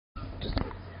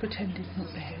pretend it's not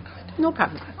there. No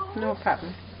problem. No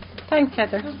problem. Thanks,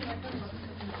 Heather.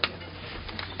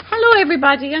 Hello,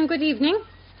 everybody, and good evening.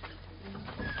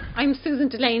 I'm Susan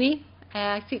Delaney.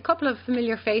 I see a couple of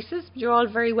familiar faces. You're all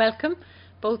very welcome,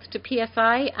 both to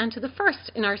PSI and to the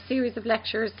first in our series of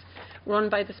lectures run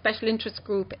by the Special Interest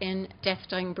Group in Death,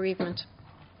 Dying, Bereavement.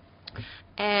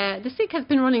 The SIG has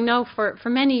been running now for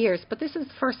many years, but this is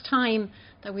the first time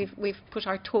that we've put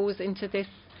our toes into this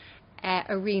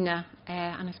arena,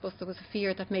 and I suppose there was a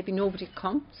fear that maybe nobody would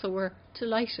come, so we're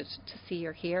delighted to see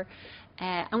you're here,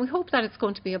 and we hope that it's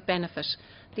going to be of benefit.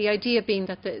 The idea being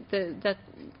that that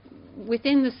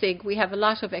within the SIG we have a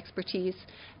lot of expertise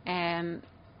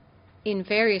in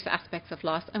various aspects of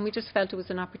loss, and we just felt it was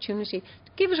an opportunity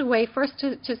to give it away first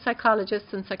to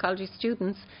psychologists and psychology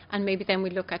students, and maybe then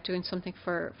we look at doing something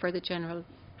for the general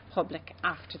public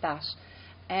after that.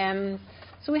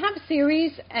 So we have a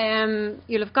series.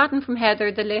 You'll have gotten from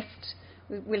Heather the list.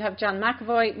 We'll have John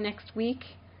McAvoy next week,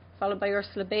 followed by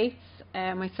Ursula Bates,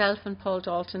 myself and Paul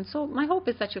Dalton. So my hope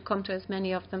is that you'll come to as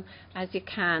many of them as you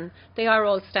can. They are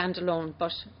all standalone,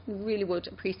 but we really would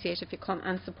appreciate if you come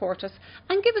and support us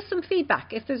and give us some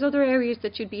feedback. If there's other areas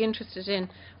that you'd be interested in,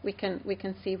 we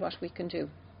can see what we can do.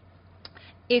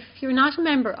 If you're not a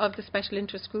member of the Special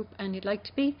Interest Group and you'd like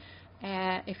to be,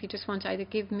 if you just want to either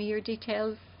give me your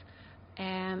details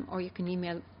or you can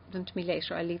email them to me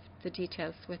later, I'll leave the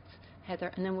details with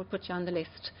Heather, and then we'll put you on the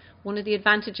list. One of the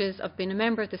advantages of being a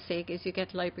member of the SIG is you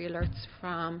get library alerts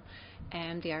from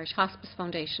the Irish Hospice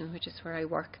Foundation, which is where I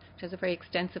work, which has a very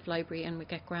extensive library, and we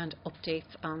get grand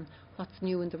updates on what's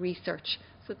new in the research.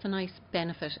 So it's a nice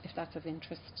benefit if that's of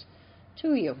interest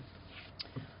to you.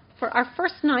 For our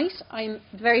first night, I'm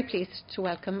very pleased to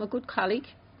welcome a good colleague.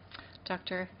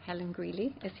 Dr Helen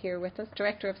Greally is here with us,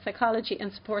 Director of Psychology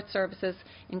and Support Services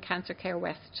in Cancer Care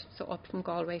West, so up from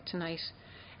Galway tonight.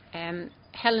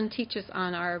 Helen teaches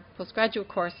on our postgraduate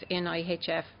course in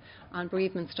IHF on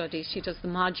bereavement studies. She does the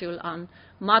module on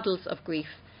models of grief,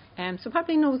 so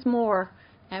probably knows more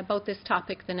about this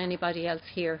topic than anybody else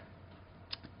here.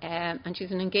 And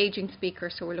she's an engaging speaker,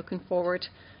 so we're looking forward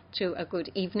to a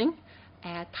good evening.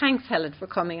 Thanks, Helen, for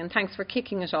coming, and thanks for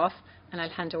kicking it off, and I'll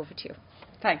hand over to you.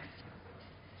 Thanks.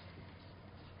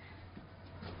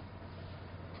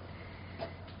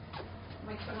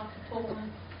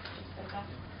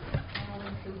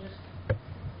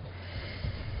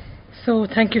 So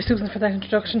thank you, Susan, for that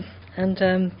introduction,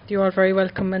 and you're all very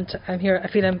welcome. And I'm here.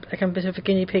 I feel like I'm a bit of a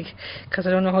guinea pig because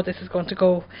I don't know how this is going to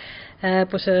go.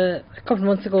 But a couple of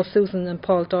months ago, Susan and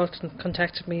Paul Dalton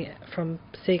contacted me from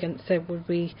SIG and said, would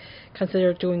we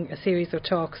consider doing a series of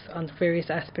talks on various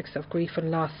aspects of grief and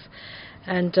loss?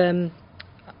 And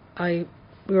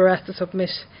we were asked to submit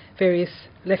various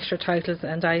lecture titles,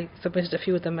 and I submitted a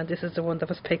few of them, and this is the one that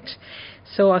was picked.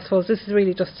 So I suppose this is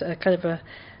really just a kind of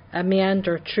a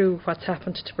meander through what's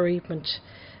happened to bereavement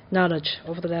knowledge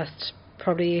over the last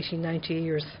probably 80-90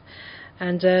 years.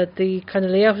 And the kind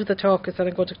of layout of the talk is that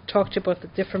I'm going to talk to you about the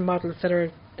different models that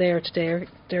are there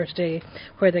today,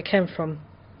 where they came from.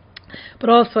 But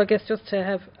also, I guess, just to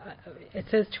have, it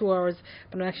says 2 hours,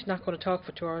 but I'm actually not going to talk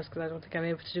for 2 hours because I don't think I'm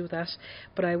able to do that.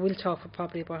 But I will talk for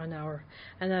probably about an hour.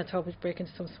 And then I thought we'd break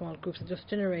into some small groups and just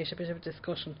generate a bit of a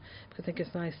discussion, because I think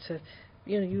it's nice to,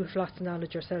 you have lots of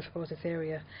knowledge yourself about this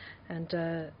area, and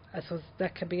I suppose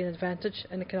that can be an advantage,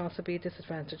 and it can also be a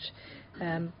disadvantage,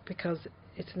 because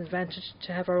it's an advantage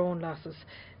to have our own losses.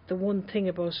 The one thing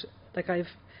about, like, I've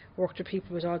worked with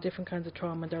people with all different kinds of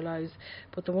trauma in their lives,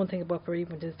 but the one thing about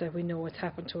bereavement is that we know it's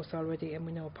happened to us already, and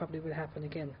we know it probably will happen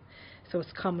again. So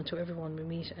it's common to everyone we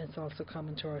meet, and it's also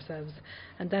common to ourselves,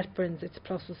 and that brings its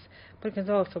pluses, but it can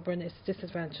also bring its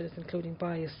disadvantages, including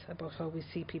bias about how we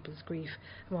see people's grief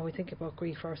and what we think about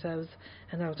grief ourselves,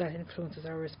 and how that influences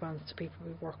our response to people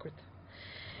we work with.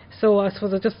 So I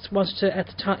suppose I just wanted to,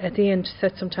 at the end,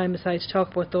 set some time aside to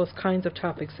talk about those kinds of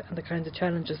topics and the kinds of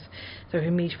challenges that we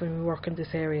meet when we work in this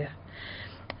area.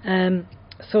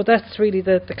 So that's really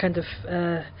the kind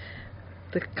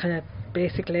of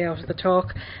basic layout of the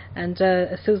talk. And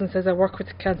as Susan says, I work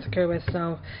with Cancer Care West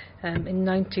now. In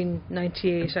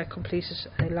 1998, I completed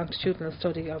a longitudinal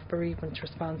study of bereavement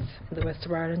response in the west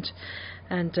of Ireland,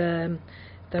 and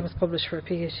that was published for a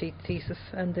PhD thesis.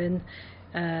 And then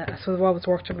so I've always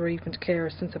worked on bereavement care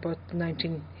since about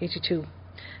 1982,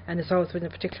 and it's always been a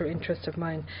particular interest of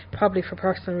mine, probably for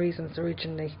personal reasons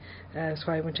originally. That's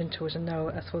why I went into it, and now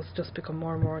I suppose just become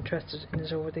more and more interested in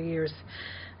it over the years.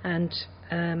 And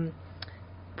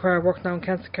where I work now in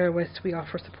Cancer Care West, we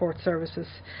offer support services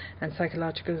and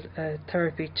psychological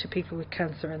therapy to people with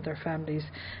cancer and their families,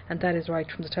 and that is right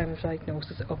from the time of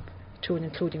diagnosis up to and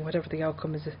including whatever the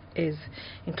outcome is,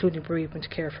 including bereavement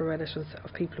care for relatives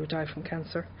of people who die from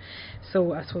cancer.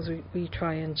 So I suppose we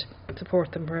try and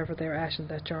support them wherever they're at in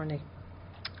that journey.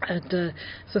 And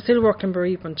so still work in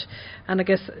bereavement, and I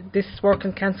guess this work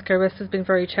in cancer care west has been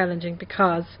very challenging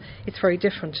because it's very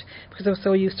different, because I was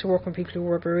so used to working with people who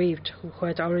were bereaved, who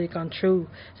had already gone through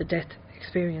the death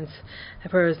experience,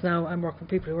 whereas now I'm working with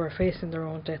people who are facing their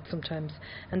own death sometimes,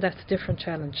 and that's a different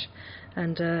challenge.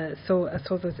 And so I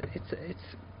suppose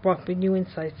it's brought me new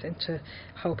insights into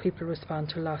how people respond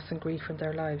to loss and grief in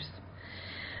their lives.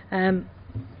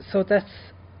 So that's.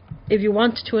 If you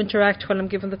want to interact while I'm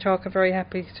giving the talk, I'm very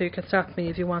happy, so you can stop me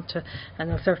if you want to, and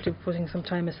I'll certainly be putting some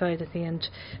time aside at the end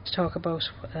to talk about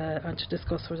and to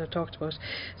discuss what I've talked about.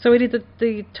 So really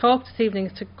the talk this evening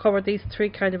is to cover these three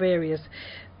kind of areas,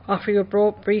 offer you a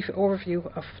brief overview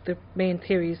of the main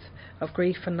theories of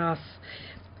grief and loss,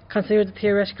 consider the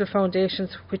theoretical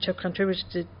foundations which have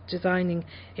contributed to designing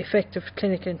effective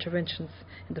clinical interventions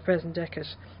in the present decade.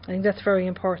 I think that's very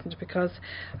important, because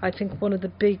I think one of the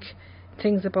big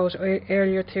things about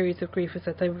earlier theories of grief is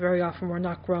that they very often were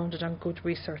not grounded on good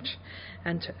research,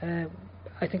 and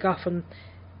I think often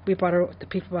the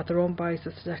people brought their own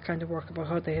biases to that kind of work about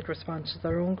how they had responded to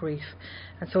their own grief.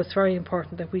 And so it's very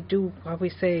important that we do what we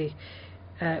say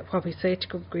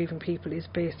to grieving people is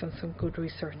based on some good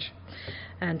research,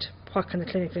 and what kind of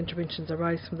clinical interventions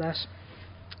arise from that.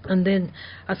 And then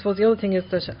I suppose the other thing is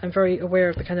that I'm very aware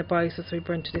of the kind of biases we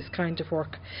bring to this kind of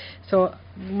work. So I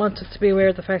want us to be aware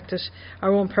of the fact that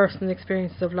our own personal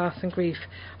experiences of loss and grief,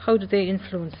 how do they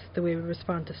influence the way we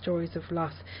respond to stories of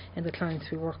loss in the clients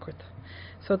we work with.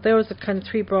 So those are kind of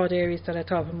three broad areas that I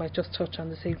thought we might just touch on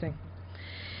this evening.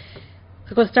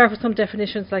 So I'm going to start with some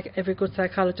definitions, like every good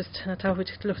psychologist, and I thought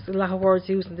we'd look at a lot of words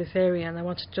used in this area, and I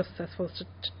wanted just, I suppose,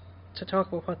 to talk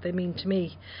about what they mean to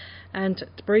me. And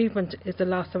bereavement is the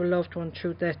loss of a loved one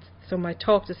through death. So my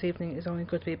talk this evening is only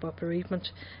going to be about bereavement,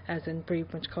 as in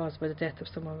bereavement caused by the death of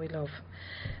someone we love.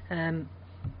 Going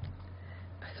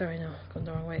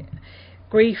the wrong way.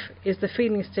 Grief is the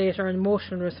feeling state or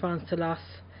emotional response to loss,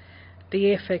 the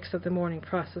effects of the mourning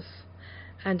process,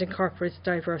 and incorporates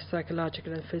diverse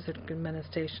psychological and physical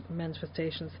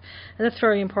manifestations. And that's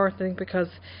very important, I think, because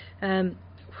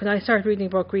when I started reading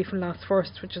about grief and loss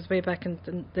first, which was way back in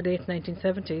the late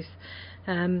 1970s,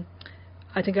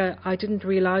 I think I didn't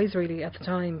realise really at the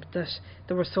time that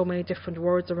there were so many different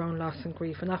words around loss and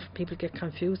grief, and often people get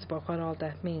confused about what all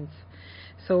that means.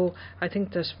 So I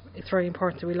think that it's very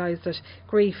important to realise that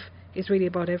grief is really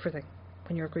about everything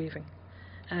when you're grieving.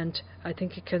 And I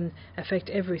think it can affect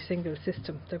every single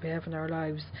system that we have in our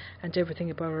lives, and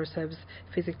everything about ourselves,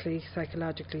 physically,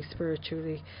 psychologically,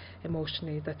 spiritually,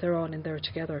 emotionally, that they're all in there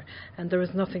together. And there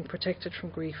is nothing protected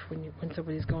from grief when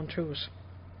somebody's gone through it.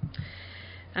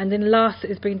 And then loss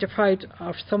is being deprived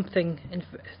of something,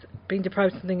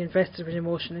 invested with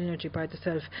emotional energy by the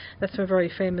self. That's a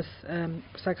very famous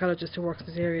psychologist who works in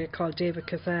this area called David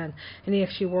Kazan, and he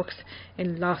actually works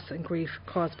in loss and grief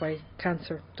caused by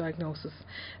cancer diagnosis.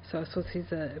 So I suppose he's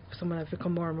someone I've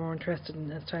become more and more interested in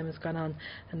as time has gone on,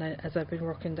 and as I've been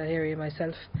working in that area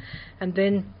myself. And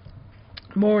then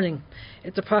mourning.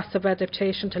 It's a process of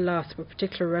adaptation to loss, with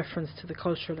particular reference to the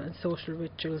cultural and social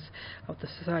rituals of the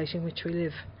society in which we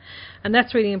live. And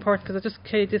that's really important, because I just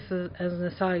carry this as an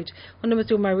aside. When I was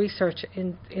doing my research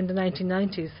in the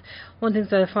 1990s, one thing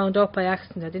that I found out by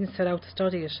accident, I didn't set out to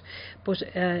study it, but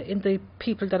in the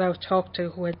people that I talked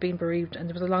to who had been bereaved, and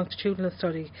there was a longitudinal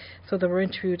study, so they were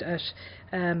interviewed at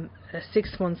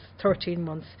 6 months, 13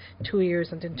 months, 2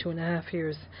 years, and then 2.5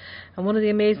 years. And one of the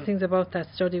amazing things about that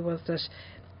study was that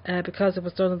because it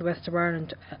was done in the west of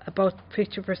Ireland, about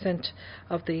 50%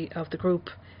 of the group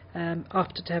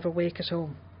opted to have a wake at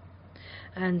home.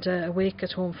 And a wake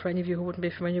at home, for any of you who wouldn't be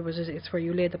familiar with it, it's where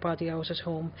you lay the body out at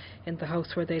home in the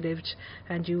house where they lived,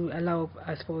 and you allow,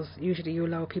 I suppose, usually you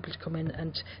allow people to come in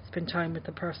and spend time with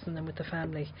the person and with the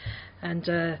family. And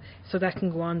so that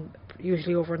can go on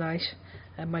usually overnight,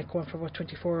 and might go on for about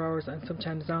 24 hours and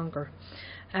sometimes longer.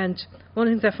 And one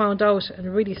of the things I found out, and it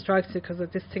really strikes me because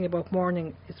of this thing about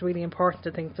mourning, is really important,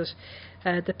 I think,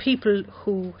 that the people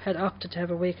who had opted to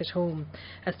have a wake at home,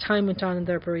 as time went on in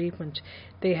their bereavement,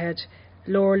 they had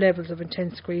lower levels of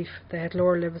intense grief, they had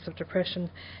lower levels of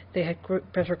depression, they had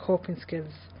better coping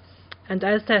skills. And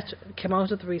as that came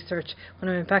out of the research, when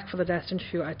I went back for the last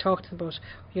interview, I talked about,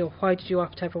 why did you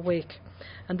opt to have a wake?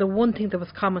 And the one thing that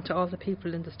was common to all the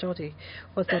people in the study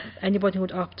was that anybody who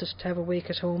had opted to have a wake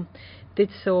at home did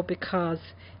so because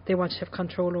they wanted to have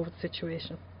control over the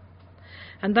situation.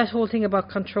 And that whole thing about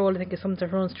control, I think, is something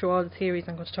that runs through all the theories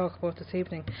I'm going to talk about this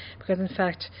evening, because in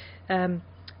fact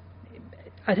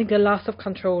I think the loss of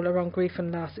control around grief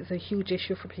and loss is a huge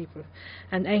issue for people,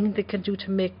 and anything they can do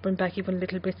to bring back even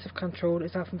little bits of control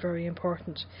is often very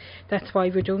important. That's why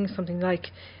we're doing something like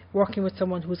working with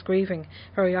someone who's grieving.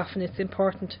 Very often it's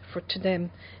important to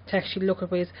them to actually look at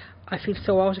ways, I feel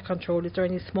so out of control, is there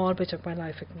any small bit of my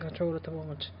life I can control at the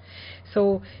moment?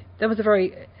 So that was a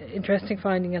very interesting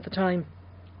finding at the time.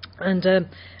 And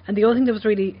the other thing that was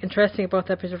really interesting about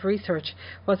that bit of research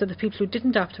was that the people who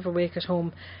didn't opt to have a wake at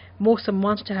home, most of them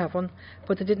wanted to have one,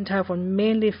 but they didn't have one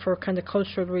mainly for kind of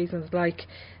cultural reasons, like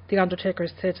the undertaker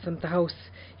said to them, the house,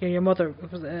 your mother,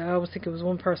 I always think it was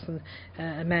one person,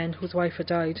 a man whose wife had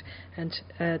died, and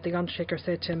the undertaker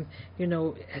said to him,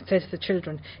 said to the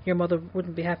children, your mother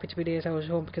wouldn't be happy to be laid out at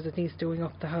home because it needs doing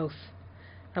up the house.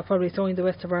 Now, probably it's only in the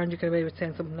west of Ireland you get away with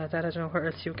saying something like that. I don't know where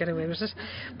else you get away with it.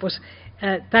 But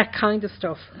that kind of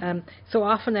stuff. So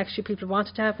often, actually, people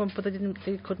wanted to have one, but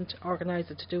they couldn't organise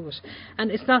it to do it.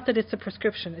 And it's not that it's a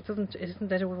prescription. It isn't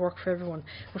that it would work for everyone.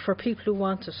 But for people who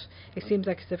want it, it seems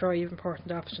like it's a very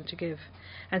important option to give.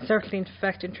 And certainly, in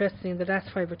fact, interestingly, in the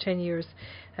last 5 or 10 years,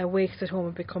 wakes at home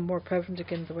have become more prevalent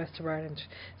again in the west of Ireland.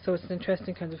 So it's an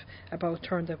interesting kind of about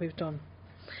turn that we've done.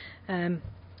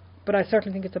 But I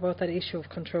certainly think it's about that issue of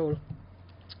control.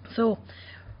 So,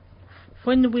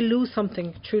 when we lose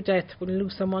something through death, when we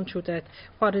lose someone through death,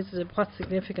 what's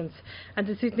significance? And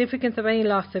the significance of any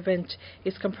loss event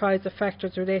is comprised of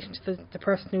factors relating to the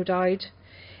person who died,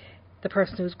 the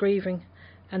person who's grieving,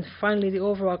 and finally the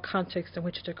overall context in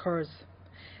which it occurs.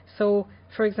 So,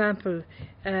 for example,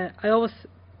 I always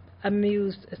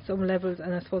amused at some levels,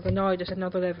 and I suppose annoyed at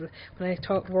another level when I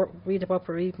read about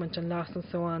bereavement and loss and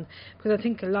so on, because I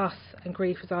think loss and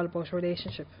grief is all about a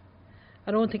relationship.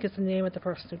 I don't think it's the name of the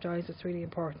person who dies that's really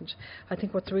important. I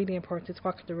think what's really important is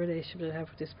what kind of relationship I have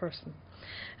with this person.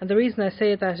 And the reason I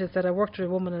say that is that I worked with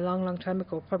a woman a long, long time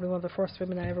ago, probably one of the first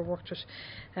women I ever worked with,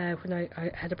 when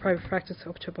I had a private practice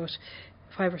up to about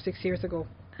 5 or 6 years ago.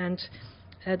 And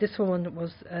this woman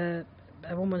was a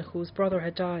woman whose brother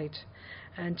had died,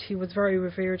 and he was very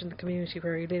revered in the community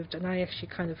where he lived. And I actually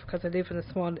because I live in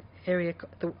a small area,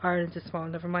 Ireland is small,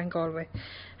 never mind Galway,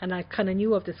 and I kind of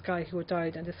knew of this guy who had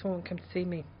died, and this woman came to see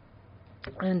me,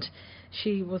 and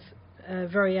she was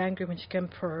very angry when she came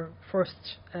for her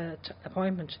first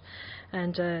appointment,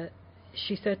 and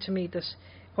she said to me that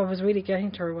what was really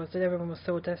getting to her was that everyone was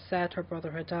so sad her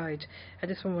brother had died, and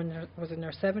this woman was in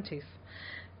her 70s.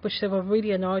 But she said what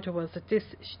really annoyed her was that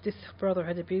this brother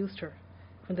had abused her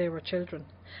when they were children,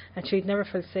 and she'd never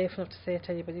felt safe enough to say it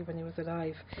to anybody when he was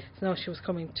alive. So now she was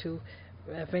coming to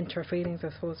vent her feelings,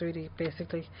 I suppose, really,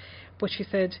 basically. But she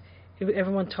said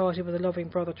everyone thought he was a loving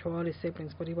brother to all his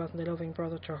siblings, but he wasn't a loving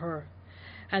brother to her.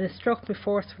 And it struck me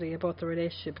forcefully about the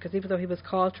relationship, because even though he was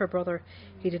called her brother,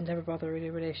 he didn't have a brotherly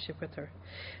relationship with her.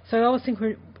 So I always think,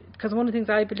 because one of the things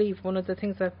I believe, one of the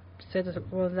things I said at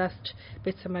one of the last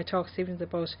bits of my talk this evening is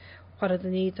about what are the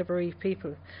needs of bereaved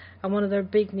people, and one of their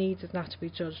big needs is not to be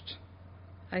judged.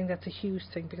 I think that's a huge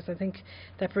thing, because I think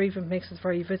that bereavement makes us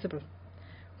very visible.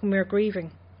 When we're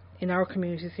grieving in our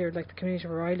communities here, like the community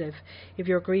where I live, if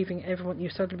you're grieving, you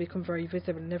suddenly become very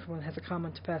visible, and everyone has a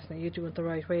comment to pass. Are you doing it the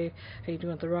right way? Are you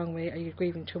doing it the wrong way? Are you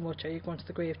grieving too much? Are you going to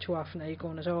the grave too often? Are you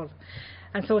going at all?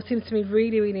 And so it seems to me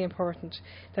really, really important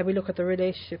that we look at the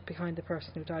relationship behind the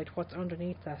person who died, what's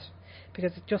underneath that.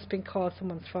 Because just being called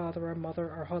someone's father or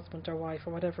mother or husband or wife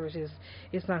or whatever it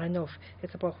is not enough.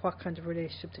 It's about what kind of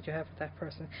relationship did you have with that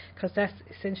person, because that's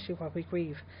essentially what we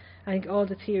grieve. I think all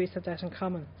the theories have that in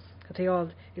common, that they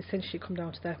all essentially come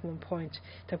down to that one point,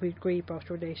 that we grieve about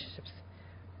relationships.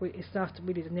 It's not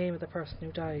really the name of the person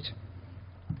who died.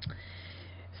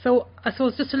 So I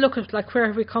suppose just to look at where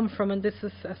have we come from, and this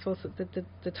is I suppose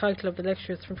the title of the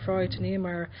lecture is From Freud to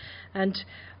Neimeyer, and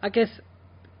I guess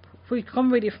we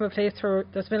come really from a place where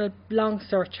there's been a long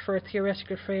search for a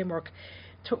theoretical framework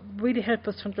to really help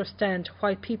us to understand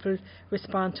why people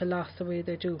respond to loss the way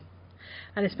they do.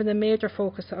 And it's been a major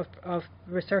focus of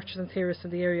researchers and theorists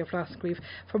in the area of loss and grief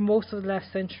for most of the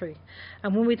last century.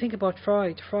 And when we think about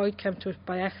Freud came to it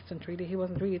by accident, really. He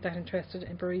wasn't really that interested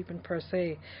in bereavement per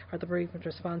se, or the bereavement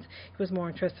response. He was more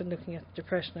interested in looking at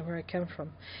depression and where it came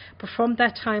from. But from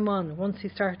that time on, once he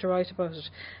started to write about it,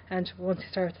 and once he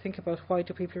started to think about why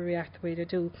do people react the way they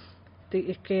do,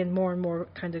 it gained more and more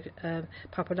kind of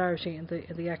popularity in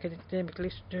the academic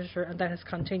literature, and that has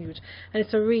continued. And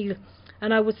it's a real,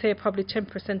 and I would say probably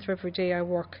 10% of every day I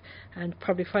work, and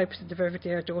probably 5% of every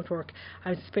day I don't work,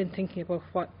 I spend thinking about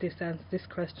this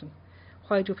question: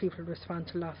 why do people respond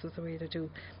to losses the way they do?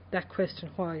 That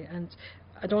question, why? And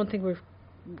I don't think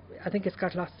I think it's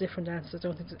got lots of different answers. I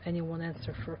don't think there's any one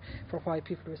answer for why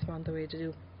people respond the way they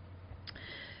do.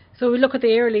 So we look at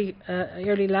the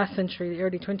early last century, the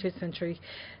early 20th century.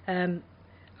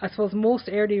 I suppose most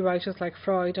early writers like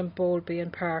Freud and Bowlby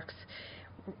and Parks,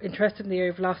 interested in the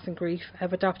area of loss and grief,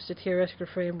 have adopted a theoretical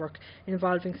framework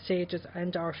involving stages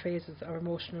and or phases of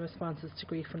emotional responses to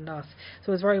grief and loss.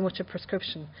 So it's very much a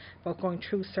prescription about going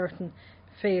through certain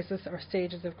phases or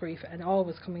stages of grief and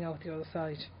always coming out the other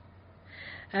side.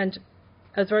 And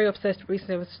I was very upset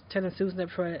recently. I was telling Susan that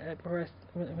before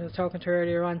when I was talking to her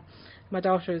earlier on, my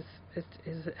daughter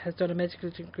has done a medical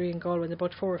degree in Galway, and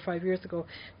about 4 or 5 years ago,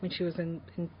 when she was in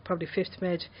probably 5th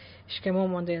med, she came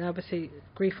home one day, and obviously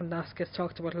grief and loss gets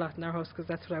talked about a lot in our house because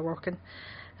that's what I work in.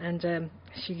 And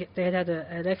they had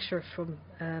a lecture from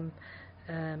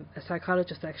a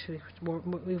psychologist, actually,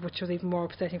 which was even more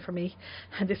upsetting for me.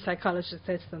 And this psychologist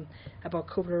said to them about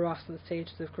Kubler-Ross and the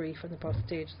stages of grief, and about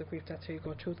stages of grief, that's how you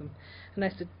go through them. And I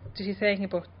said, did he say anything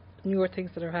about newer things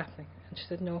that are happening? And she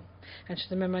said, no. And she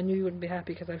said, Mum, I knew you wouldn't be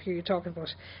happy because I hear you talking about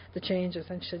the changes.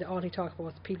 And she said, all he talked about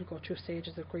was people go through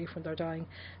stages of grief when they're dying,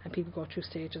 and people go through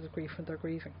stages of grief when they're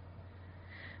grieving.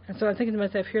 And so I'm thinking to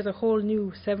myself, here's a whole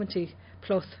new 70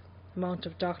 plus amount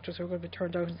of doctors who are going to be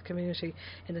turned out in the community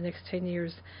in the next 10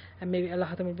 years, and maybe a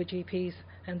lot of them will be GPs,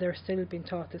 and they're still being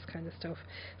taught this kind of stuff.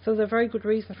 So there's a very good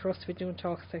reason for us to be doing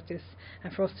talks like this,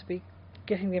 and for us to be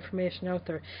getting the information out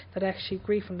there that actually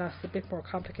grief and loss is a bit more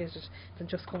complicated than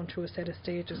just going through a set of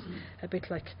stages, a bit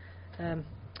like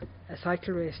a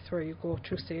cycle race where you go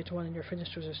through stage 1 and you're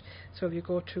finished with it. So if you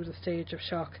go through the stage of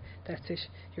shock, that's it,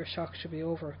 your shock should be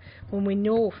over. When we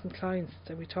know from clients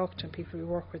that we talk to and people we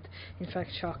work with, in fact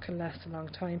shock can last a long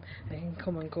time and it can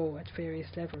come and go at various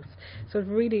levels. So it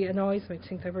really annoys me to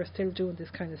think that we're still doing this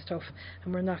kind of stuff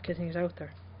and we're not getting it out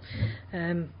there.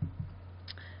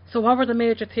 So what were the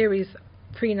major theories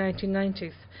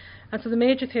pre-1990s? And so the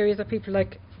major theories are people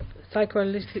like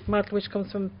psychoanalytic model, which comes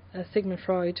from Sigmund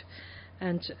Freud,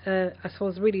 and I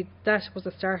suppose really that was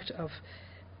the start of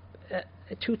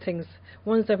two things.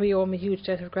 One is that we owe him a huge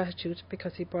debt of gratitude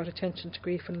because he brought attention to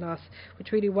grief and loss,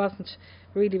 which really wasn't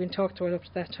really been talked about up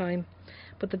to that time.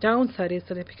 But the downside is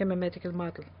that it became a medical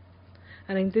model.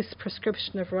 And in this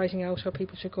prescription of writing out how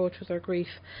people should go through their grief,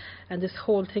 and this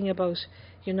whole thing about,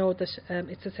 that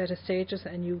it's a set of stages,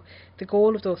 and the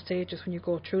goal of those stages when you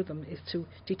go through them is to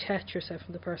detach yourself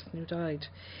from the person who died.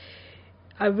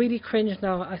 I really cringe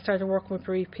now. I started working with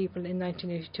bereaved people in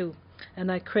 1982,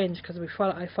 and I cringe because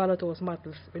I followed those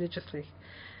models religiously.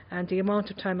 And the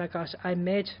amount of time I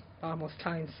made almost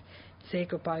clients say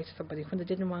goodbye to somebody when they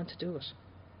didn't want to do it.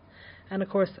 And of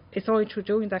course, it's only through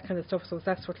doing that kind of stuff, so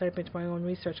that's what led me to my own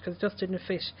research, because it just didn't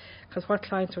fit, because what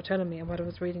clients were telling me and what I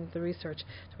was reading in the research,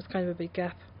 there was kind of a big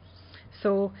gap.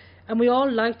 So, and we all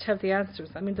like to have the answers.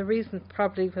 I mean, the reason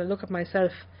probably, when I look at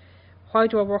myself, why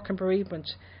do I work in bereavement?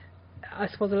 I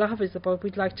suppose a lot of it is about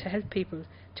we'd like to help people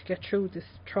to get through this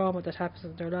trauma that happens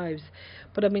in their lives.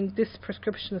 But I mean, this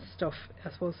prescription stuff,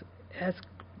 I suppose, has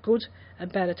good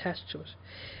and bad attached to it.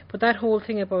 But that whole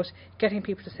thing about getting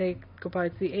people to say goodbye,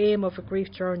 the aim of a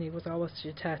grief journey was always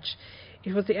to detach.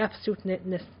 It was the absolute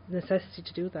necessity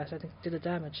to do that, I think, did a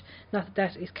damage. Not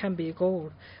that it can be a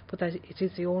goal, but that it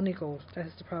is the only goal. That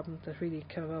is the problem that really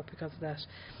came about because of that.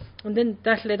 And then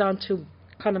that led on to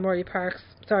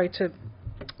to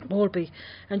Bowlby.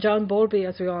 And John Bowlby,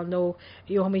 as we all know,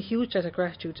 he owed me a huge debt of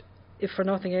gratitude, if for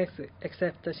nothing else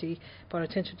except that he brought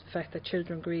attention to the fact that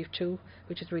children grieve too,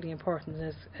 which is really important and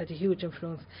has had a huge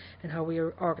influence in how we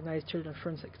organise children, for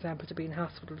example, to be in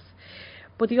hospitals.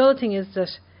 But the other thing is that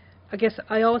I guess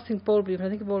I always think Bowlby, when I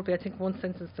think of Bowlby, I think one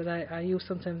sentence that I use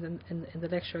sometimes in the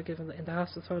lecture I give in the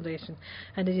Hospice Foundation,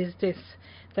 and it is this,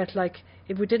 that like,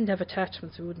 if we didn't have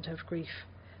attachments we wouldn't have grief,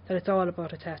 that it's all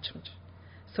about attachment.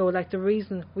 So like the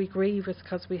reason we grieve is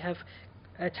because we have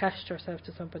attached ourselves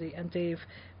to somebody and they've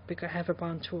have a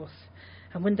bond to us.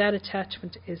 And when that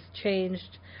attachment is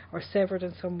changed or severed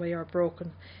in some way or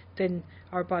broken, then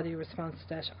our body responds to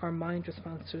that, our mind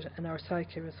responds to it, and our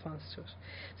psyche responds to it.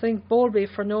 So I think Bowlby,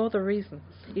 for no other reason,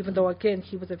 even though again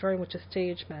he was very much a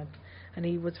stage man, and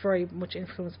he was very much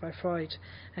influenced by Freud,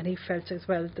 and he felt as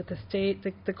well that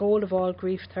the goal of all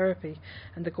grief therapy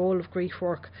and the goal of grief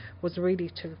work was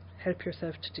really to help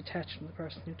yourself to detach from the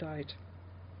person who died.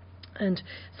 And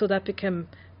so that became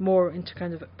more into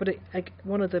kind of, but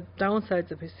one of the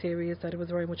downsides of his theory is that it was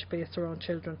very much based around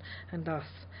children and loss,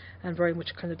 and very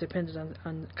much kind of depended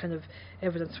on kind of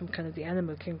evidence from kind of the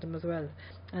animal kingdom as well.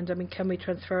 And I mean, can we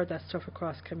transfer that stuff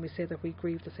across? Can we say that we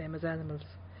grieve the same as animals?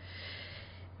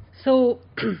 So,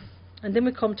 and then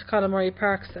we come to Colin Murray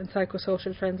Parks and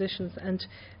psychosocial transitions, and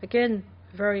again,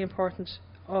 very important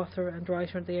author and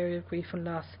writer in the area of grief and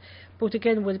loss, but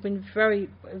again would have been very,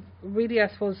 really, I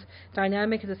suppose,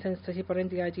 dynamic in the sense that he brought in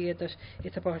the idea that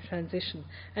it's about a transition,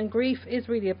 and grief is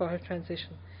really about a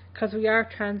transition, because we are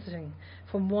transiting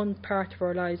from one part of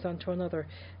our lives onto another,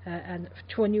 and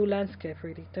to a new landscape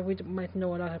really that we might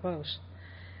know a lot about.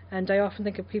 And I often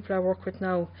think of people I work with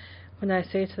now, when I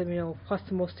say to them, what's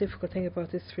the most difficult thing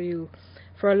about this for you?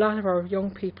 For a lot of our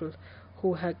young people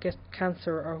who get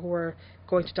cancer or who are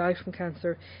going to die from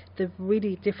cancer, the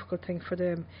really difficult thing for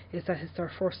them is that it's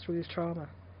their first real trauma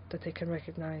that they can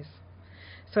recognise.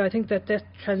 So I think that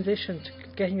transition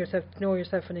to getting yourself to know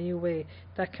yourself in a new way,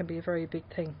 that can be a very big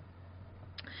thing.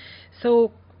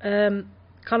 So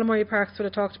Colin Murray Parks would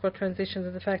have talked about transitions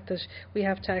and the fact that we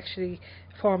have to actually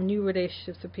form new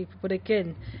relationships with people, but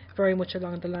again, very much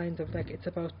along the lines of it's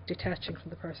about detaching from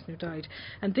the person who died.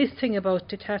 And this thing about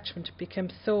detachment became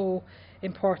so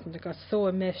important, it got so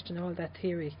enmeshed in all that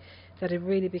theory, that it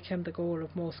really became the goal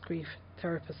of most grief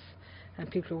therapists and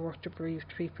people who worked with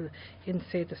bereaved people in,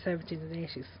 say, the 70s and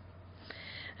 80s.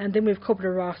 And then we have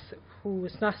Kubler-Ross, who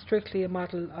is not strictly a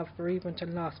model of bereavement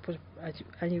and loss, but as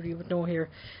any of you would know here,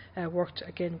 worked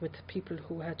again with people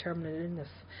who had terminal illness.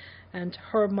 And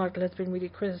her model has been really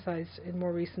criticised in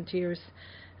more recent years,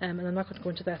 and I'm not going to go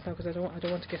into that now because I don't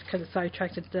want to get kind of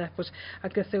sidetracked into that. But I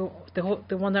guess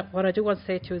the one that what I do want to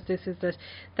say to you is this: is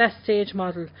that stage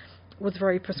model was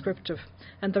very prescriptive,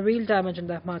 and the real damage in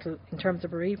that model in terms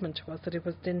of bereavement was that it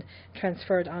was then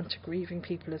transferred onto grieving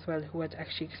people as well who had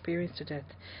actually experienced a death.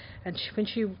 And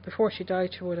before she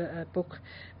died, she wrote a book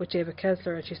with David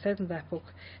Kessler, and she said in that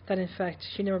book that in fact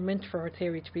she never meant for her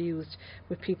theory to be used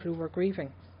with people who were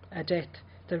grieving a death,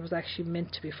 that it was actually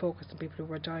meant to be focused on people who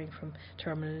were dying from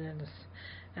terminal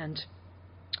illness.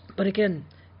 But again,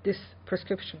 this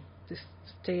prescription, this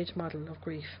stage model of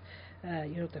grief,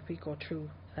 that we go through,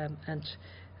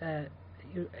 it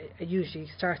usually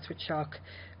starts with shock,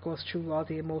 goes through all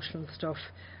the emotional stuff,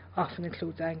 often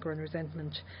includes anger and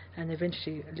resentment, and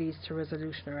eventually leads to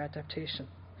resolution or adaptation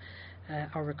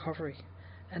or recovery.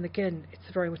 And again,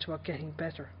 it's very much about getting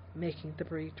better, making the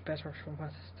bereaved better from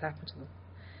what has happened to them,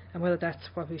 and whether that's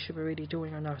what we should be really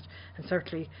doing or not. And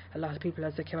certainly a lot of people,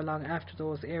 as they came along after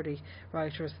those early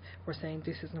writers, were saying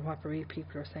this isn't what bereaved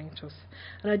people are saying to us.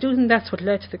 And I do think that's what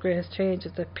led to the greatest change,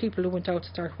 is that people who went out to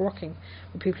start working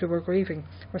with people who were grieving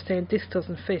were saying this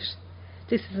doesn't fit.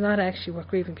 This is not actually what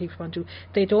grieving people want to do.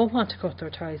 They don't want to cut their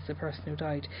ties to the person who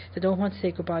died. They don't want to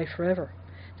say goodbye forever.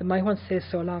 They might want to say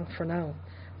so long for now,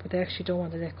 but they actually don't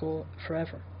want to let go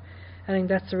forever. I think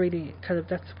that's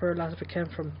that's where a lot of it came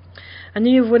from. And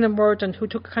then you have William Worden, who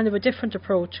took kind of a different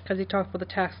approach, because he talked about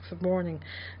the tasks of mourning,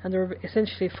 and there were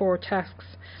essentially 4 tasks.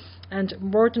 And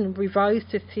Worden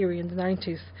revised his theory in the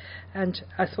 90s, and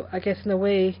I guess in a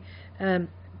way,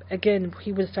 again,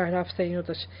 he would start off saying that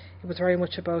it was very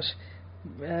much about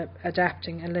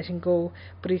adapting and letting go,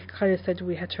 but he kind of said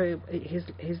we had to.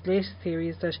 His latest theory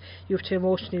is that you have to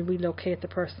emotionally relocate the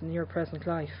person in your present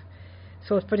life.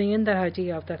 So it's putting in that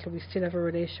idea of that we still have a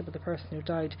relationship with the person who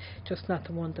died, just not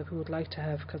the one that we would like to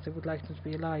have, because we would like them to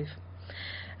be alive.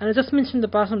 And I just mentioned the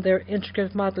bottom there,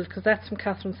 integrative model, because that's from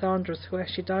Catherine Saunders, who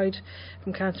actually died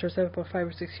from cancer about 5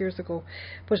 or 6 years ago.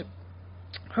 But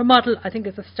her model, I think,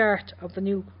 is the start of the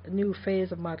new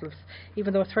phase of models,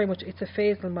 even though it's a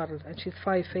phasal model, and she's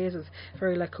 5 phases,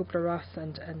 very like Kubler-Ross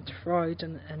and Freud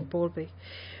and Bowlby.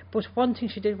 But one thing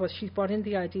she did was she brought in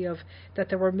the idea of that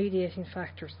there were mediating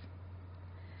factors.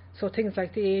 So things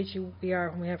like the age we are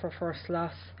when we have our first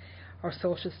loss, our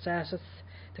social status,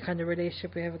 the kind of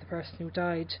relationship we have with the person who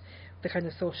died, the kind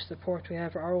of social support we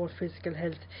have, our own physical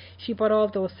health. She brought all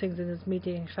those things in as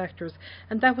mediating factors,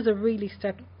 and that was a really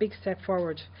big step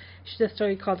forward. She did a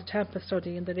study called the Tampa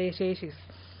Study in the late 80s,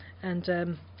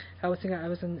 and I was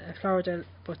in Florida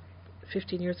about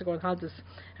 15 years ago in holidays,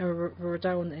 and we were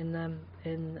down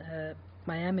in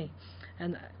Miami.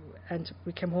 And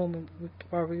we came home,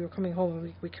 we were coming home,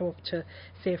 and we came up to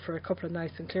stay for a couple of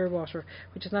nights in Clearwater,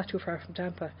 which is not too far from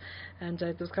Tampa. And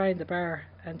there was a guy in the bar,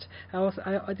 and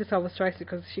this always strikes me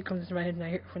because she comes into my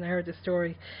head when I heard this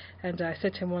story. And I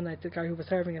said to him one night, the guy who was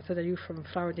serving, I said, "Are you from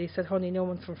Florida?" He said, "Honey, no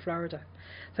one's from Florida."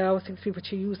 So I always think people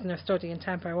she used in her study in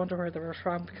Tampa, I wonder where they were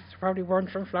from, because they probably weren't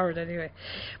from Florida anyway.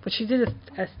 But she did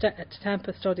a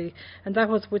Tampa study, and that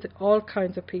was with all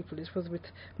kinds of people. It was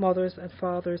with mothers and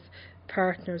fathers,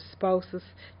 partners, spouses,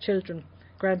 children,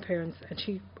 grandparents, and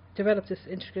she developed this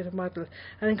integrative model.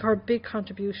 I think her big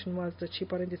contribution was that she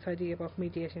brought in this idea about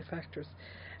mediating factors,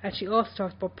 and she also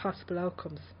talked about possible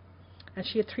outcomes. And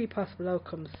she had 3 possible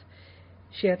outcomes.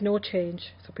 She had no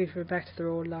change, so people went back to their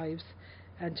old lives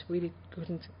and really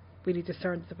couldn't really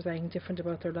discern that there was anything different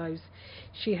about their lives.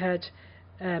 She had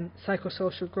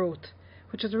psychosocial growth,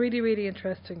 which is really, really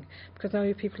interesting, because now you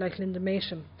have people like Linda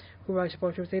Mason who write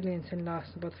about resilience in loss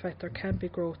and about the fact there can be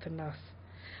growth in loss.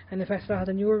 And in fact, a lot of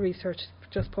the newer research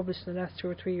just published in the last 2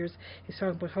 or 3 years is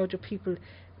talking about how do people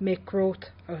make growth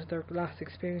out of their loss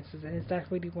experiences, and is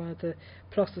that really one of the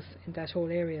pluses in that whole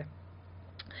area.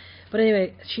 But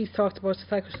anyway, she talked about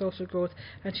psychosocial growth,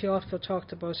 and she also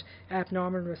talked about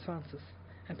abnormal responses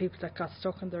and people that got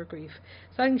stuck in their grief.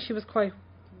 So I think she was quite,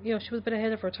 she was a bit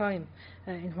ahead of her time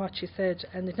in what she said,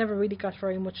 and it never really got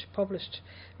very much published,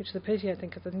 which is a pity, I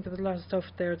think, because I think there was a lot of stuff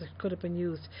there that could have been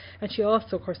used. And she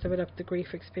also, of course, developed the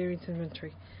grief experience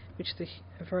inventory, which is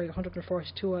a very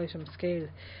 142 item scale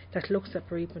that looks at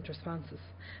bereavement responses,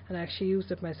 and I actually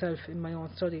used it myself in my own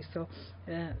study. So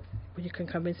when you can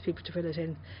convince people to fill it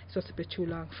in, it's just a bit too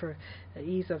long for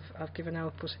ease of giving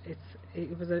out, but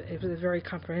it was a very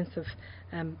comprehensive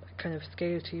kind of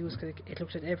scale to use, because it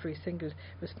looked at every single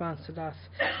response to loss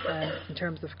in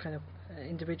terms of kind of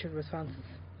individual responses.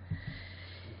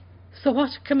 So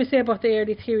what can we say about the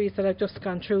early theories that I've just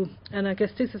gone through? And I guess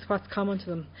this is what's common to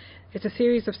them. It's a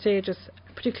series of stages,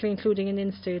 particularly including an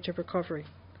end stage of recovery.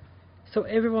 So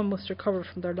everyone must recover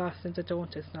from their loss, and if they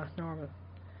don't, it's not normal.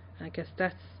 And I guess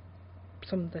that's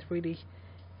something that really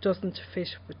doesn't fit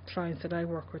with clients that I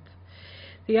work with.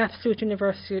 The absolute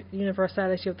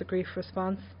universality of the grief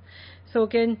response. So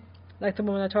again, like the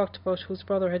woman I talked about whose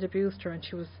brother had abused her, and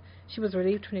she was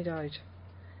relieved when he died.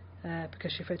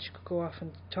 Because she felt she could go off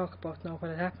and talk about now what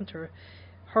had happened to her.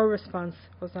 Her response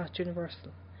was not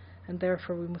universal, and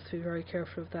therefore we must be very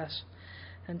careful of that.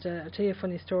 And I'll tell you a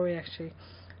funny story actually.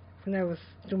 When I was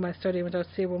doing my study, I went out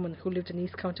to see a woman who lived in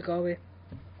East County Galway,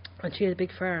 and she had a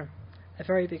big farm, a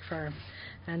very big farm,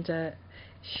 and her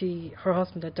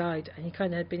husband had died, and he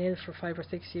kind of had been ill for 5 or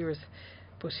 6 years,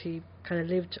 but he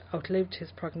kind of outlived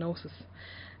his prognosis.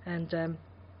 And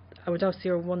I went out to see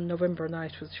her one November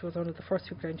night. She was one of the first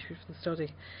people I interviewed for the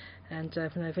study, and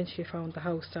when I eventually found the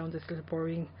house down this little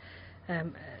boreen,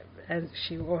 and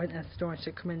she went at the door and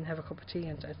she'd come in and have a cup of tea,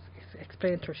 and I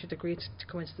explained to her she'd agreed to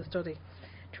come into the study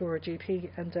through her GP,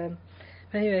 and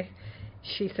anyway,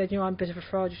 she said, I'm a bit of a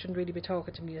fraud, you shouldn't really be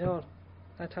talking to me at all.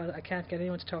 I thought, I can't get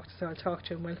anyone to talk to, so I'll talk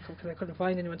to him, welcome, because I couldn't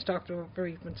find anyone to talk to about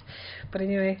bereavement. But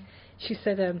anyway, she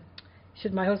said,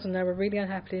 my husband and I were really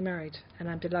unhappily married, and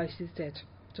I'm delighted he's dead.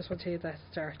 Just want to tell you that at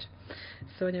the start.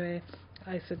 So anyway,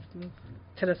 I said,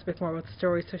 tell us a bit more about the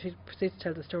story. So she proceeded to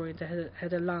tell the story, and they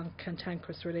had a long,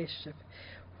 cantankerous relationship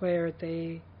where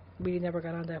they really never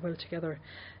got on that well together,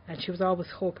 and she was always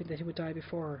hoping that he would die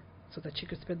before her so that she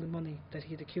could spend the money that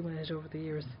he had accumulated over the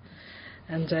years.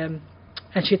 And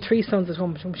she had 3 sons at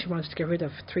home whom she wanted to get rid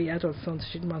of, 3 adult sons.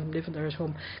 She didn't want them living there at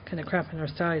home, kind of cramping her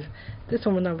style. This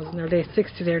woman now was in her late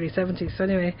 60s, early 70s. So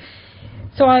anyway,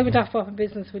 so I went off in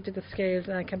business. We did the scales,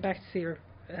 and I came back to see her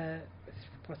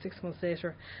 6 months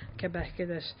later. I came back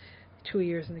in at 2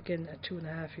 years, and again at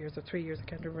 2.5 years or 3 years, I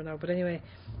can't remember now. But anyway,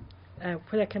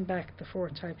 when I came back the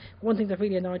 4th time, one thing that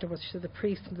really annoyed her was she said the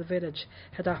priest in the village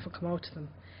had often come out to them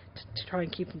to try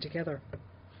and keep them together,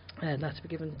 not to be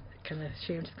given kind of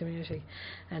shame to the community.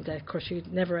 And of course she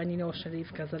had never any notion of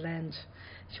leaving because of land.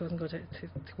 She wasn't going to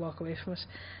walk away from it.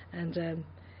 And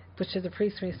but she, the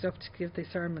priest, when he stood up to give the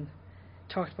sermon,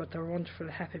 talked about their wonderful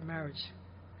happy marriage.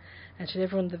 And she said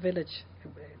everyone in the village,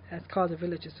 it's called a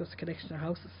village, it's just a collection of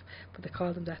houses, but they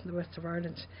call them that in the west of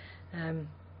Ireland.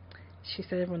 She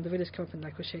said everyone in the village came up and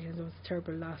was shaking, it was a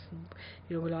terrible loss, and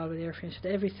we'll all be there for you. She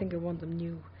said every single one of them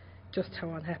knew just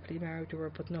how unhappily married they were,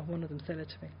 but not one of them said it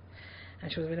to me.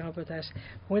 And she was really all about that.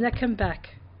 When I came back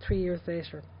 3 years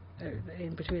later,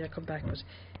 in between I come back, but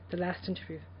the last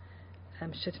interview,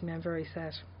 she said to me, I'm very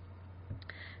sad.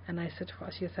 And I said,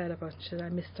 what are you sad about? She said, I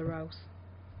missed the rows.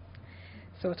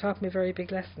 So it taught me a very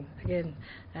big lesson again,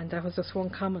 and that was just one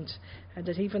comment, and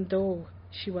that even though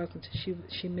she wasn't,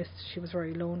 she was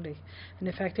very lonely. And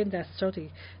in fact, in that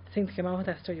study, the thing that came out of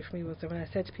that study for me was that when I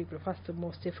said to people, what's the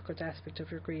most difficult aspect of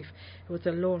your grief, it was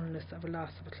the loneliness of a loss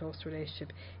of a close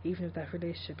relationship, even if that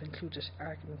relationship included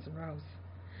arguments and rows.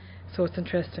 So it's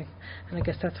interesting, and I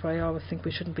guess that's why I always think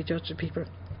we shouldn't be judging people.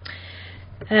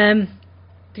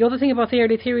 The other thing about the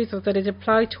early theories was that it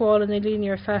applied to all in a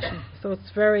linear fashion. So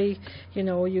it's very,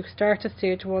 you start at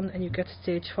stage 1 and you get to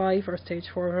stage 5 or stage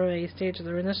 4, or any stages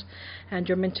are in it, and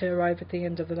you're meant to arrive at the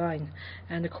end of the line.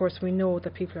 And of course we know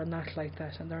that people are not like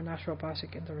that, and they're not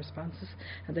robotic in their responses,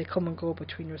 and they come and go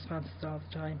between responses all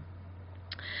the time.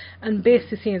 And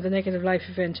basically seen as a negative life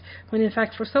event, when in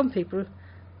fact for some people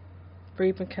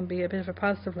bereavement can be a bit of a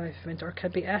positive life event, or can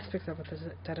be aspects of it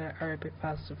that are a bit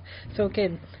positive. So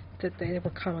again, they were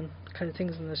common kind of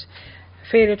things in it.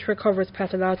 Failure to recover is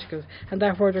pathological, and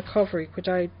that word recovery, which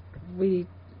I really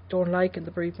don't like in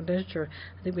the bereavement literature.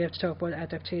 I think we have to talk about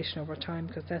adaptation over time,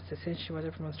 because that's essentially what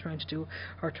everyone's trying to do,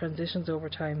 or transitions over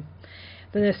time.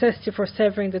 The necessity for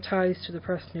severing the ties to the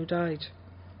person who died,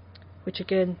 which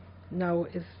again now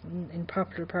is in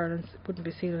popular parlance wouldn't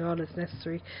be seen at all as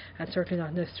necessary, and certainly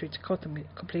not necessary to cut them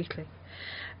completely.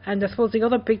 And I suppose the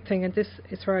other big thing, and this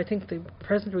is where I think the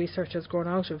present research has grown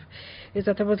out of, is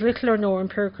that there was little or no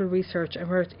empirical research, and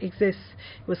where it exists,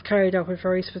 it was carried out with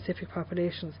very specific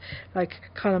populations. Like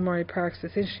Colin Murray Parkes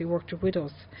essentially worked with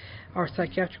widows or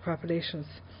psychiatric populations,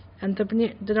 and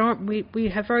we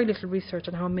have very little research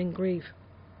on how men grieve,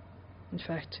 in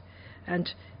fact,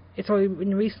 and it's only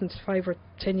in recent 5 or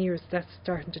 10 years that's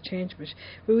starting to change. But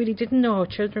we really didn't know how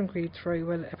children grieved very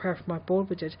well, apart from what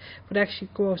Bowlby did, but actually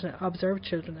go out and observe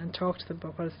children and talk to them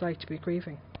about what it's like to be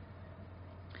grieving.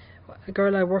 A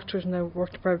girl I worked with, and I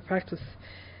worked in private practice,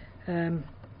 the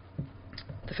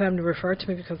family referred to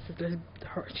me because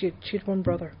she had one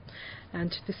brother,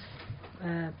 and this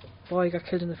boy got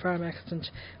killed in a farm accident,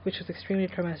 which was extremely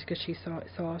traumatic as she saw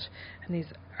it, and his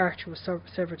artery was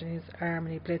severed in his arm,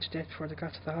 and he bled to death before they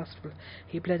got to the hospital.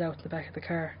 He bled out in the back of the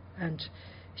car, and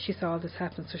she saw all this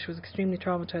happen, so she was extremely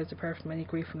traumatised, apart from any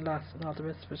grief and loss and all the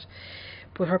rest of it.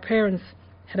 But her parents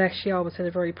had actually always had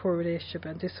a very poor relationship,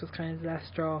 and this was kind of the last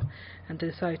straw, and they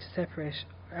decided to separate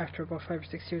after about 5 or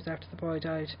 6 years after the boy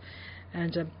died.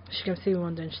 And she came to see me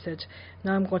one day and she said,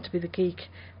 "Now I'm going to be the geek.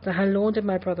 Now how long did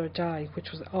my brother die?"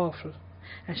 Which was awful.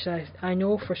 And she said, "I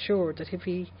know for sure that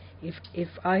if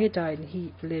I had died and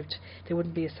he lived, they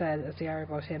wouldn't be as sad as they are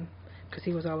about him, because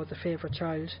he was always a favourite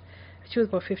child." She was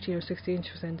about 15 or 16,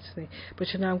 she was saying to me. But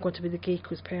she said, "Now I'm going to be the geek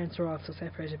whose parents were also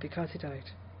separated because he died."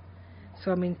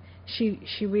 So I mean, she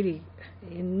really,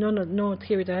 no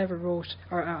theory that I ever wrote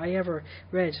or I ever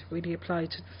read really applied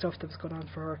to the stuff that was going on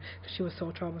for her, because she was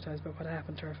so traumatised by what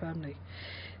happened to her family.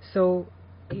 So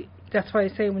that's why I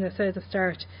say, when I said at the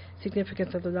start,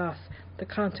 significance of the loss, the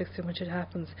context in which it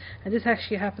happens. And this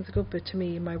actually happens a good bit to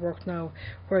me in my work now,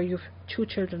 where you've 2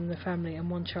 children in the family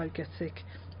and one child gets sick,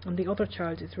 and the other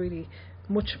child is really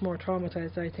much more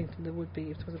traumatised, I think, than they would be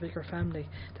if there was a bigger family.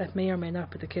 That may or may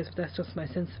not be the case, but that's just my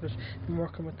sense of it from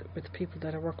working with the people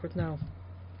that I work with now.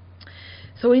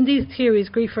 So in these theories,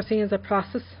 grief was seen as a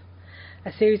process,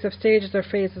 a series of stages or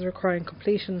phases requiring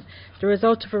completion, the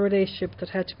result of a relationship that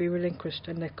had to be relinquished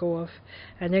and let go of,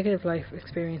 a negative life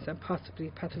experience, and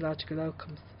possibly pathological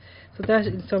outcomes. So that,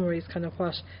 in summary, is kind of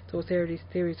what those early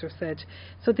theories were said.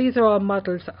 So these are all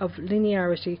models of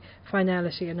linearity,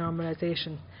 finality and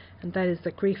normalisation, and that is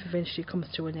that grief eventually comes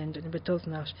to an end, and if it does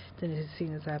not, then it is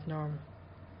seen as abnormal.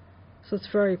 So it's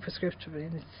very prescriptive,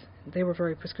 and they were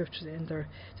very prescriptive in their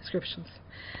descriptions.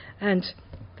 And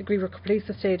the griever completes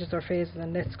the stages or phases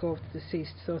and lets go of the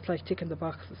deceased, so it's like ticking the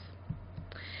boxes.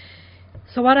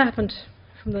 So what happened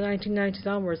from the 1990s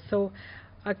onwards? So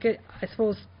I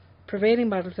suppose prevailing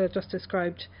models I just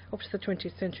described up to the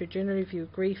 20th century generally view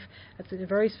grief as in a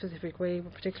very specific way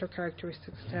with particular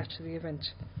characteristics attached to the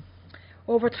event.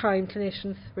 Over time,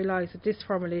 clinicians realised that this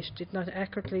formulation did not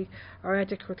accurately or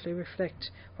adequately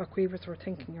reflect what grievers were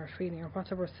thinking or feeling, or what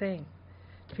they were saying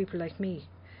to people like me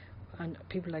and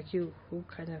people like you, who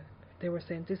they were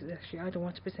saying, "This is actually, I don't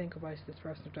want to be saying goodbye to this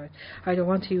person who died. I don't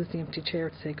want to use the empty chair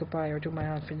to say goodbye or do my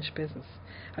unfinished business.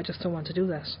 I just don't want to do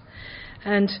that."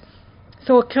 And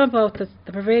so it came about that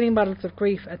the prevailing models of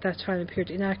grief at that time appeared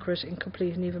inaccurate,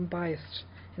 incomplete and even biased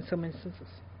in some instances.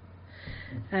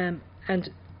 And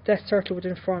that certainly would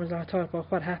inform us, I thought, about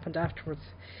what happened afterwards.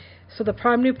 So the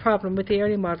primary problem with the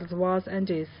early models was and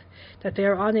is that they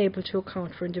are unable to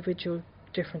account for individual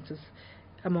differences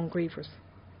among grievers.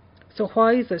 So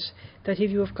why is it that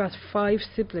if you have got 5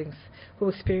 siblings who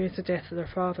experience the death of their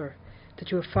father,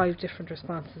 that you have 5 different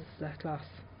responses to that loss?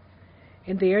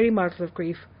 In the early models of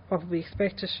grief, what would be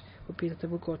expected would be that they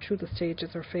would go through the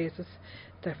stages or phases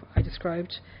that I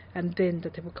described, and then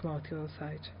that they would come out the other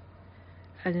side.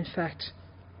 And in fact,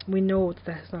 we know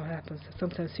that has not happened, that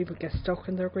sometimes people get stuck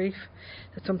in their grief,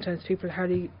 that sometimes people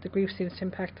the grief seems to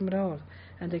impact them at all,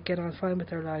 and they get on fine with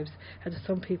their lives, and that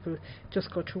some people just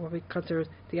go through what we consider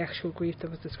the actual grief that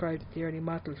was described in the early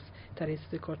models, that is,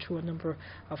 they go through a number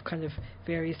of kind of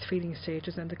various feeling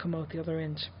stages and they come out the other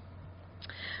end.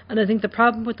 And I think the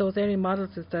problem with those early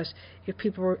models is that if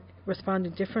people were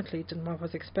responding differently than what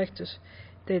was expected,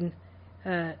 then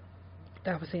that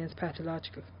was seen as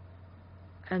pathological.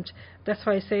 And that's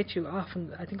why I say to you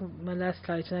often, I think my last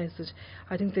slide tonight is that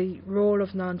I think the role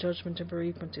of non-judgment in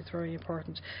bereavement is very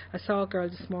important. I saw a girl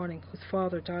this morning whose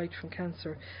father died from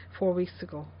cancer 4 weeks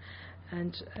ago,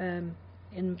 and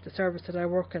in the service that I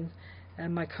work in,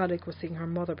 and my colleague was seeing her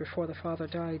mother before the father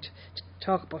died to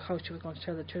talk about how she was going to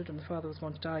tell the children the father was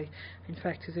going to die. In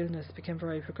fact, his illness became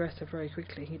very progressive very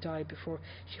quickly. He died before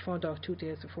she found out 2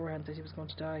 days beforehand that he was going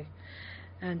to die.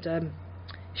 And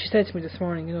she said to me this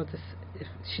morning,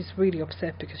 she's really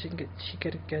upset because she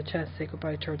didn't get a chance to say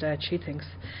goodbye to her dad. She thinks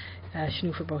she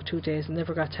knew for about 2 days and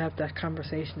never got to have that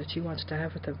conversation that she wanted to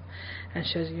have with him. And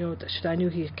she said, I knew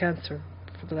he had cancer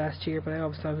for the last year, but I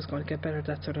always thought I was going to get better.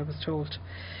 That's what I was told.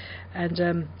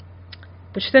 And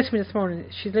but she said to me this morning,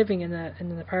 she's living in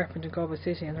an apartment in Galway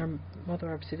City, and her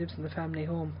mother obviously lives in the family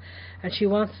home, and she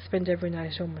wants to spend every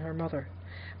night home with her mother,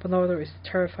 but the mother is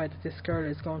terrified that this girl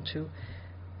is going to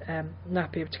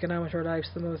not be able to get on with her life.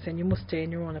 So the mother is saying, you must stay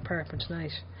in your own apartment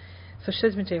tonight. So she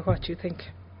says to me today, what do you think?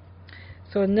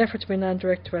 So in an effort to be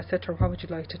non-directive, I said to her, what would you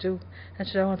like to do? And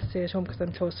she said, I want to stay at home because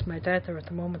I'm close to my dad there at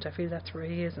the moment. I feel that's where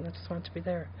he is and I just want to be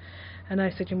there. And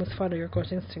I said, you must follow your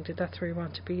gut instinct. If that's where you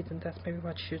want to be, then that's maybe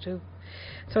what you should do.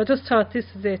 So I just thought this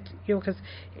is it, because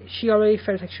she already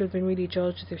felt like she had been really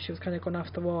judged if she was kind of going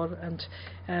off the wall and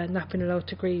not being allowed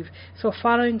to grieve. So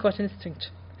following gut instinct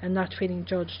and not feeling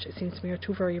judged, it seems to me, are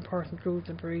two very important rules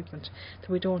in bereavement that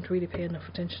we don't really pay enough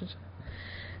attention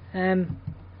to.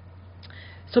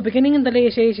 So beginning in the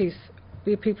late 80s,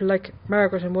 we had people like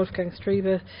Margaret and Wolfgang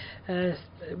Strebe,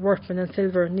 Wortman and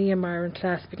Silver, Neimeyer and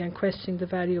class began questioning the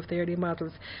value of the early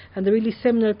models. And the really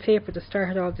seminal paper that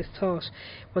started all this thought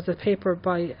was a paper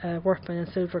by Wortman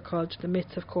and Silver called The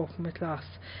Myths of Coping with Loss.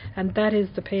 And that is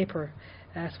the paper,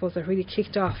 I suppose, that really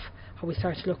kicked off how we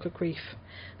started to look at grief.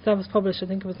 So that was published, I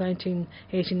think it was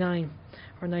 1989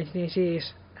 or 1988,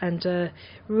 and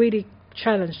really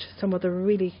challenged some of the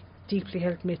really deeply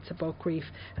held myths about grief,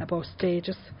 about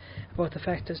stages, about the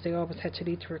fact that they always had to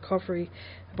lead to recovery,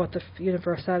 about the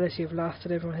universality of loss, that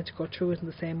everyone had to go through it in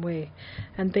the same way.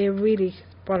 And they really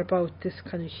brought about this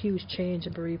kind of huge change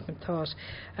in bereavement thought.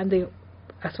 And they,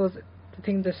 I suppose,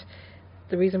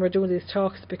 the reason we're doing these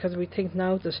talks is because we think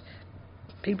now that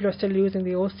people are still using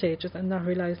the old stages and not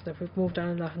realising that we've moved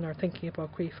on a lot and are thinking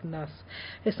about grief and loss.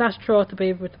 It's not to throw out the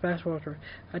baby with the bathwater.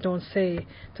 I don't say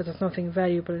that there's nothing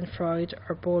valuable in Freud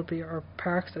or Bowlby or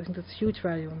Parks. I think there's huge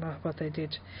value in what they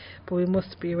did. But we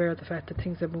must be aware of the fact that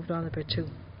things have moved on a bit too.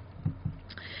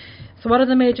 So what are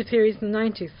the major theories in the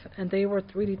 90s? And they were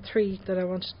really three that I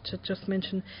wanted to just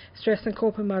mention. Stress and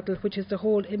coping model, which is the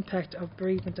whole impact of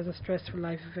bereavement as a stressful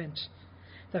life event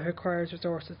that requires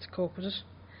resources to cope with it.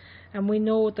 And we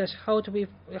know that how do we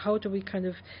kind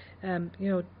of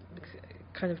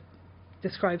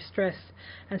describe stress.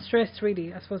 And stress,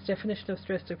 really, I suppose the definition of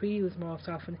stress that we use most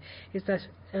often is that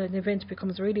an event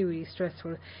becomes really, really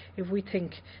stressful if we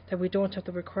think that we don't have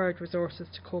the required resources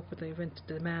to cope with the event,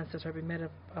 the demands that are being made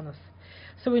on us.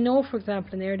 So we know, for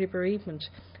example, in early bereavement,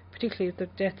 particularly if the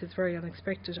death is very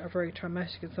unexpected or very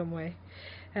traumatic in some way,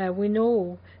 we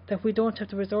know that we don't have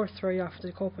the resource very often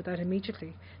to cope with that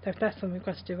immediately, that that's something we've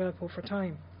got to develop over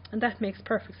time. And that makes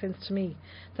perfect sense to me,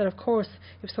 that of course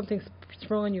if something's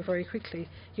thrown on you very quickly,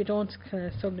 you don't kind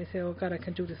of suddenly say, oh God, I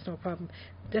can do this, no problem.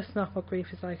 That's not what grief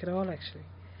is like at all, actually.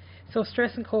 So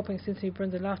stress and coping seems to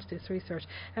bring a lot to this research,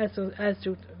 as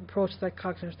do approaches like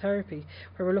cognitive therapy,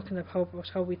 where we're looking at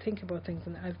how we think about things,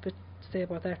 and I have a bit to say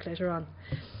about that later on.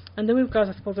 And then we've got,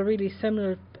 I suppose, a really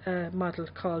similar model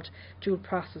called dual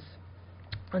process,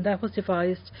 and that was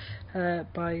devised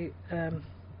by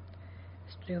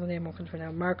the name I'm looking for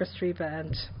now, Margaret Strebe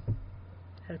and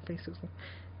help me, Susan,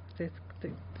 the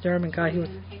German guy who was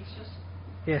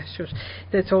sure.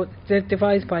 So they're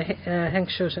devised by Henk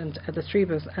Schutt and the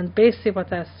Strebes, and basically what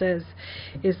that says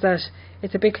is that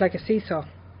it's a bit like a seesaw.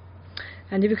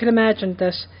 And if you can imagine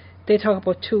that they talk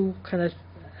about two kind of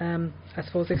I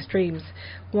suppose extremes.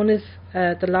 One is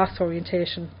the loss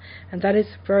orientation, and that is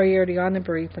very early on in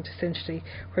bereavement, essentially,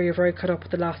 where you're very caught up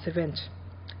with the loss event.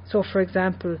 So, for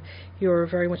example, you're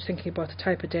very much thinking about the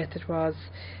type of death it was,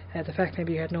 the fact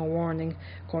maybe you had no warning,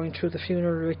 going through the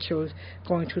funeral ritual,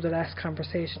 going through the last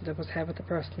conversation that was had with the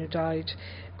person who died,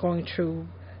 going through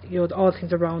all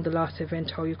things around the loss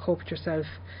event, how you cope with yourself.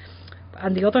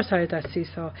 And the other side of that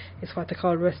seesaw is what they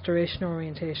call restoration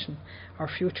orientation or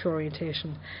future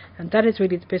orientation, and that is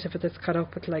really the bit of it that's caught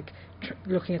up with like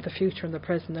looking at the future and the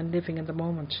present and living in the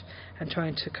moment and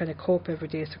trying to kind of cope every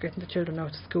day. So getting the children out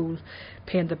of school,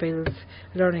 paying the bills,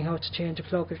 learning how to change a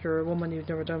plug if you're a woman you've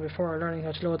never done before, or learning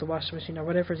how to load the washing machine, or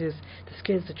whatever it is, the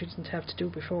skills that you didn't have to do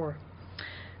before.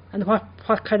 And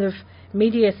what kind of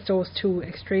mediates those two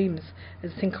extremes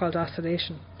is a thing called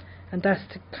oscillation, and that's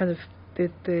the kind of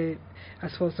I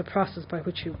suppose the process by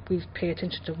which we pay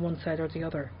attention to one side or the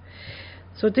other.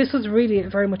 So this was really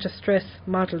very much a stress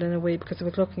model in a way, because it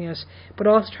was looking at, but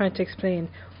also trying to explain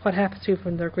what happens to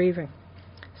people when they're grieving.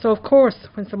 So of course,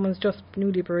 when someone's just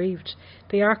newly bereaved,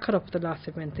 they are caught up with the loss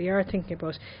event. They are thinking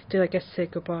about, did I get to say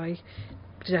goodbye?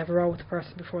 Did I have a row with the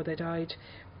person before they died?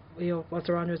 Was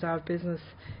there unresolved business?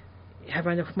 Have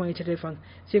I enough money to live on?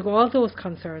 So you've got all those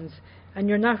concerns, and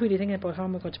you're not really thinking about how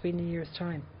am I going to be in a year's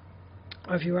time,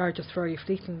 or if you are, just very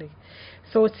fleetingly.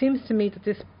 So it seems to me that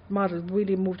this model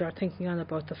really moved our thinking on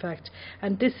about the fact,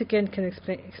 and this again can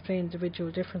explain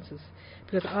individual differences,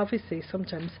 because obviously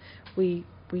sometimes we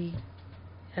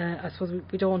I suppose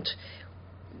we don't,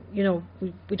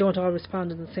 we don't all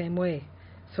respond in the same way.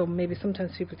 So maybe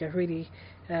sometimes people get really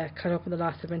caught up in the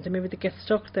loss event, and maybe they get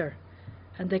stuck there,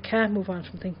 and they can't move on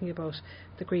from thinking about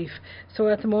the grief. So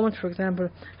at the moment, for example,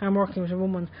 I'm working with a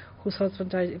woman whose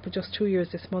husband died. It was just 2 years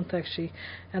this month actually,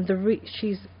 and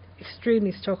she's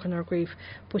extremely stuck in her grief,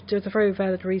 but there's a very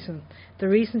valid reason. The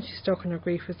reason she's stuck in her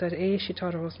grief is that she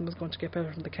thought her husband was going to get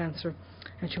better from the cancer,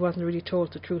 and she wasn't really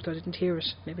told the truth, or didn't hear it.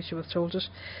 Maybe she was told it,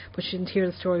 but she didn't hear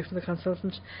the story from the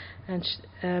consultant. And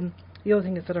the other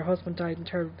thing is that her husband died in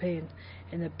terrible pain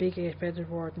in a big 8-bedded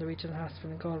ward in the regional hospital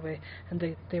in Galway,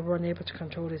 and they were unable to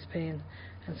control his pain,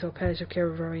 and so palliative care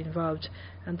were very involved,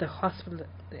 and the hospital,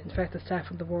 in fact the staff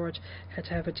on the ward, had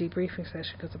to have a debriefing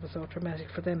session because it was so traumatic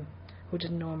for them, who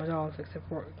didn't know him at all except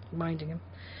for minding him.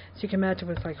 So you can imagine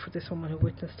what it's like for this woman who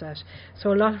witnessed that.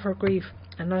 So a lot of her grief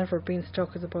and a lot of her being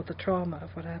stuck is about the trauma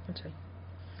of what happened to him.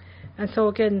 And so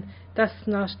again, that's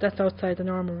outside the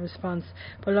normal response,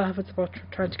 but a lot of it's about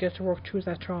trying to get to work through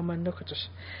that trauma and look at it.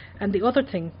 And the other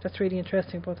thing that's really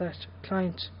interesting about that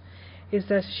client is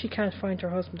that she can't find her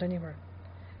husband anywhere.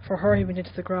 For her, he went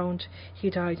into the ground, he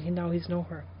died, now he's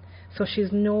nowhere. So she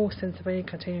has no sense of any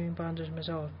continuing bond with him at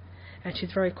all. And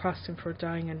she's very cross him for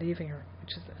dying and leaving her,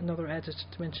 which is another added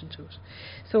dimension to it.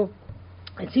 So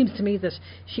it seems to me that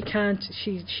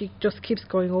she just keeps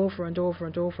going over and over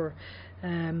and over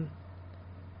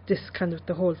this kind of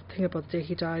the whole thing about the day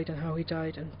he died and how he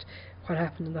died and what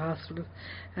happened in the hospital.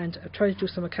 And I've tried to do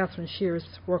some of Catherine Shearer's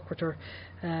work with her,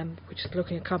 which is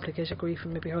looking at complicated grief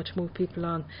and maybe how to move people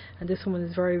on. And this woman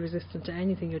is very resistant to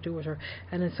anything you do with her.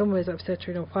 And in some ways I've said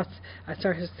to her, I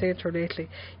started saying to her lately,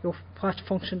 what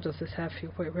function does this have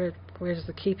for you? Where does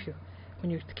it keep you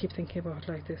when you keep thinking about it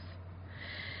like this?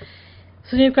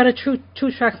 So you've got a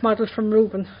two-track model from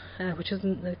Rubin, which is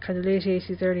in the kind of late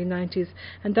 80s, early 90s,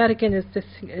 and that again is this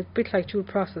a bit like dual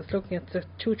process, looking at the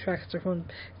two tracks that run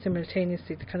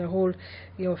simultaneously, the kind of whole,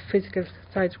 physical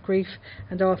side of grief,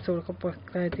 and also look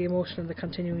at the emotional and the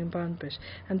continuing bond bit.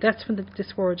 And that's when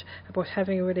this word about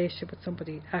having a relationship with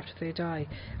somebody after they die,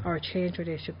 or a changed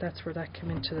relationship, that's where that came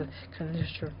into the kind of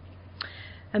literature.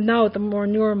 And now the more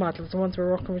newer models, the ones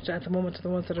we're working with at the moment, are the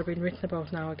ones that are being written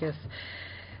about now, I guess.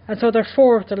 And so there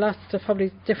are lots of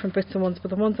probably different bits and ones,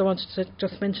 but the ones I wanted to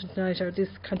just mention tonight are this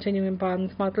continuing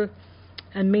bonds model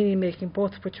and meaning making,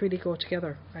 both of which really go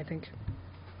together, I think.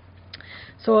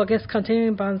 So I guess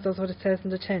continuing bonds does what it says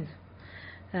in the 10.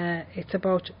 It's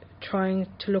about trying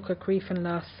to look at grief and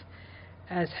loss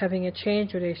as having a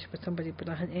changed relationship with somebody but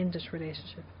not an ended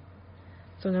relationship.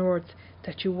 So in other words,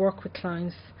 that you work with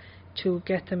clients to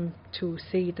get them to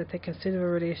see that they can still have a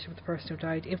relationship with the person who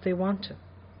died if they want to.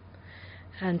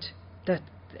 And that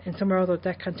in some or other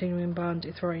that continuing bond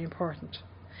is very important.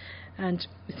 And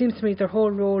it seems to me the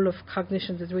whole role of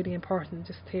cognitions is really important in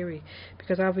this theory,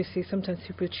 because obviously sometimes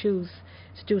people choose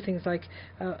to do things like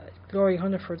Gloria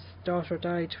Hunniford's daughter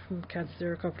died from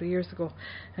cancer a couple of years ago,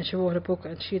 and she wrote a book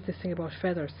and she had this thing about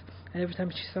feathers, and every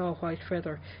time she saw a white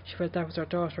feather she felt that was her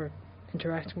daughter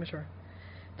interacting with her.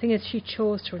 The thing is, she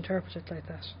chose to interpret it like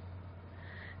that.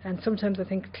 And sometimes I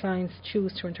think clients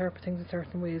choose to interpret things in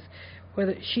certain ways,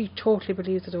 whether she totally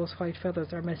believes that those white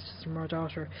feathers are messages from her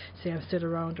daughter, saying I'm still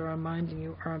around, or I'm minding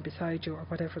you, or I'm beside you, or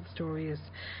whatever the story is.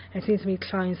 And it seems to me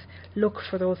clients look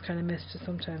for those kind of messages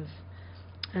sometimes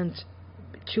and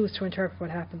choose to interpret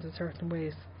what happens in certain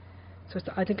ways. So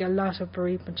I think a lot of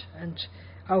bereavement and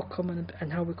outcome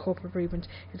and how we cope with bereavement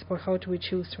is about how do we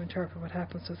choose to interpret what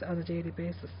happens to us on a daily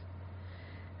basis.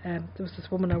 There was this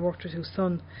woman I worked with whose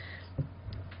son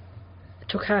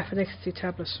took half an ecstasy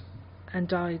tablet and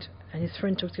died, and his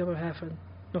friend took the other half and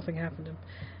nothing happened to him.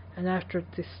 And after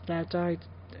this lad died,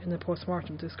 in the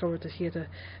post-mortem discovered that he had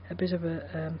a bit of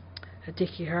a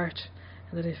dicky heart,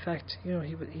 and that in fact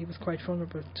he was quite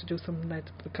vulnerable to do something like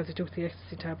that, because he took the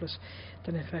ecstasy tablet,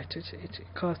 then in fact it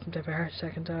caused him to have a heart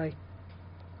attack and die.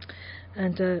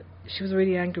 And she was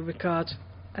really angry with God,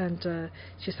 and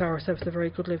she saw herself as a very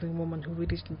good living woman who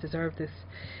really didn't deserve this.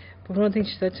 But one thing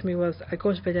she said to me was, I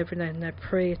go to bed every night and I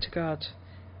pray to God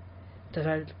that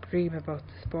I'll dream about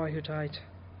this boy who died,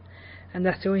 and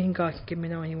that's the only thing God can give me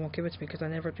now, and He won't give it to me because I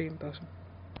never dream about him.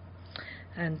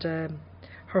 And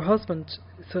her husband,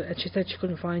 and she said she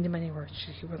couldn't find him anywhere.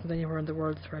 He wasn't anywhere in the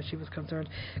world as far as she was concerned,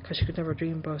 because she could never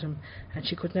dream about him, and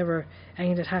she could never,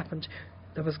 anything that happened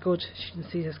that was good, she didn't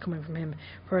see it as coming from him.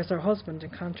 Whereas her husband,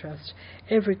 in contrast,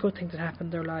 every good thing that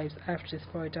happened in their lives after this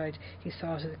boy died, he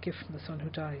saw it as a gift from the son who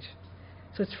died.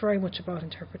 So it's very much about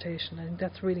interpretation. I think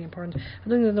that's really important. I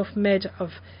don't think there's enough made of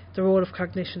the role of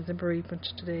cognitions in bereavement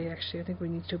today, actually. I think we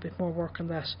need to do a bit more work on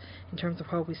that in terms of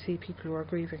how we see people who are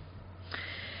grieving.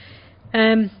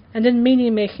 And then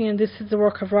meaning making, and this is the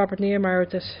work of Robert Neimeyer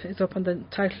that is up on the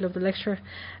title of the lecture.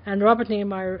 And Robert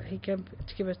Neimeyer, he came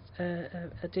to give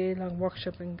a day-long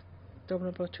workshop in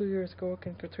Dublin about 2 years ago, I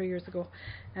think, or 3 years ago,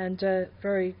 and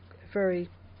very, very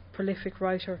prolific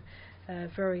writer.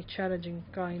 Very challenging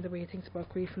guy in the way he thinks about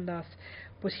grief and loss,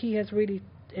 but he has really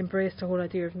embraced the whole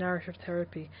idea of narrative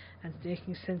therapy and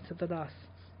making sense of the loss.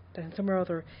 That in some or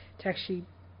other, to actually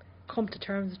come to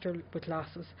terms with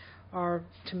losses, or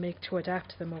to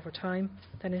adapt to them over time,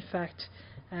 then in fact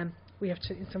we have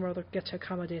to in some or other get to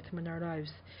accommodate them in our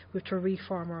lives. We have to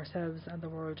reform ourselves and the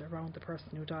world around the person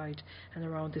who died and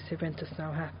around this event that's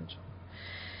now happened.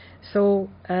 So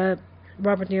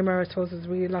Robert Neimeyer, I suppose, there's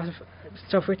really a lot of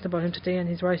stuff written about him today, and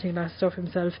he's writing a lot of stuff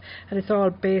himself, and it's all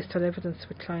based on evidence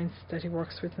with clients that he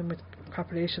works with and with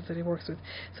populations that he works with.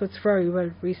 So it's very well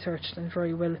researched and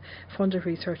very well funded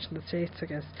research in the States, I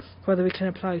guess. Whether we can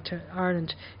apply to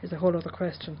Ireland is a whole other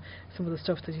question, some of the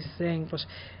stuff that he's saying, but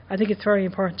I think it's very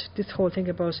important, this whole thing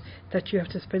about that you have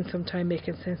to spend some time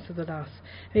making sense of the loss.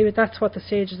 Maybe that's what the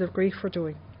stages of grief were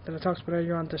doing, that I talked about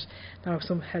earlier on, that now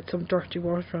some had some dirty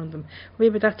water around them.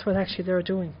 Maybe that's what actually they're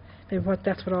doing. Maybe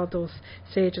that's what all those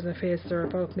stages and phases are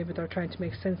about. Maybe they're trying to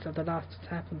make sense of the loss that's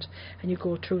happened, and you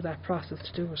go through that process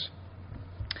to do it.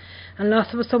 And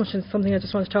loss of assumptions, something I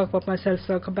just want to talk about myself,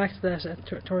 so I'll come back to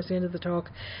that towards the end of the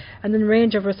talk. And then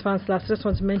range of response loss. I just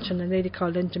want to mention a lady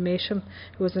called Neimeyer,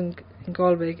 who was in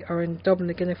Galway, or in Dublin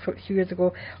again a few years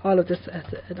ago, all of this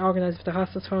organised with the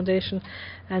Hospice Foundation,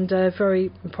 and very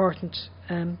important,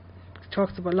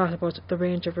 talks a lot about the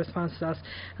range of response loss.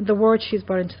 And the word she's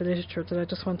brought into the literature that I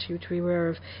just want you to be aware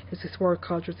of is this word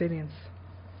called resilience.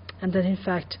 And then in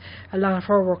fact a lot of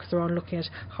her work is around looking at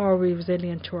how are we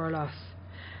resilient to our loss.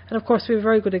 And of course we have a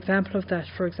very good example of that,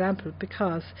 for example,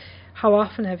 because how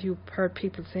often have you heard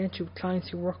people saying to you,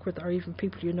 clients you work with, or even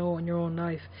people you know in your own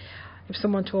life, if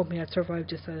someone told me I'd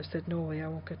survived this, I'd have said, no way, I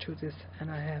won't get through this, and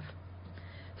I have.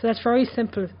 So that very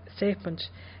simple statement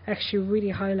actually really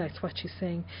highlights what she's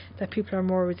saying, that people are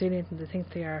more resilient than they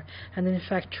think they are, and in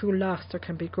fact through loss there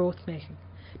can be growth making,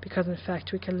 because in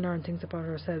fact we can learn things about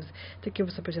ourselves that give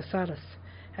us a bit of solace.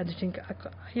 And I think,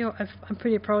 I'm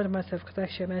pretty proud of myself, because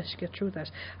actually I managed to get through that.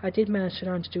 I did manage to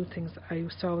learn to do things I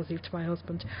used to always leave to my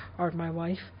husband or my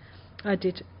wife. I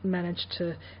did manage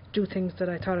to do things that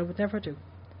I thought I would never do.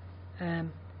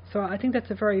 So I think that's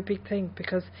a very big thing,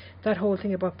 because that whole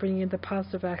thing about bringing in the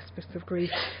positive aspects of grief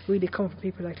really come from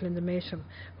people like Neimeyer,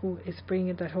 who is bringing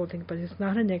in that whole thing, but it's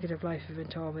not a negative life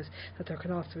event always, that there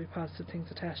can also be positive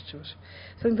things attached to it.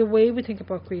 So I think the way we think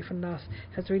about grief and loss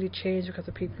has really changed because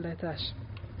of people like that.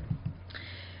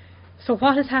 So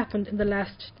what has happened in the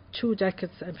last 2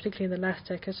 decades, and particularly in the last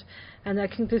decade, and I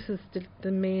think this is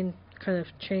the main kind of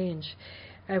change,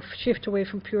 a shift away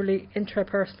from purely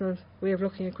intrapersonal way of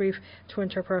looking at grief to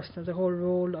interpersonal, the whole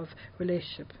role of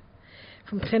relationship.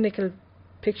 From clinical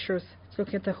pictures to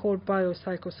looking at the whole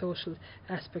biopsychosocial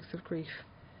aspects of grief.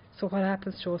 So what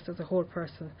happens to us as a whole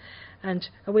person, and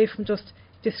away from just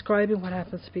describing what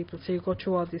happens to people, so you go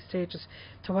through all these stages,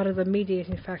 to what are the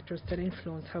mediating factors that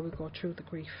influence how we go through the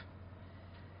grief.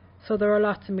 So there are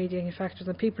lots of mediating factors,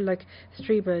 and people like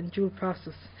Streba and Dual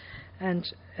Process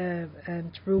and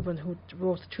Rubin, who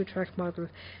wrote the 2-track model,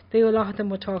 a lot of them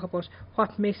would talk about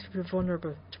what makes people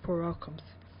vulnerable to poor outcomes.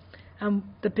 And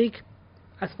the big,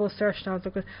 I suppose, search now is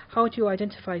looking at how do you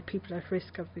identify people at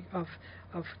risk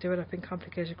of developing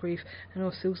complicated grief. I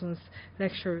know Susan's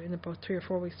lecture in about 3 or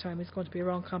 4 weeks' time is going to be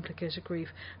around complicated grief.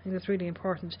 I think that's really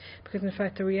important, because in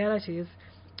fact the reality is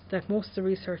that most of the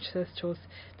research says to us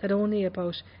that only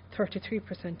about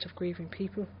 33% of grieving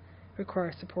people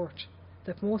require support.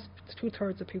 That most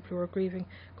 2/3 of people who are grieving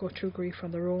go through grief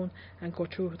on their own and go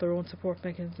through their own support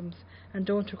mechanisms and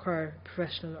don't require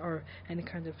professional or any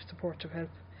kind of supportive help.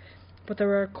 But there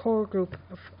are a core group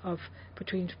of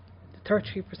between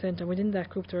 33%, and within that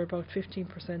group there are about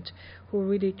 15% who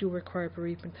really do require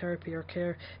bereavement therapy or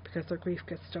care because their grief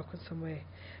gets stuck in some way.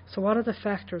 So what are the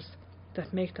factors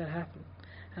that make that happen?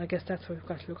 And I guess that's what we've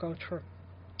got to look out for.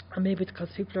 And maybe it's because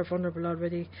people are vulnerable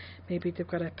already. Maybe they've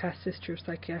got a past history of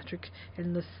psychiatric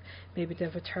illness. Maybe they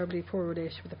have a terribly poor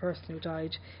relationship with the person who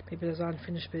died. Maybe there's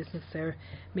unfinished business there.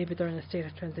 Maybe they're in a state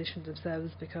of transition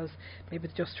themselves because maybe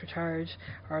they just retired,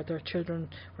 or their children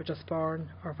were just born,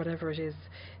 or whatever it is.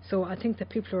 So I think that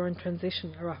people who are in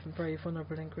transition are often very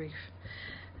vulnerable in grief.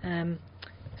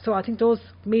 So I think those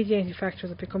mediating factors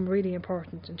have become really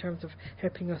important in terms of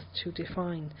helping us to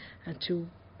define and to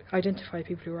identify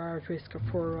people who are at risk of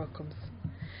poorer outcomes.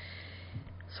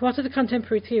 So what do the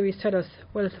contemporary theories tell us?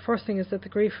 Well, the first thing is that the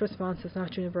grief response is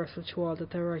not universal to all,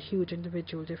 that there are huge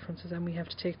individual differences and we have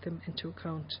to take them into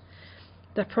account.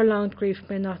 That prolonged grief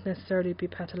may not necessarily be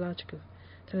pathological.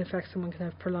 That in fact someone can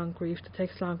have prolonged grief that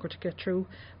takes longer to get through,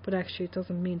 but actually it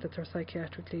doesn't mean that they're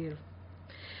psychiatrically ill.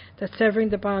 That severing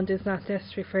the bond is not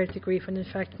necessary for healthy grief, and in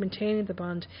fact maintaining the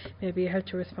bond may be a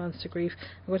healthy response to grief.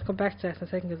 I'm going to come back to that in a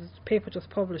second, because there's a paper just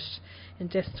published in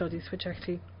Death Studies which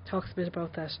actually talks a bit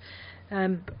about that.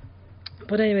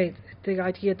 But anyway, the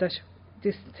idea that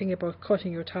this thing about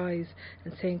cutting your ties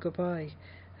and saying goodbye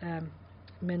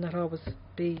may not always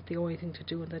be the only thing to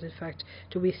do, and that in fact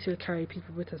do we still carry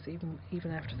people with us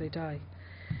even after they die.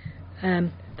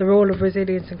 The role of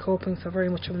resilience and coping, so very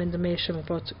much from Linda Masham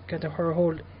about kind of her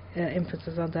whole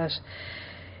emphasis on that.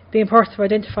 The importance of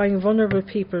identifying vulnerable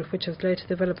people, which has led to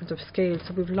the development of scales.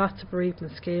 So we have lots of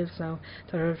bereavement scales now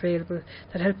that are available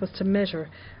that help us to measure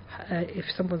if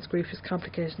someone's grief is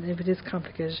complicated, and if it is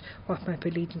complicated, what might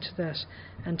be leading to that,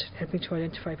 and helping to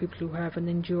identify people who have an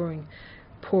enduring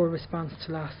poor response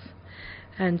to loss.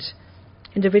 And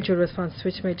individual responses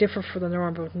which may differ from the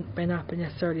norm but may not be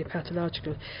necessarily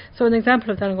pathological. So an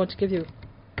example of that I'm going to give you,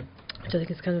 which I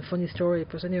think is kind of a funny story,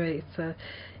 but anyway,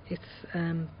 it's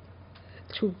when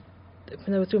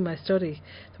I was doing my study,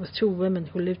 there was two women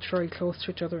who lived very close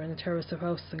to each other in a terrace of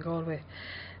houses in Galway,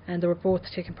 and they were both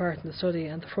taking part in the study.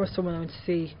 And the first woman I went to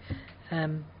see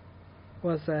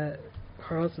was her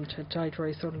husband had died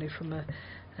very suddenly from a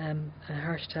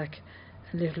heart attack,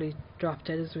 and literally dropped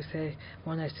dead, as we say,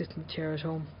 one night sitting in the chair at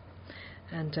home.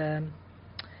 And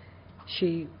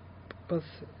she was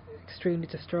extremely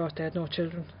distraught. They had no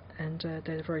children, and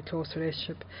they had a very close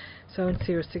relationship. So I went to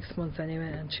see her 6 months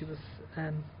anyway, and she was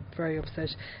very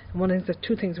upset. And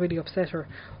two things really upset her.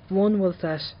 One was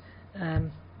that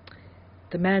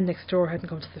the man next door hadn't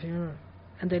come to the funeral,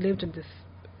 and they lived in this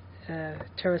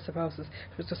terrace of houses.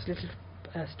 It was just a little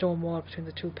stone wall between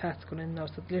the two paths going in and out,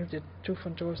 so they lived at two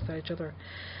front doors to each other.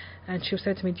 And she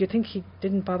said to me, "Do you think he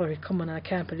didn't bother? He'd come, and I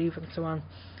can't believe it," and so on.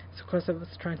 So of course I was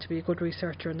trying to be a good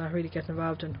researcher and not really get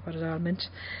involved in what it all meant.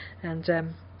 And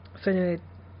so anyway,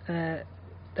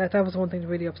 that was one thing that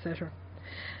really upset her.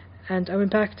 And I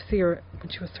went back to see her when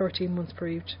she was 13 months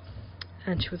bereaved,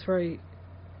 and she was very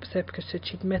upset because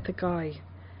she'd met the guy,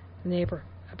 the neighbour,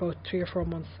 about 3 or 4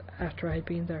 months after I had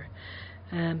been there.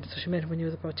 So she met him when he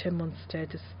was about 10 months dead,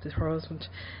 this her husband,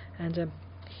 and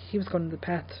he was going to the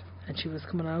path and she was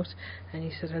coming out, and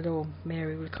he said, "Hello,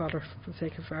 Mary," we'll call her for the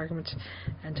sake of argument,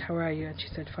 "and how are you?" And she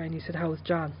said, "Fine." He said, "How's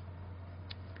John?"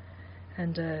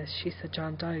 And she said,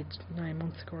 "John died 9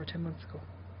 months ago or 10 months ago."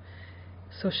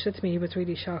 So she said to me, he was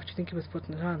really shocked. "Do you think he was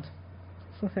putting it on?"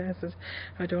 I said,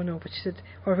 "I don't know," but she said,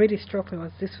 what really struck me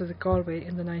was this was at Galway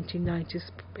in the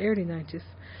 1990s, early 90s,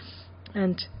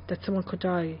 and that someone could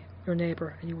die, your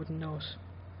neighbour, and you wouldn't know it.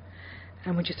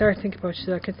 And when she started thinking about it, she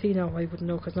said, "I can see now why you wouldn't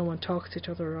know, because no one talks to each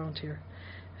other around here."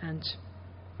 And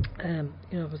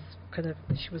it was kind of,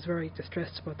 she was very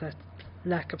distressed about that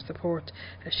lack of support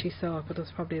as she saw it, but there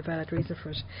was probably a valid reason for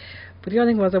it. But the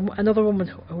other thing was another woman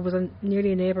who was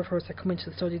nearly a neighbour of hers had come into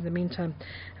the study in the meantime,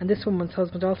 and this woman's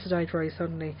husband also died very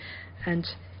suddenly. And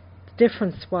the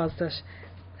difference was that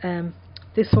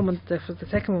this woman, that was the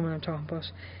second woman I'm talking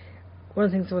about, one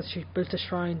of the things was she built a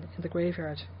shrine in the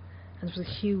graveyard, and it was a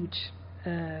huge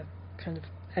kind of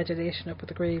adulation up at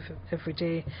the grave every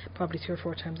day, probably 3 or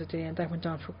 4 times a day, and that went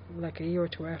on for like a year or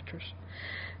two after it.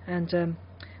 And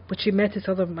but she met this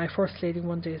other, my first lady,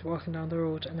 one day walking down the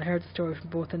road, and I heard the story from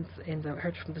both ends. I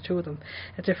heard from the two of them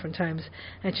at different times,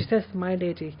 and she says to my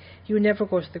lady, "You never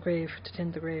go to the grave to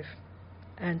tend the grave,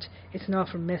 and it's an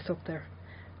awful mess up there,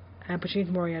 but you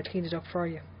needn't worry, I'll clean it up for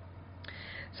you."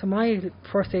 So my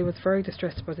first lady was very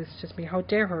distressed about this. She said to me, "How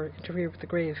dare her interfere with the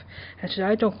grave?" And she said,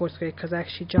 "I don't go to the grave because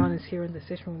actually John is here in the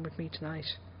sitting room with me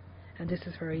tonight, and this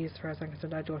is where he is, as far as I'm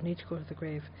concerned. I don't need to go to the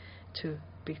grave to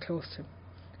be close to him,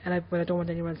 but I don't want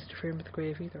anyone else interfering with the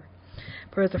grave either."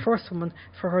 Whereas the first woman,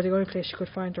 for her, the only place she could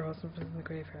find her husband was in the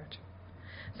graveyard.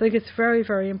 So I think it's very,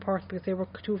 very important, because they were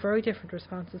two very different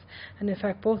responses, and in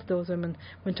fact both of those women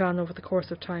went on over the course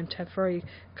of time to have very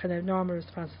kind of normal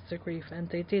responses to grief, and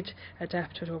they did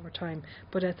adapt to it over time,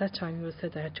 but at that time it was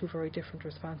said they had two very different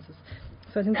responses.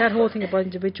 So I think that whole thing about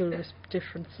individual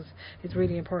differences is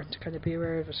really important to kind of be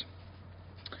aware of it.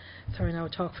 Sorry, now I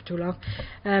talk for too long.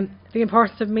 The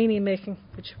importance of meaning making,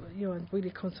 which really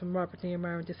comes from Robert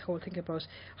Neimeyer, and this whole thing about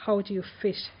how do you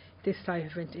fit this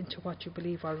life event into what you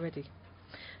believe already.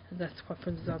 And that's what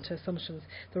brings us on to assumptions,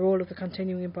 the role of the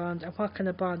continuing bond, and what kind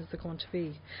of bond is it going to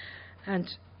be. And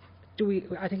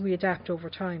I think we adapt over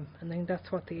time, and I think that's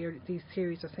what these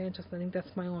theories are saying to us, and I think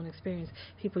that's my own experience.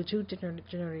 People do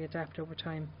generally adapt over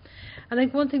time. And I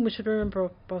think one thing we should remember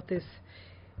about this,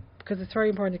 because it's very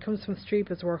important, it comes from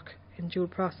Streba's work in dual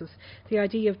process, the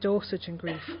idea of dosage in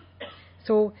grief.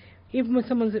 So even when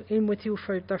someone's in with you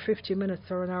for their 50 minutes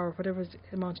or an hour, whatever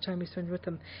amount of time you spend with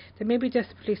them, they may be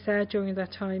desperately sad during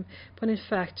that time, but in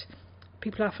fact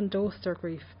people often dose their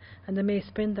grief, and they may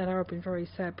spend that hour being very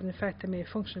sad, but in fact they may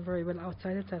function very well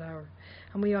outside of that hour.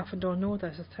 And we often don't know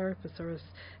that as therapists or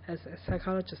as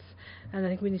psychologists, and I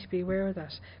think we need to be aware of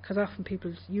that, because often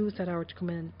people use that hour to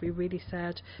come in and be really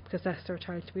sad because that's their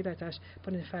time to be like that,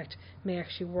 but in fact may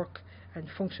actually work and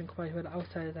function quite well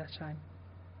outside of that time.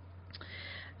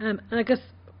 And I guess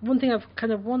one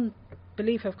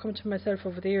belief I've come to myself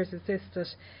over the years is this, that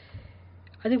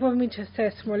I think what we need to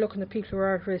assess when we're looking at people who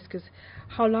are at risk is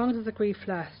how long does the grief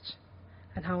last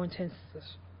and how intense is it?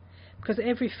 Because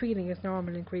every feeling is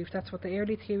normal in grief. That's what the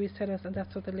early theories tell us, and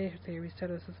that's what the later theories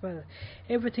tell us as well.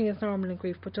 Everything is normal in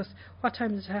grief, but just what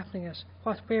time is it happening at?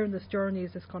 Where in this journey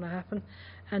is this going to happen?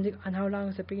 And how long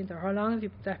has it been there? How long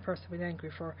have that person been angry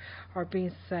for, or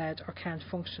been sad, or can't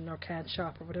function, or can't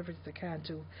shop, or whatever it is they can't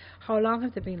do? How long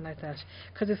have they been like that?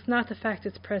 Because it's not the fact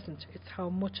it's present, it's how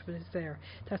much of it is there.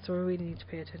 That's what we really need to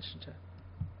pay attention to.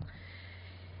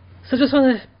 So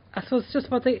I suppose just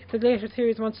about the later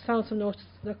theories, I want to sound some notes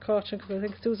of caution, because I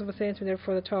think Susan was saying to me there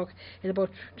before the talk, in about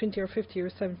 20 or 50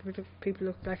 years time, people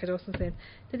look back at us and saying,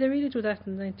 did they really do that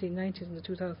in the 1990s and the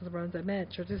 2000s around that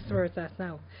med? Sure, this is where it's at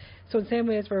now. So in the same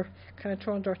way as we're kind of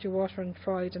throwing dirty water on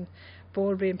Freud and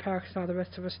Bowlby and Parks and all the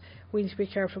rest of it, we need to be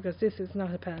careful, because this is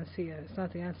not a panacea. It's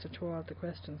not the answer to all the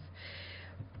questions.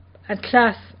 And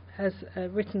Class has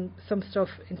written some stuff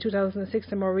in 2006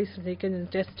 and more recently again in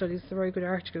Death Studies, a very good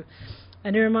article,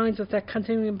 and it reminds us that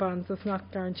continuing bonds does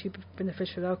not guarantee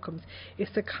beneficial outcomes.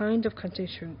 It's the kind of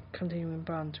continuing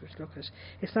bond we look at.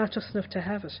 It's not just enough to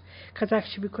have it, because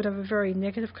actually we could have a very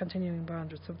negative continuing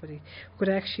bond with somebody. We could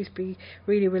actually be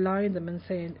really relying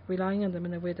on them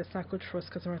in a way that's not good for us,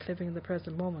 because we're not living in the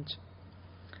present moment.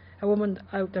 A woman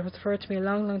that was referred to me a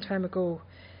long, long time ago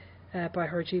by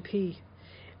her GP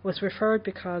was referred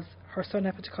because her son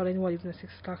happened to call in even at 6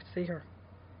 o'clock to see her,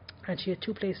 and she had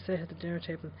 2 plates set at the dinner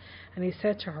table, and he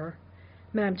said to her,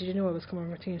 "Ma'am, did you know I was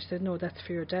coming with you?" And she said, "No, that's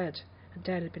for your dad," and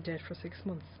Dad had been dead for 6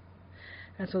 months.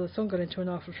 And so the son got into an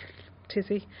awful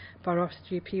tizzy, brought her off to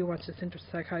the GP, wanted to send her to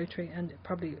psychiatry, and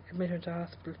probably admit her to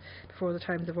hospital before the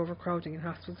times of overcrowding in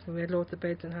hospitals. We had loads of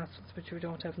beds in hospitals, which we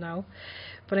don't have now.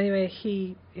 But anyway,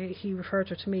 he referred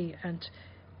her to me, and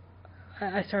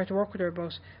I started to work with her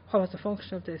about what was the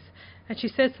function of this, and she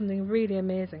said something really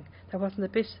amazing that wasn't a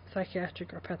bit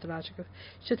psychiatric or pathological.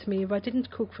 She said to me, "If I didn't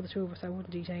cook for the two of us, I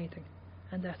wouldn't eat anything,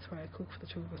 and that's why I cook for the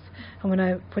two of us. And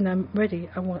when I'm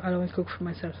ready, I'll only cook for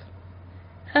myself."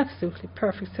 Absolutely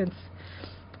perfect sense.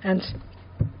 And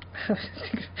I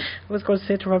was going to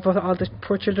say to her about all the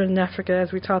poor children in Africa,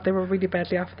 as we thought they were really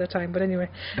badly off at that time, but anyway,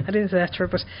 I didn't say that to her,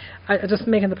 but I'm just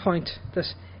making the point that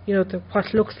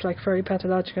what looks like very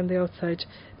pathological on the outside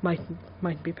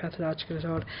might be pathological at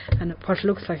all, and what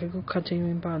looks like a good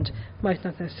continuing bond might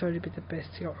not necessarily be the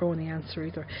best or only answer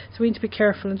either. So we need to be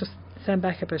careful and just stand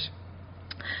back a bit.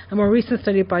 A more recent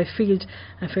study by Field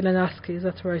and Filanovsky, is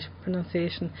that the right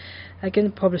pronunciation,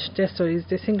 again published in Death Studies,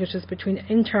 distinguishes between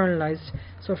internalised,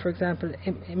 so for example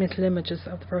mental images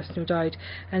of the person who died,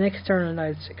 and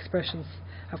externalised expressions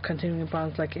of continuing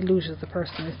bonds, like illusions the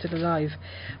person is still alive,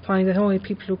 finding that only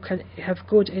people who can have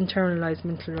good internalised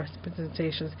mental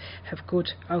representations have good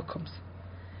outcomes.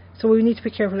 So we need to be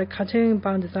careful that continuing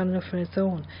bond is not enough on its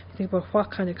own. You think about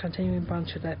what kind of continuing bond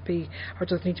should that be, or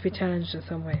does it need to be challenged in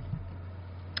some way.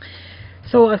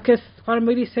 So I guess what I'm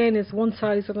really saying is one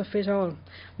size doesn't fit all.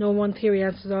 No one theory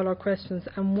answers all our questions,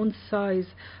 and one size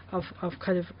of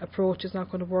kind of approach is not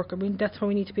going to work. I mean, that's why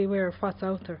we need to be aware of what's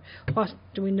out there. What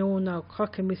do we know now?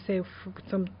 What can we say with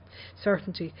some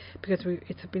certainty? Because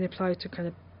it's been applied to kind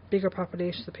of bigger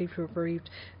populations of people who are bereaved,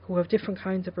 who have different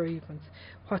kinds of bereavements.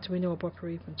 What do we know about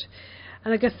bereavement?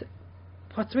 And I guess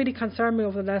what's really concerned me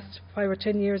over the last 5 or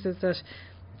 10 years is that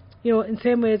You know, in the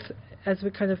same way as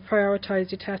we kind of prioritise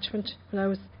detachment, when I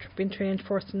was being trained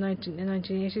first in the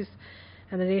 1980s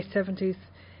and the late 70s,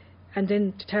 and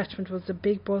then detachment was the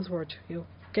big buzzword. You know,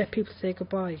 get people to say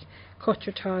goodbye, cut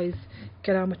your ties,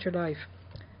 get on with your life.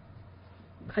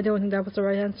 I don't think that was the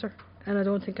right answer, and I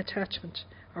don't think attachment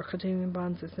or continuing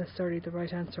bonds is necessarily the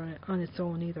right answer on its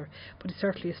own either, but it's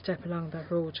certainly a step along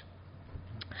that road.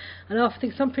 And I often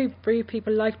think some bereaved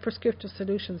people like prescriptive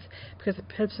solutions because it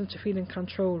helps them to feel in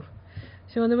control.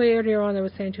 So in the way earlier on I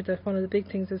was saying to you that one of the big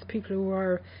things is people who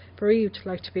are bereaved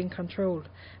like to be in control.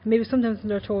 And maybe sometimes when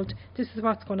they're told, this is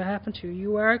what's going to happen to you,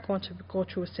 you are going to go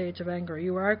through a stage of anger,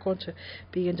 you are going to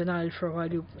be in denial for a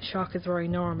while, shock is very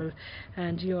normal,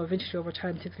 and you know, eventually over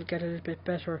time things will get a little bit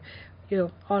better. You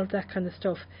know, all of that kind of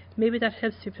stuff. Maybe that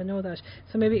helps people to know that.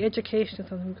 So maybe education is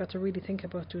something we've got to really think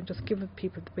about doing, just giving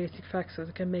people the basic facts so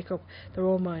they can make up their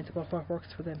own minds about what works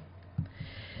for them.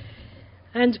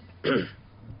 And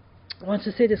I want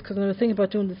to say this because when I was thinking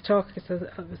about doing this talk, I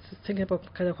was thinking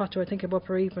about kind of what do I think about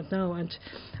bereavement now, and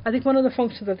I think one of the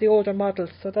functions of the older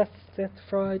models, so that's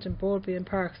Freud and Bowlby and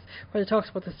Parks, where they talks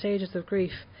about the stages of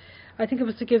grief, I think it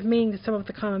was to give meaning to some of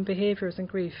the common behaviours in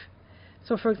grief.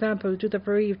 So, for example, do the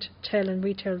bereaved tell and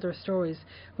retell their stories,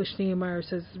 which Neimeyer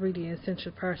says is really an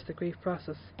essential part of the grief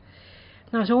process.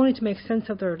 Not only to make sense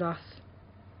of their loss,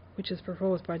 which is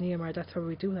proposed by Neimeyer, that's how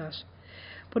we do that,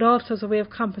 but also as a way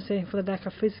of compensating for the lack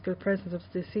of physical presence of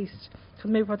the deceased. Because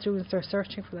maybe what they're doing is they're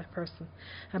searching for that person,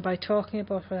 and by talking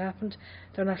about what happened,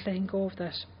 they're not letting go of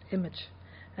that image,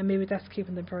 and maybe that's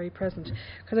keeping them very present.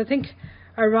 Because I think,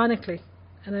 ironically,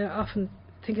 and I often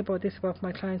think about this about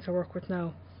my clients I work with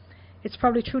now, it's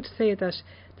probably true to say that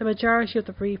the majority of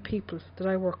the bereaved people that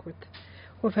I work with,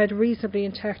 who have had reasonably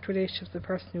intact relationships with the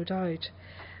person who died,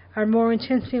 are more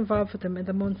intensely involved with them in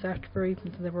the months after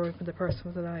bereavement than they were when the person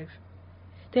was alive.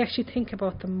 They actually think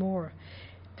about them more.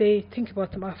 They think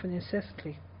about them often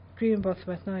incessantly, dream about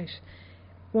them at night,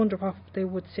 wonder what they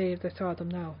would say if they saw them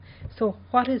now. So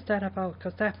what is that about?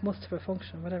 Because that must have a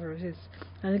function, whatever it is.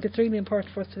 And I think it's really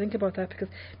important for us to think about that, because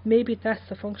maybe that's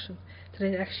the function, that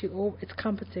it actually it's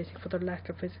compensating for their lack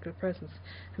of physical presence,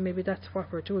 and maybe that's what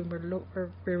we're doing. We're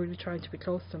really trying to be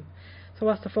close to them. So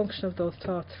what's the function of those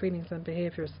thoughts, feelings and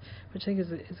behaviours, which I think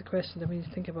is a question that we need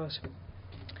to think about.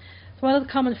 So one of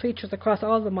the common features across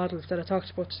all the models that I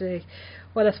talked about today,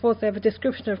 well, I suppose they have a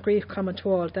description of grief common to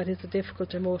all, that is the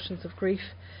difficult emotions of grief,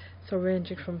 so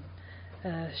ranging from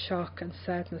shock and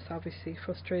sadness, obviously,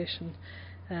 frustration,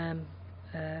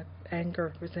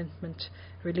 anger, resentment,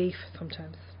 relief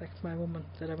sometimes, like my woman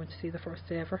that I went to see the first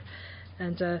day ever.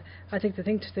 And I think the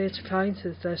thing to say to clients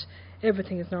is that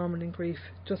everything is normal in grief,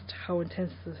 just how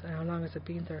intense is it and how long has it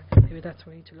been there. Maybe that's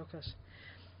what we need to look at.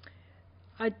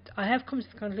 I have come to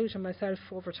the conclusion myself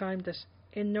over time that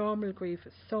in normal grief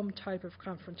some type of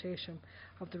confrontation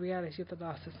of the reality of the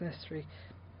loss is necessary,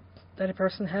 that a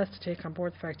person has to take on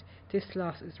board the fact this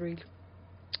loss is real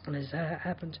and it has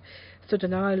happened. So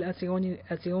denial as the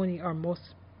only or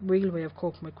most real way of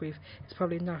coping with grief is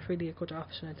probably not really a good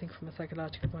option, I think, from a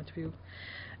psychological point of view.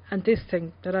 And this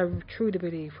thing that I truly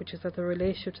believe, which is that the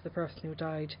relationship to the person who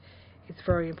died is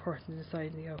very important in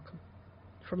deciding the outcome.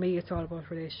 For me, it's all about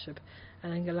relationship,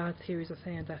 and I think a lot of theories are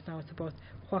saying that now. It's about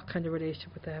what kind of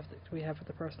relationship we have with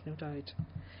the person who died.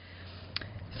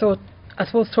 So I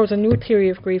suppose towards a new theory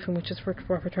of grieving, which is what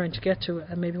we're trying to get to,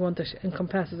 and maybe one that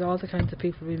encompasses all the kinds of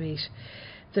people we meet,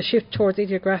 the shift towards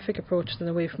idiographic approaches and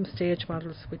away from stage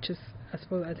models, which is, I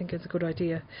suppose, I think is a good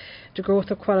idea. The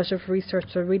growth of qualitative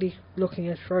research are really looking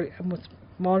at very much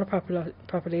smaller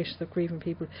populations of grieving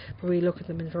people, but we look at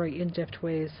them in very in-depth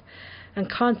ways. And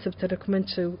concepts that have come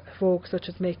into vogue, such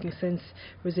as making sense,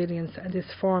 resilience, and this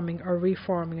forming or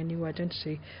reforming a new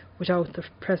identity without the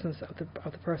presence of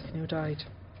the person who died.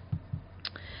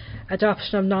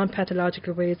 Adoption of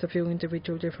non-pathological ways of viewing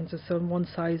individual differences, so one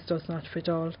size does not fit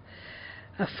all.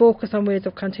 A focus on ways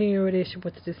of continuing a relationship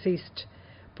with the deceased,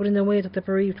 but in a way that the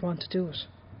bereaved want to do it.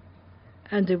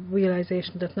 And the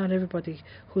realisation that not everybody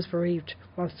who's bereaved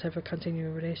wants to have a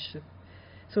continuing relationship.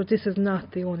 So this is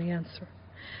not the only answer.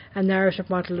 A narrative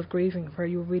model of grieving where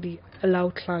you really allow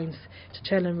clients to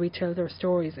tell and retell their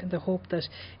stories in the hope that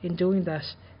in doing that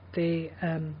they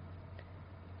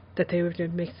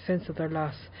would make sense of their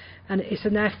loss. And it's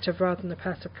an active rather than a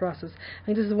passive process. I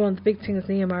think this is one of the big things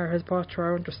Neimeyer has brought to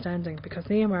our understanding, because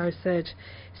Neimeyer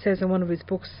says in one of his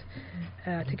books,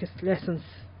 I think it's Lessons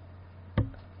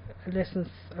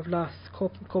of Loss,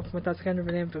 Coping with Loss, I can't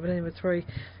remember the name of it, but anyway, it's a very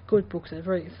good book, it's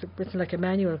written like a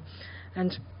manual.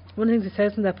 And one of the things he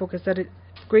says in that book is that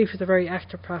grief is a very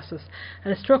active process.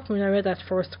 And it struck me when I read that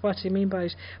first, what do you mean by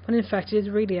it? But in fact it is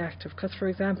really active, because for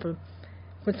example,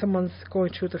 when someone's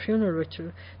going through the funeral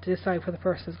ritual to decide what the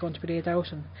person is going to be laid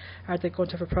out in. Are they going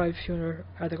to have a private funeral?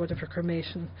 Are they going to have a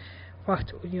cremation?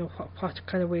 What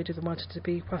kind of way do they want it to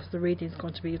be? What are the readings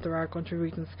going to be, if there are going to be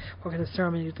readings? What kind of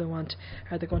ceremony do they want?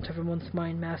 Are they going to have a month's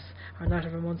mind mass or not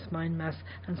have a month's mind mass,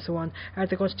 and so on? Are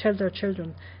they going to tell their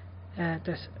children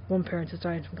that one parent is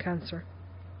dying from cancer?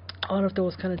 All of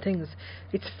those kind of things.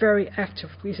 It's very active.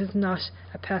 It is not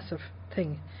a passive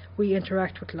thing. We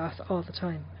interact with loss all the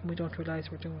time and we don't realise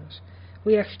we're doing it.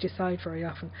 We actually decide very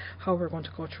often how we're going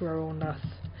to go through our own loss.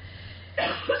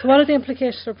 So what are the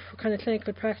implications for kind of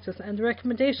clinical practice? And the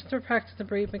recommendations for practice in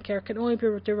bereavement care can only be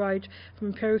derived from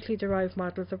empirically derived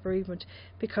models of bereavement,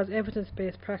 because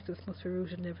evidence-based practice must be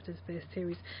rooted in evidence-based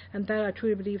theories. And that I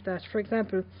truly believe that. For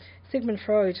example, Sigmund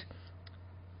Freud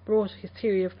wrote his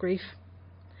theory of grief,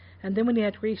 and then when he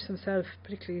had griefs himself,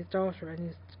 particularly his daughter and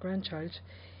his grandchild,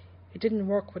 it didn't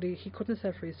work. But he couldn't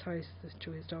sever his ties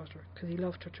to his daughter because he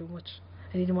loved her too much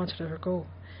and he didn't want to let her go.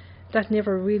 That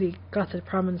never really got the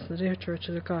prominence in the literature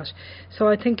that it got. So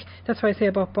I think that's why I say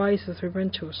about biases we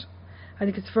bring to it. I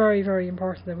think it's very, very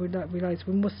important that we realise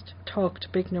we must talk to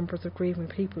big numbers of grieving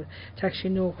people to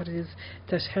actually know what it is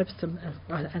that helps them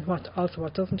and what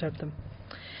doesn't help them.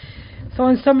 So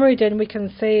in summary then, we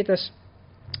can say that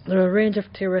there are a range of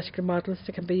theoretical models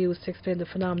that can be used to explain the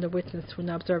phenomena witnessed when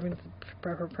observing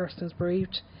the person is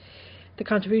bereaved. The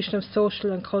contribution of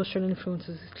social and cultural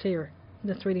influences is clear.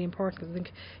 That's really important, because I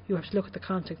think you have to look at the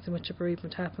context in which a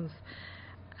bereavement happens.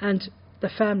 And the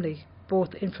family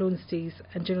both influence these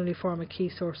and generally form a key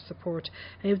source of support.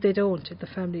 And if they don't, if the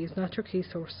family is not your key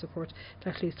source of support,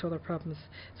 that leads to other problems.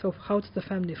 So how does the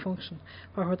family function?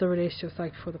 What were the relationships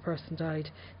like before the person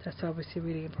died? That's obviously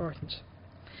really important.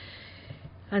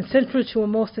 And central to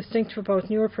and most distinctive about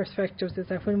newer perspectives is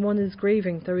that when one is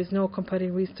grieving, there is no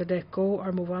compelling reason to let go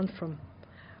or move on from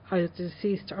either the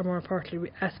deceased or, more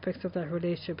importantly, aspects of that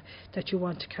relationship that you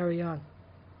want to carry on.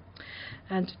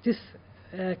 And this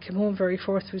came home very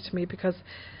forcefully to me, because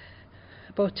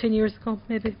about 10 years ago,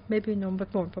 maybe no,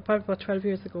 but more, but probably about 12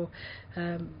 years ago,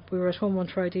 we were at home one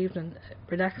Friday evening,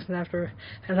 relaxing after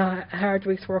a hard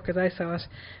week's work as I saw it,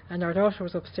 and our daughter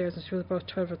was upstairs, and she was about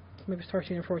 12 or maybe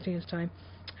 13 or 14 at the time,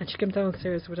 and she came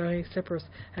downstairs without any slippers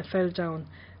and fell down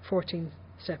 14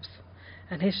 steps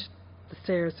and hit the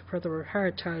stairs where there were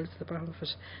hard tiles at the bottom of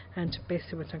it, and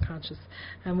basically went unconscious.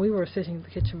 And we were sitting in the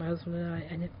kitchen, my husband and I,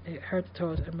 and it heard the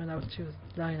thud and went out, and she was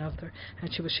lying out there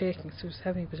and she was shaking, so she was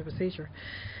having a bit of a seizure.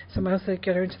 So my husband said,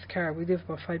 get her into the car. We live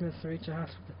about 5 minutes from the regional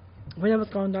hospital. When I was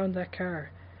going down that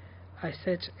car, I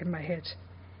said in my head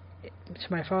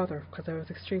to my father, because I was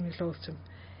extremely close to him,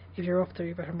 if you're up there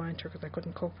you better mind her, because I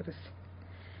couldn't cope with this.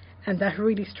 And that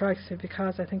really strikes me,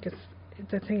 because I think it's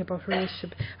the thing about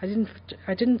relationship. I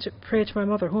didn't pray to my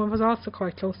mother, who I was also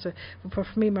quite close to, but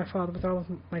for me my father was always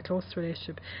my closest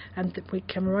relationship, and we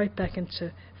came right back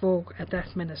into vogue at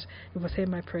that minute. It was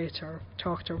him I prayed to, or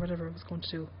talked to, or whatever I was going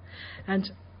to do.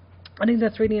 And I think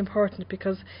that's really important,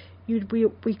 because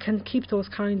we can keep those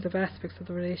kinds of aspects of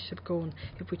the relationship going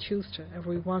if we choose to, if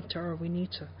we want to, or we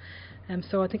need to.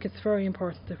 So I think it's very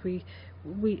important that we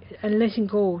and letting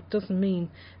go doesn't mean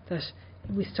that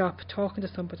we stop talking to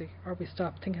somebody or we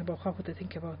stop thinking about what would they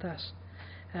think about that.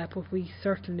 But we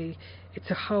certainly, it's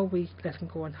how we let them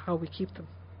go and how we keep them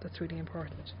that's really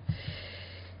important.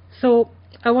 So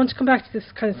I want to come back to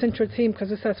this kind of central theme, because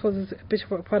this, I suppose, is a bit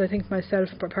of what I think myself,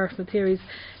 but personal theories.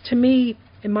 To me,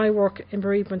 in my work in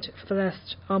bereavement for the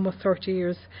last almost 30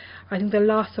 years, I think the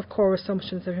loss of core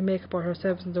assumptions that we make about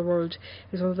ourselves and the world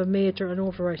is one of the major and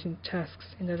overriding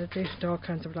tasks in relation to all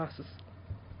kinds of losses.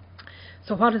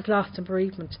 So what is lost in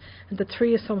bereavement? And the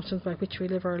three assumptions by which we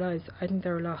live our lives, I think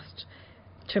they're lost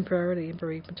temporarily in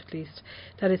bereavement, at least.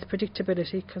 That is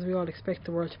predictability, because we all expect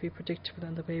the world to be predictable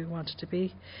and the way we want it to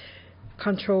be.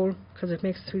 Control, because it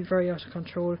makes us feel very out of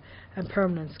control. And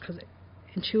permanence, because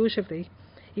intuitively,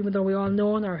 even though we all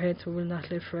know in our heads we will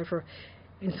not live forever,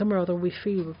 in some or other we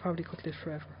feel we probably could live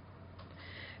forever.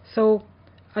 So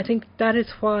I think that is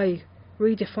why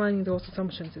redefining those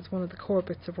assumptions is one of the core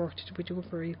bits of work that we do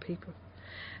with bereaved people.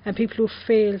 And people who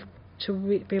fail to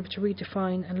be able to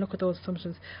redefine and look at those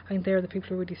assumptions, I think they're the people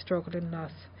who really struggle in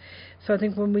loss. So I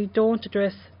think when we don't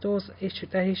address that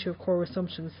issue of core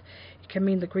assumptions, it can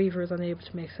mean the griever is unable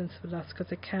to make sense of the loss, because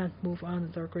they can't move on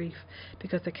in their grief,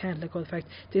 because they can't let go of the fact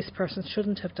this person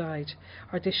shouldn't have died,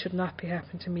 or this should not be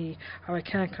happening to me, or I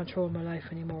can't control my life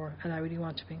anymore and I really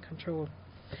want to be in control.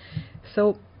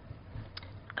 So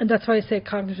And that's why I say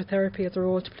cognitive therapy has a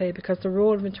role to play, because the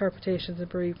role of interpretations in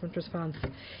bereavement response,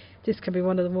 this can be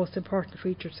one of the most important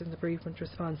features in the bereavement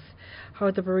response,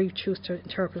 how the bereaved choose to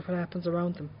interpret what happens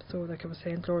around them. So like I was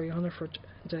saying, Gloria Hungerford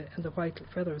and the white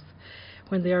feathers,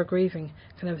 when they are grieving,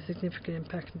 can have a significant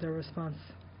impact on their response.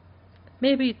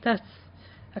 Maybe that's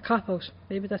a cop-out.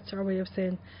 Maybe that's our way of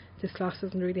saying this loss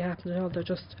isn't really happening at all, they're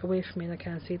just away from me and I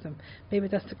can't see them. Maybe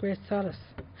that's a great solace.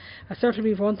 I certainly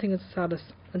believe one thing is a solace,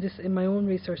 and this in my own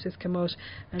research this came out,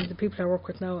 and the people I work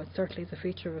with now, it's certainly the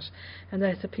feature of it, and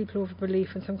that's the people who have a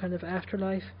belief in some kind of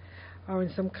afterlife, or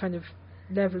in some kind of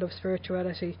level of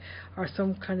spirituality, or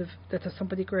some kind of, that there's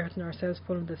somebody greater than ourselves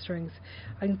pulling the strings.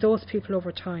 I think those people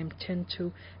over time tend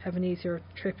to have an easier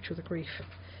trip through the grief,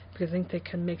 because I think they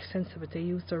can make sense of it. They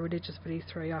use their religious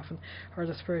beliefs very often, or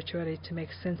their spirituality, to make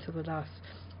sense of the loss.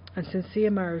 And since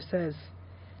Neimeyer says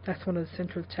that's one of the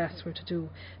central tasks we're to do,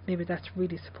 maybe that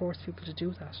really supports people to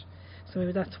do that. So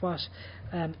maybe that's what,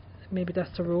 maybe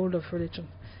that's the role of religion.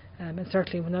 And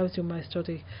certainly when I was doing my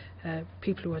study,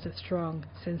 people who had a strong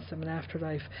sense of an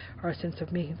afterlife, or a sense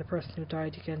of meeting the person who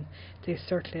died again, they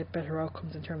certainly had better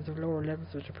outcomes in terms of lower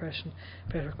levels of depression,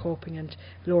 better coping, and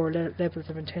lower levels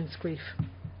of intense grief.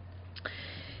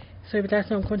 So with that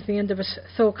now I'm coming to the end of it.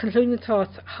 So concluding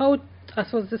thoughts, how, I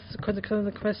suppose this is kind of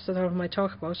the question I might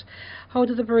talk about, how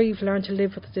do the bereaved learn to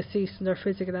live with the deceased in their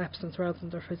physical absence rather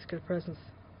than their physical presence?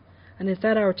 And is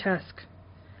that our task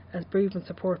as bereavement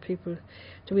support people?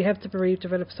 Do we have the bereaved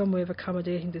develop some way of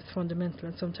accommodating this fundamental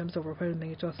and sometimes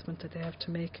overwhelming adjustment that they have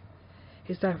to make?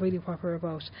 Is that really what we're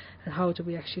about? And how do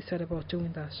we actually set about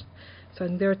doing that? So I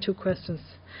think there are two questions.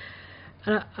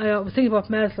 And I was thinking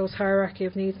about Maslow's hierarchy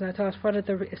of needs, and I thought, what are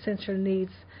the essential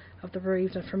needs of the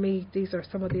bereaved? And for me, these are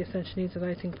some of the essential needs that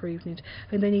I think bereaved need.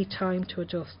 And they need time to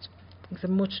adjust. It's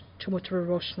much too much of a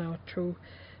rush now through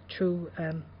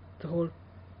the whole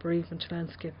bereavement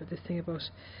landscape. But this thing about,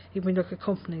 even when you look at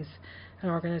companies and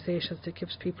organisations that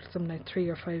gives people something like 3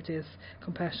 or 5 days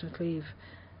compassionate leave,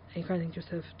 and you kind of think to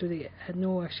yourself, do they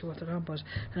know actually what they're on about?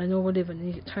 And I know we live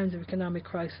in times of economic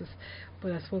crisis,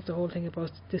 but I suppose the whole thing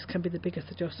about this can be the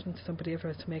biggest adjustment somebody ever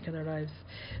has to make in their lives.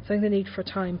 So I think the need for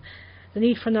time, the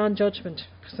need for non-judgment,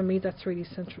 for me that's really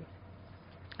central.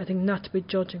 I think not to be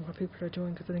judging what people are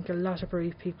doing, because I think a lot of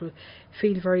bereaved people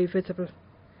feel very visible.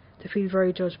 They feel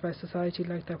very judged by society,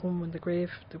 like that woman in the grave,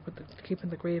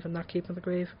 keeping the grave and not keeping the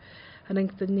grave. I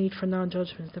think the need for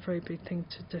non-judgment is a very big thing,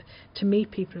 to meet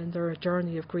people in their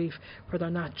journey of grief where they're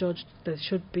not judged, there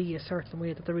should be a certain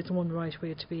way, that there is one right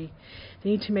way to be. They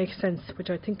need to make sense,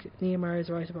 which I think Neimeyer is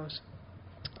right about.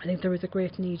 I think there is a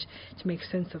great need to make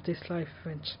sense of this life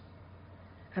event.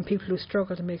 And people who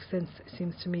struggle to make sense, it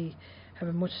seems to me, have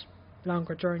a much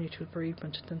longer journey to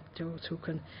bereavement than those who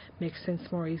can make sense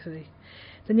more easily.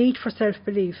 The need for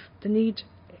self-belief, the need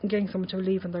in getting someone to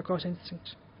believe in their gut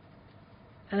instinct.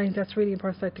 And I think that's really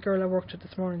important. Like the girl I worked with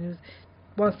this morning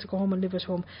who wants to go home and live at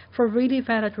home for really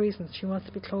valid reasons. She wants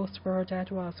to be close to where her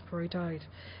dad was before he died.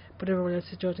 But everyone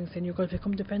else is judging, saying you're going to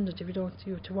become dependent if you don't.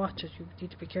 You have to watch it, you need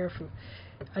to be careful.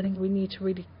 I think we need to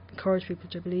really encourage people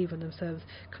to believe in themselves,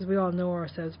 because we all know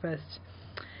ourselves best.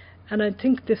 And I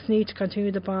think this need to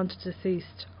continue the bond to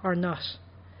deceased or not,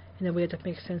 in a way that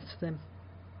makes sense to them.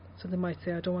 So they might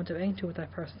say, I don't want to have anything to do with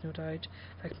that person who died,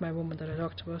 like my woman that I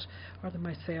talked about. Or they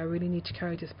might say, I really need to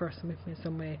carry this person with me in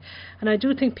some way. And I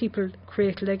do think people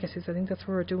create legacies. I think that's what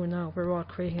we're doing now. We're all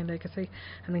creating a legacy.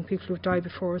 I think people who've died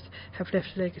before us have left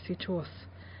a legacy to us.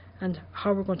 And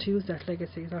how we're going to use that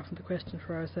legacy is often the question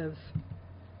for ourselves.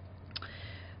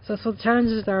 So the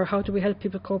challenges are, how do we help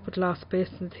people cope with loss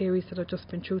based on the theories that I've just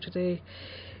been through today?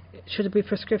 Should it be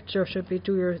prescriptive, or should it be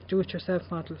do-it-yourself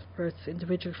model, where it's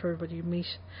individual for everybody you meet?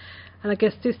 And I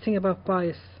guess this thing about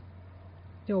bias,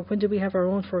 when did we have our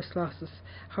own first losses?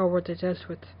 How were they dealt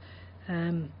with?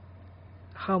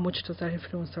 How much does that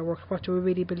influence our work? What do we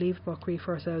really believe about grief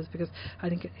ourselves? Because I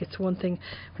think it's one thing.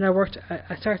 When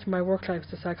I started my work life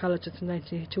as a psychologist in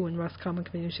 1982 in Roscommon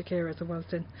Community Care, as I was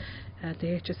then at the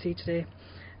HSC today,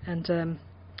 and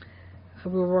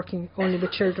we were working only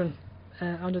with children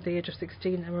under the age of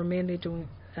 16, and we're mainly doing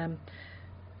children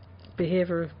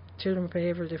with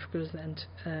behavioural difficulties and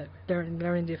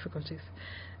learning difficulties.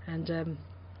 And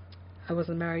I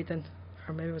wasn't married then,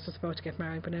 or maybe I was just about to get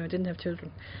married, but now I didn't have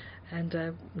children. And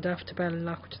went off to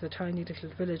Ballinlough, which is a tiny little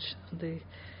village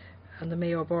on the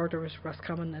Mayo border with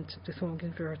Roscommon, and this woman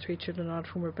gave her 3 children, all of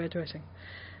whom were bedwetting.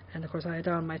 And of course I had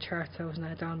on my charts out, and I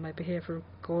had on my behavioural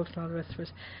goals and all the rest of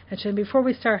it. And she said, before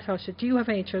we start out, she said, do you have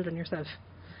any children yourself?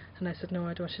 And I said, no,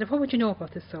 I don't. She said, what would you know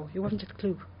about this though? You wouldn't have a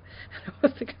clue. And I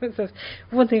was thinking to myself,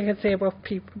 one thing I can say about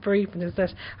bereavement is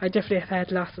that I definitely have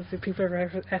had losses if people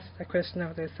ever ask that question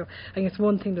nowadays. So I think it's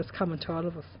one thing that's common to all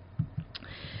of us.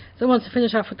 So I want to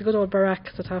finish off with the good old barack,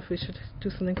 because I thought we should do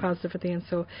something positive at the end.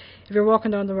 So if you're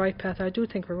walking down the right path, I do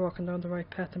think we're walking down the right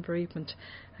path in bereavement,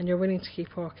 and you're willing to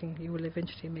keep walking, you will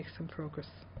eventually make some progress.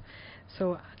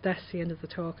 So that's the end of the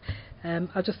talk.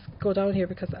 I'll just go down here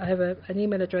because I have an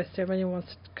email address there. If anyone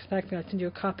wants to contact me, I'll send you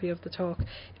a copy of the talk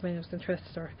if anyone's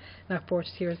interested, or not bored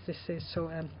to hear this is.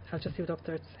 So I'll just leave it up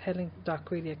there. It's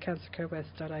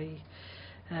helen.greally@cancercarewest.ie.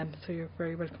 So you're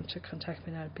very welcome to contact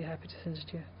me, and I'd be happy to send it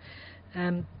to you.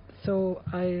 So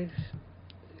I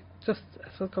just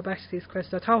go back to these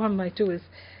questions. How I might do is,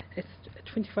 it's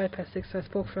 6:25, so I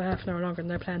spoke for half an hour longer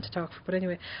than I planned to talk for. But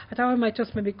anyway, I thought I might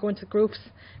just maybe go into groups,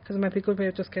 because it might be a good way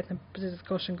of just getting a bit of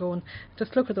discussion going.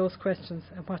 Just look at those questions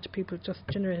and watch people just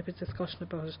generate a bit of discussion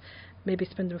about it. Maybe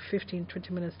spend about 15-20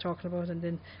 minutes talking about it, and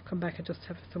then come back and just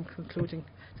have some concluding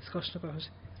discussion about it.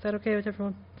 Is that okay with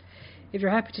everyone? If you're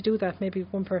happy to do that, maybe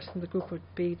one person in the group would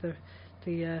be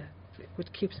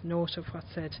would keep note of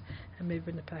what's said, and maybe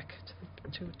bring it back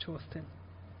to us then.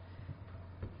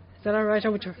 Is that all right?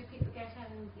 Or would you? Do people get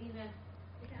Helen's email?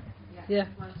 Yeah.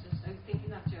 I was thinking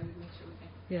that, Joe, would make sure we get.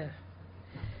 Yeah.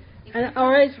 And all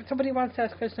right, if somebody wants to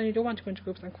ask a question and you don't want to go into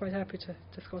groups, I'm quite happy to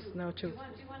discuss it now too. Do you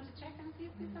want to check and see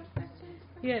if we've got questions?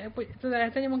 Yeah, but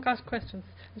has anyone got questions?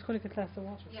 I'm just going to get a glass of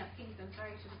water. Yeah, please. I'm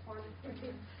sorry to report it.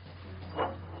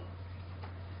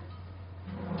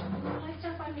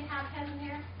 Myself, on behalf of Helen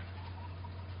here.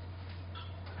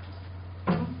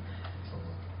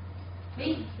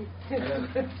 Me? Go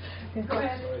ahead. Sorry,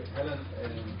 Helen,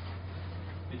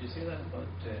 did you say that about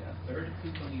a third of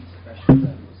people need special help?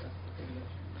 Was that the figure that?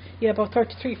 Yeah, about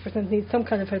 33% need some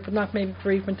kind of help, but not maybe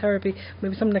bereavement therapy,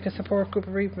 maybe something like a support group, a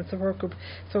bereavement support group,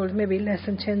 so it's maybe less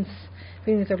intense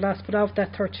feelings of loss. But of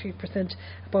that 33%,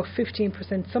 about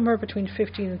 15%, somewhere between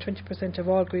 15 and 20% of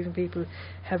all grieving people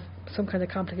have some kind of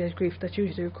complicated grief that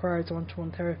usually requires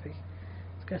one-to-one therapy.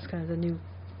 So that's kind of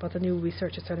what the new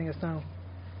research is telling us now.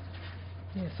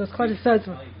 Yeah, so it's quite a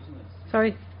sizable.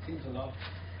 Sorry? Seems a lot.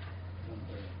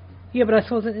 Yeah, but I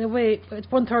suppose in a way it's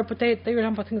 1/3, but they were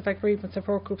talking about things like bereavement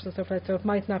support groups and stuff like that, so it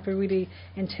might not be really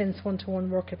intense one-to-one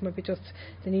work. It might be just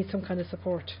they need some kind of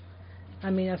support. I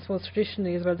mean, I suppose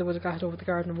traditionally as well they would have got it over the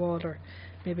garden wall, or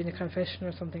maybe in a confession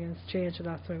or something, and it's changed a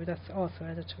lot, so maybe that's also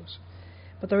added to it.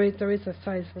 But there is a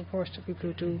sizable proportion of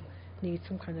people who do need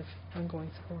some kind of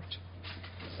ongoing support.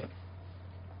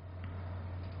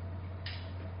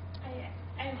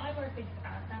 I work with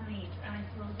families, and I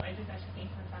suppose I just actually came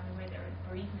from a family where there was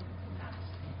bereavement from that.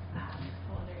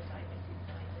 Father died by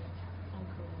suicide and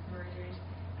uncle was murdered.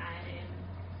 And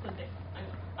so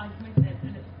I've met a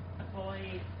boy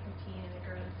 13 and a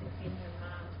girl 16 who are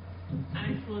mad. And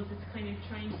I suppose it's kind of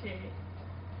trying to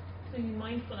be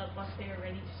mindful of what they are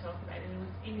ready to talk about. And it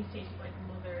was initiated by the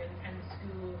mother and the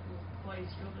school, who the boy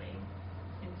is struggling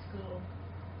in school,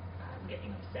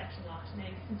 getting upset a lot.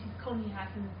 Now, since he's come,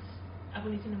 I've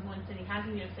only seen him once, and he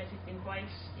hasn't been upset. He's been quite,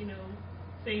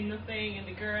 saying nothing, and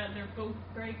the girl, they're both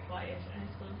very quiet. And I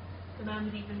suppose the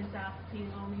mum is even himself feeling,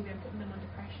 maybe I'm putting them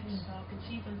under pressure to talk, and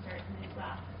she's uncertain as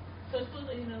well. So I suppose,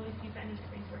 if you've any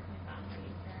experience working with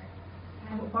families there.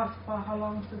 How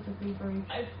long since it's been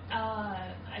bereaved? I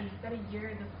was about a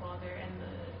year, the father, and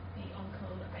the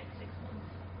uncle about 6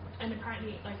 months. And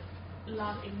apparently, like, a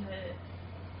lot in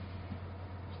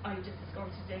I just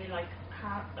discovered today, like,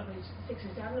 about 6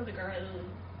 or 7 of the girls'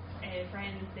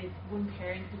 friends, they've one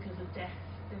parent because of death.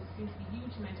 There seems to be a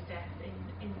huge amount of death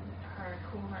in her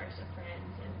cohort of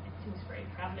friends, and it seems very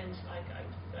prevalent. Like, I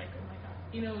was like, oh my god,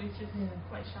 it's just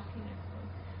quite shocking, I suppose.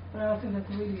 But I also think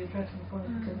that's a really interesting point,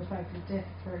 because the fact that death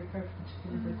is very prevalent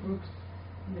in the group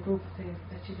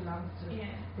that she belongs to.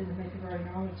 Yeah. Doesn't make it very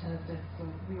normal to have death. So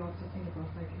we also think about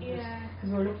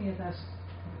because we're looking at that,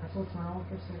 I suppose, from our own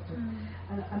perspective.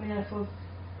 And I mean, I suppose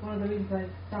one of the reasons I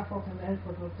stopped working in the health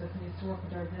board was that when I used to work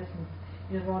with adolescents,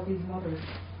 you have all these mothers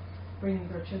bringing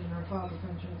their children or fathers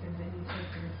and saying they need help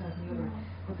and this, that and the other,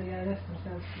 but they left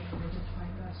themselves to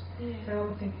identifying that. So I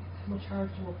always think it's much harder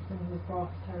to work with someone who's brought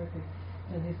therapy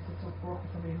than it is to work with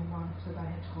somebody who wants that I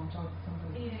had to go and talk to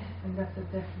somebody. And that's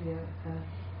definitely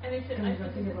and I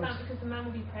suppose it's because the man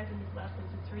will be present as well,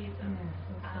 because the three of them.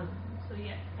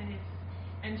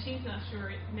 And she's not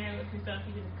sure now of herself,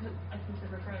 even because I think the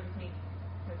referral was made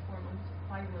 5 months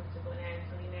ago now,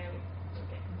 so we're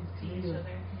getting to see each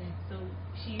other. So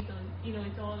she's on,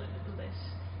 it's all a little bit,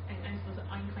 and I suppose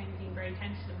I'm kind of being very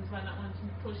tentative as well, not wanting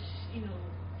to push,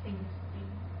 things.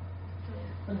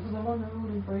 But if there's one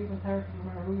rule in bereavement therapy, no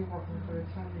matter who you're working with, whether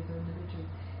it's families or individuals,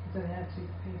 is that it has to be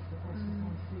the pace the person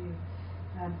wants to see you.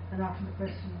 And often the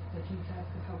question that you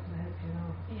ask is, how can I help you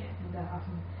now? Yeah. And that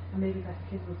often, and maybe that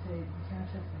kid will say, you can't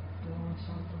help me, I don't want to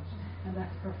talk about it. And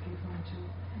that's perfectly fine too.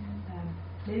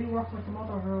 Maybe work with the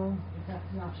mother on her own, if that's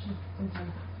an option. Sometimes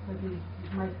maybe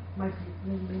it might be,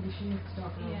 maybe she needs to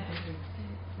talk about it.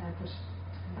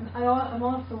 I'm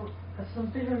also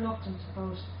some bit reluctant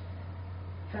about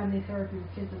family therapy with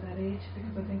kids at that age,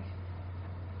 because I think,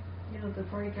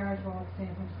 they're very guarded all the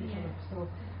same with each other. So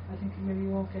I think maybe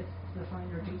you won't get the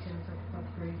finer details of what the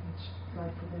bereavement is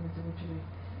like for them individually.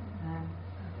 I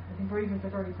think bereavement is a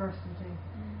very personal thing,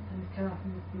 and you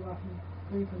often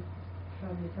grieve with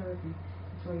family therapy.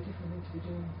 It's a very different thing to be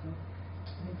doing. So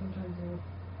I think sometimes the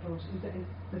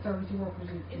service you work with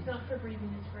it's not for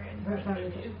bereavement, it's for anything.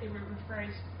 They were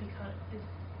referred because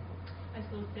I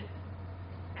suppose that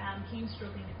he was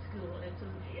struggling at school, and so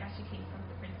it actually came from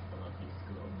the principal of his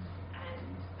school.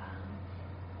 And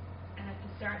at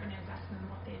the start, when I was asking them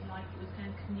what they'd like, it was kind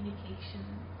of communication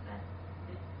that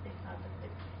they felt that the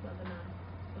man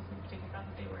wasn't particularly felt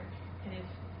that they were kind of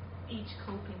each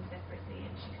coping separately,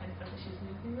 and she kind of felt that she was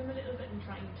losing them a little bit and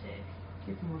trying to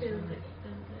build an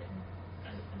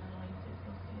alliance. It's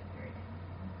supposed to be very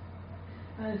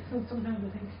so sometimes I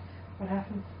think what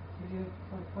happens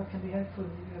what can be helpful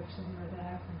if you have something like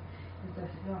that happen is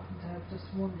that you often to have just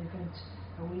one event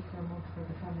a week or a month where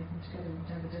the family come together and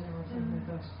have a dinner or something like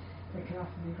that. It can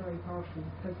often be very powerful,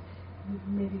 because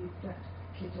maybe that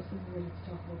kid just isn't ready to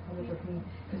talk about whatever it means,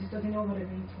 because he doesn't know what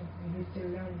it means from him. He's still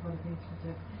learning what it means from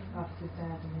the opposite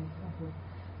dad and his uncle.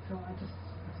 So I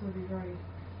would be very,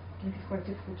 I think it's quite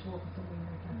difficult to work with something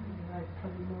like that. I'd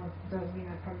probably I'd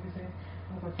probably say,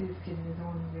 about this kid in his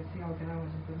own, we'll see how get out,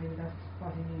 but maybe that's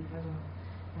what he needs, I don't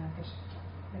know. But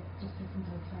I just think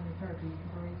sometimes family therapy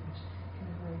and bereavement can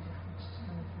be very difficult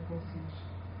to kind of negotiate.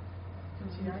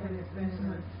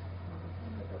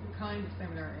 Kind of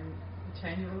similar in the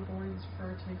 10-year-old boy was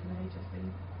referred to me from the HSC,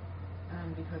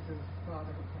 because his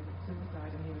father had committed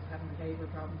suicide and he was having behavioural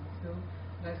problems at school.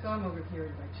 And I saw him over a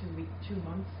period of like 2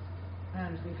 months,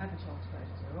 and we hadn't talked about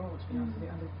it at all, to be honest with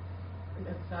you. And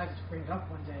I decided to bring it up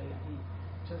one day, and he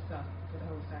just got the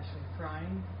whole session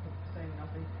crying, saying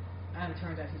nothing, and it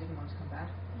turned out he didn't want to come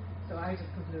back. So I just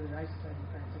concluded, I just said to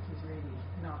the parents, like, he's really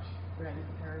not ready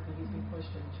for therapy, he's been pushed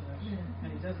into it,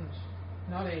 and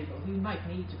not able, he might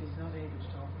need to, but he's not able to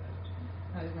talk about it.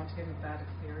 I didn't want to give him a bad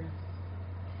experience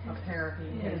of therapy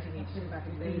in case he needs to go back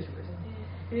and later.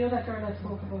 That girl I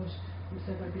spoke about who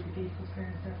said I'd be the case with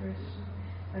parents separated,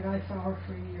 like I saw her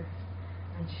for a year,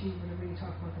 and she would have really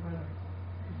talked about the weather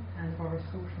and about her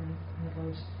school friends, and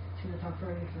about she would talk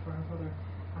very little about her brother.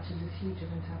 Actually, this huge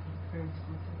event happened, the parents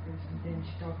got separated, and then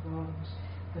she talked about all of it.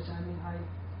 But I mean, I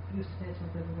used to say to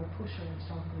myself, I'm going to push her into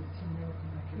talking about it, she'll never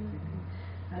come back here.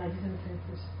 And I did in the sense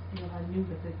that, I knew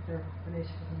that their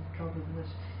relationship was in trouble and that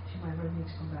she might well need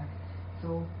to come back.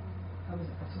 So I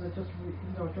just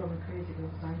drove me crazy, because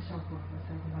I was dying shock of myself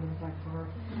and what it was like for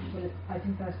her. But I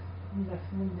think that's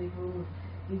one big rule,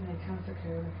 even in cancer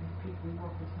care, like people we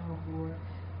work with now who are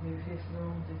maybe facing their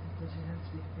own things, that it has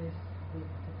to be faced with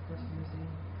the person you're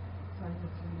seeing. So I think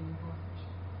that's really important.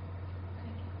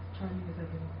 Timing is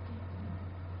everything.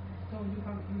 So could you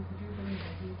believe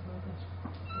that you about that?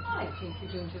 I think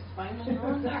you're doing just fine on your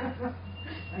own there.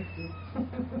 Thank you.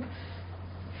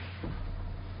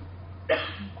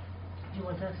 Do you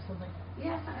want to ask something?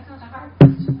 Yes, it's not a hard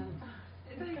question.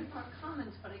 It's only more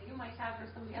comments, but you might have, or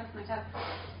somebody else might have,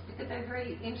 because I'm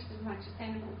very interested in what you're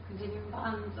saying about continuing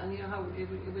bonds, and how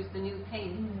it was the new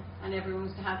thing, and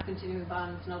everyone was to have continuing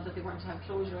bonds, now that they weren't to have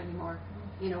closure anymore.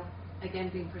 Again,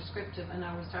 being prescriptive, and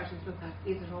now we're starting to look at,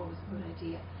 is it always a good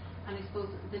idea? And I suppose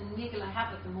the niggle I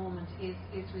have at the moment is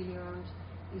really around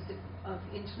use of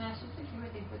internet, and particularly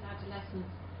I think with adolescents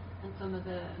and some of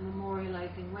the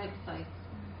memorialising websites,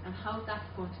 and how that's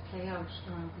going to play out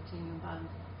around continuing bonds,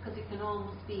 because it can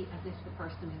almost be as if the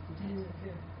person isn't it.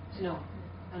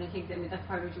 And I think that's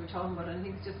part of what you were talking about, and I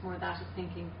think it's just more that of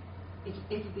thinking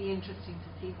it'll be interesting to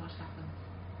see what happens.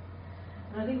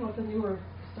 And I think what the newer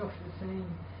stuff is saying,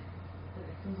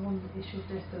 there's one issue of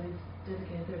this that is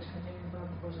dedicated there to continuing bonds,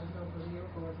 but I don't know, it was a year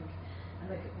ago, I think. And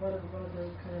one of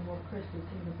the kind of more critical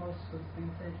things about it was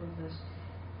being said was that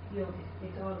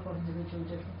it's all about individual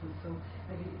differences. So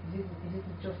like it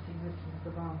isn't just the existence of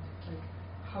the bond. Like,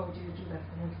 how do you do that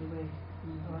in a healthy way?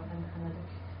 And I think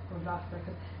we've lost that.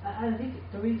 And I think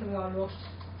the reason we all rushed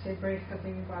to embrace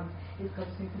continuing bonds is because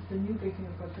I think it's the new big thing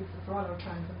we've got to fix it for all our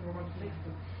clients, and we're going to fix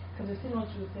them. Because they still want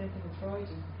to do the same thing as Freud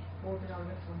and more than all the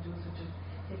rest want to do, such as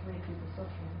take away people's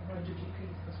suffering. Why do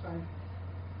GPs prescribe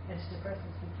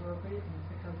antidepressants which are bereavement,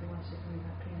 because they want to take away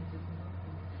that pain that isn't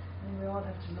happening. I mean, we all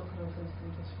have to look at ourselves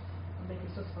through this. and maybe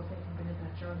it's just about making being in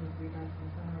that journey of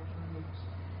rebalancing the hard journey.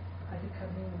 I think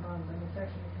having in bonds, I mean,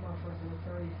 certainly it came out for us, I was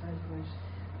very excited by it.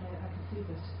 I could see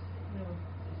that,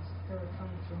 there are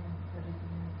times from that is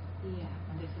Yeah,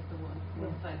 and this is the one.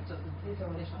 One side doesn't fit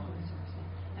all, as you were saying.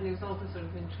 And I was also sort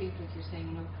of intrigued with you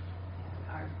saying,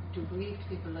 do bereaved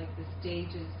people like the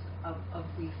stages of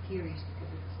grief period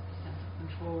because it's a sense of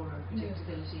control or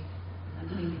predictability? And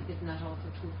maybe isn't that also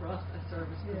true for us as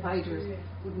service providers?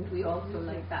 Wouldn't we also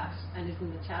like that? And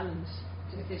isn't the challenge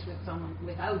to sit with someone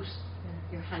without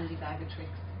your handy bag of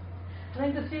tricks? I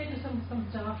think the stage of some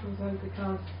staff as well,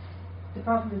 because the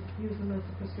problem is using them as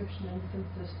a prescription in the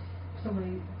sense that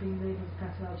somebody being labelled with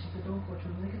pathology, they don't go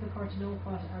through. I think it's important to know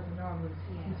what are the normal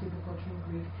things people go through in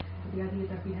grief. But the idea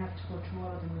that we have to go through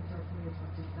all of them in certain ways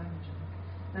what is damaging.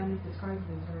 Family describing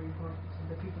them is very important, and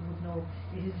that people would know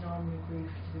it is normal in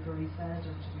grief to be very sad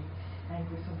or to be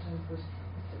angry sometimes, but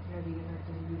it's really that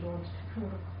you don't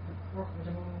work with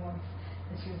a woman once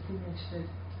and she was feeling interested.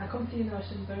 I come to you now,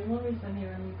 shouldn't I? One reason I'm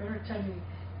here, and you better tell me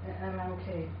am I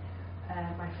okay.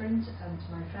 My friend and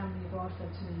my family have all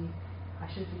said to me I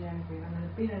should be angry, and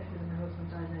I've been angry when my husband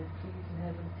died, and I please in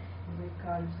heaven, he's with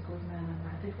God, he's a good man, and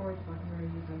I think worried about Mary,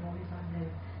 I know he's on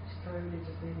heaven, she's a very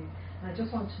religious lady, and I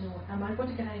just want to know, am I going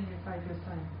to get angry in 5 years'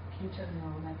 time? Can you tell me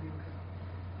now when I'll be okay?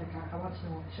 Like, I want to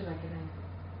know, should I get angry?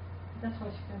 That's why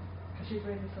she can, because she's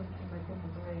raising something like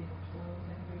woman's away, but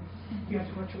angry, you have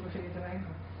to go through a phase of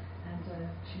anger, and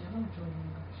she never enjoyed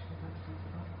anger, she was absolutely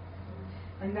fine. So,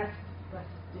 and that's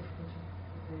difficult.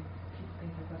 People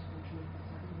think that that's not true.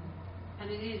 And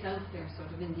it is out there,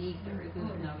 sort of in the ether, isn't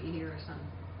it? Now you hear it on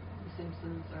The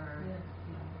Simpsons, or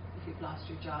if you've lost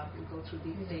your job, you go through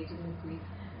these stages of grief.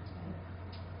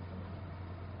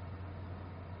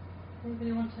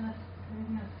 Anybody want to ask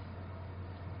anything else?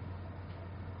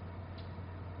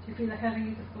 Do you feel like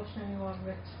having a discussion anyone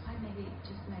with? I maybe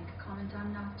just make a comment.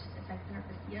 I'm not a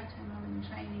psychotherapist yet. I'm not in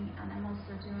training, and I'm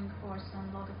also doing a course on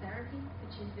logotherapy,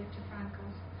 which is Viktor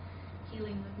Frankl's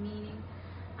Healing with Meaning,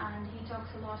 and he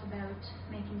talks a lot about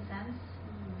making sense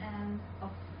of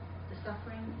the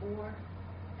suffering or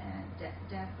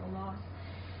death or loss.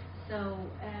 So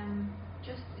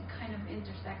just kind of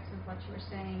intersects with what you were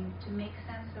saying. To make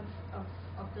sense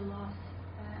of the loss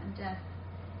and death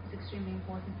is extremely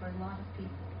important for a lot of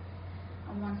people.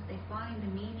 And once they find the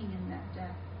meaning in that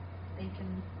death, they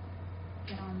can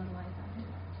get on with life after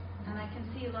that. And I can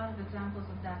see a lot of examples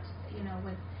of that,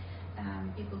 with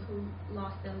people who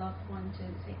lost their loved one to,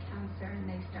 say, cancer, and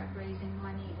they start raising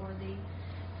money, or they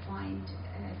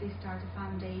start a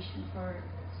foundation for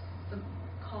some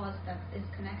cause that is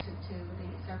connected to the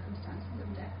circumstances of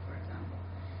death, for example.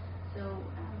 So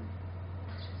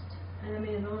it's just. And I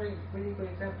mean, another really good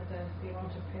example then is the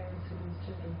amount of parents who lose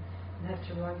children and have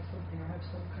to write something or have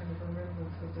some kind of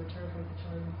remembrance because they're terrified the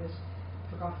child will get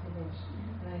forgotten about.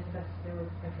 And I think that's their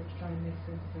effort to try and make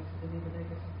sense of it, to leave a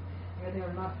legacy. There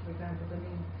are lots of examples. I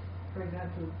mean, for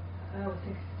example, I always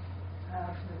think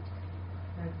after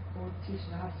my old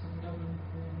teaching at hospital in Dublin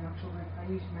in October,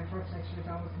 my first lecture is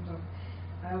always in Dublin.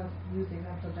 I always use the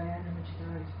example of Diana when she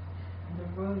died. And there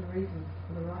were one of the reasons,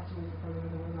 well, there were lots of reasons why there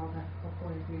was all that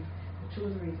upward grief. But two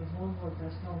of the reasons, one was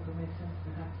that no one could make sense of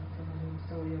it happened to someone who was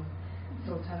so young,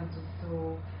 so talented,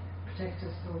 so protected,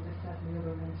 so this, that, and the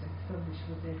other, and like suddenly she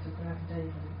was there, so it could happen to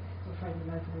anybody. So frightened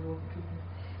the life of the local people.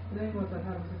 The other was I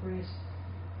thought it was a great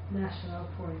national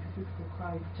outpouring because people could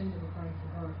cry, pretend they were crying for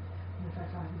her, and in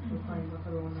fact people were crying about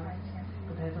their own lives,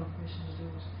 but they had no permission to do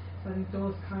it. So I think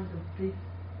those kinds of big,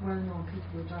 well-known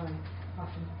people who die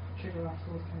often trigger off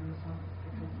those kind of responses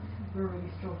because we're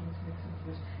really struggling to make sense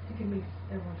of it. I think it makes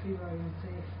everyone feel very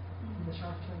unsafe in the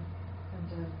short term,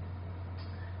 and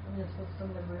I suppose some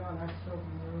of them we all are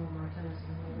struggling in their own mortality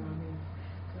and what it all means.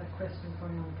 So that question is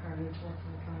going on in parallel to work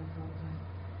for the clients all the time.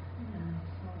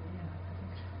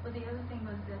 Well, the other thing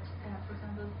was that, for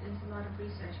example, there's a lot of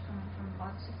research coming from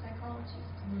positive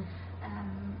psychologists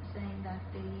saying that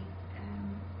the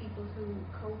people who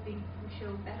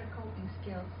show better coping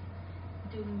skills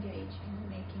do engage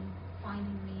in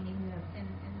finding meaning in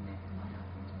what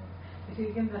happened to them. You see,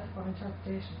 again, that's about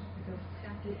interpretation, because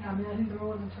I think the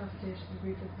role of interpretation in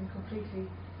grief has been completely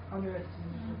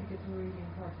underestimated. I think it's really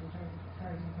important in terms of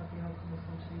deciding what the outcome is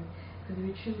going to be. Because if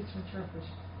you choose to interpret,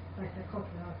 like a couple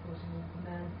of hospitals, the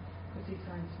man could see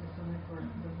signs from his stomach, or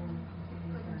the woman could see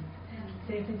these signs.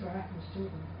 Same things are happening to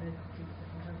children, then completely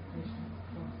different interpretations.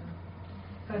 So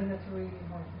I think that's really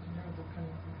important in terms of kind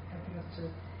of helping us to,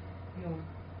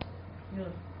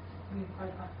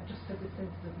 I just have this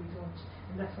sense that we don't,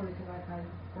 and that's probably because I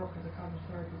work as a cognitive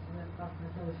therapist, and that's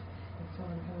myself. It's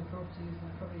one of the kind of word to use, and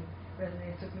it probably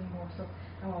resonates with me more. So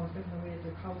I'm always looking away at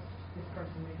how does this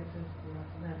person make sense to that,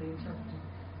 and then they interpret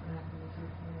what happened in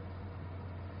certain ways.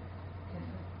 Yes,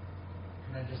 sir.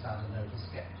 Can I just add a note of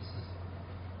skepticism?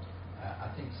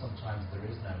 I think sometimes there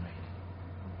is no meaning,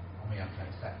 and we have to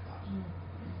accept that.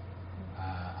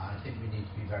 I think we need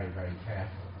to be very, very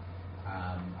careful.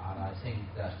 And I think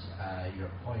that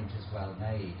your point is well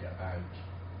made about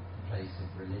the place of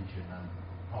religion and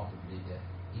probably the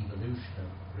evolution of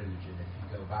religion. If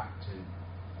you go back to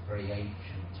very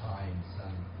ancient times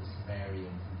and the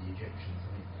Sumerians and the Egyptians, I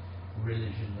mean,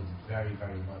 religion was very,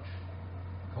 very much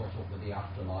caught up with the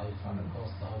afterlife and of course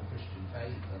the whole Christian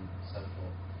faith and so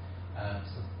forth.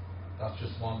 So that's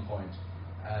just one point.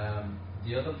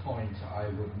 The other point I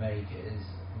would make is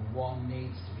one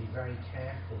needs to be very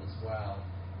careful as well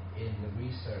in the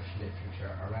research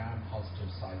literature around positive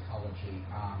psychology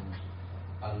and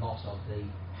a lot of the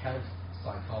health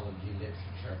psychology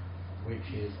literature, which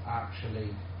is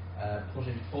actually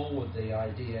putting forward the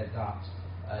idea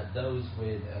that those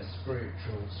with a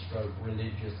spiritual stroke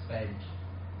religious bent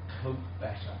cope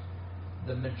better.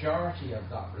 The majority of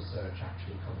that research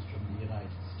actually comes from the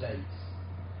United States,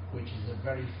 which is a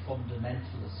very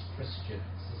fundamentalist Christian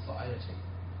society.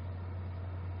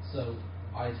 So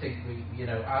I think we,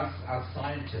 as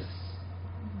scientists,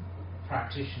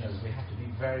 practitioners, we have to be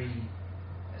very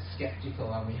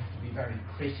skeptical and we have to be very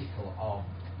critical of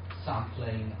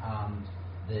sampling and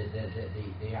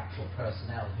the actual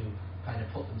personnel who kind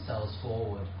of put themselves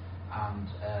forward and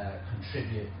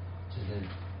contribute to the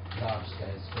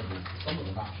large-scale studies. Some of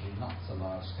them actually not so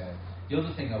large-scale. The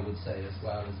other thing I would say as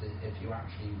well is that if you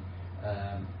actually,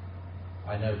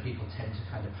 I know people tend to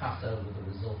kind of pass over the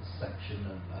results section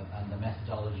and the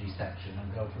methodology section and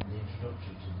go from the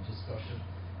introduction to the discussion,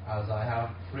 as I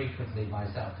have frequently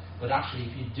myself. But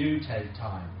actually, if you do take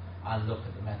time and look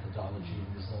at the methodology and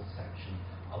results section,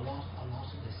 a lot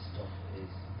of this stuff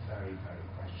is very, very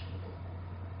questionable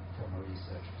from a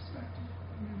research perspective.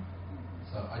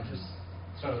 So I just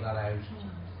throw that out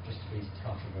just to be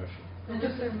controversial. And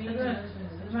just as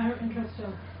a matter of interest,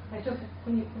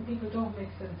 when people don't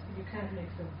make sense, when you can't make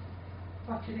sense,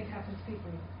 what do you think happens to people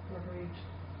who are bereaved?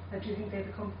 Do you think they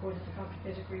become going into the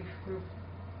complicated grief group?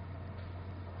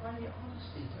 I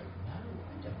honestly don't know.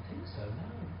 I don't think so, no.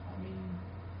 I mean...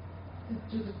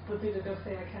 But people just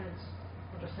say, I can't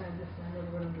understand this and I never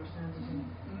will understand it.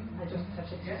 I just have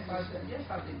to Yes,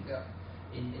 I think that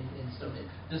in some...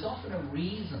 There's often a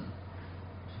reason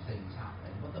for things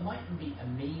happening, but there mightn't be a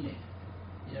meaning.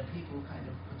 People kind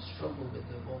of could struggle with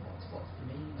what's the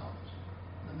meaning of it.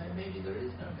 And maybe there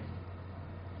is no meaning.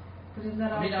 But isn't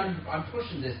that I'm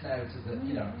pushing this now to the,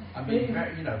 I'm being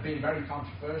very, being very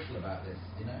controversial about this,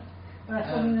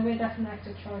 But I mean, in a way, that's an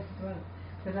active choice as well.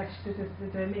 Because actually,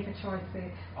 they make a choice,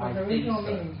 there is no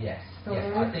meaning. Yes, so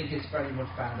yes. I think it's very much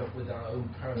bound up with their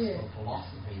own personal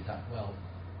philosophy that, well,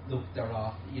 look, there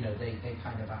are, they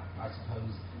kind of, I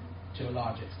suppose, to a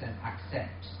large extent,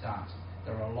 accept that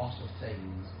there are a lot of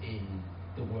things in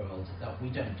the world that we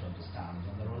don't understand,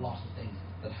 and there are a lot of things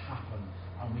that happen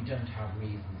and we don't have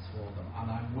reasons for them, and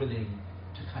I'm willing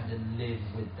to kind of live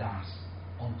with that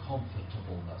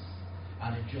uncomfortableness.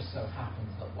 And it just so happens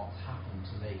that what's happened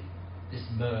to me, this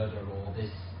murder or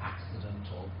this accident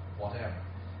or whatever,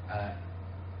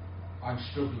 I'm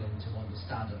struggling to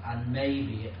understand it, and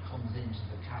maybe it comes into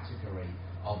the category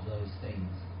of those things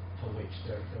for which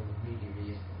there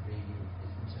really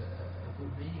isn't a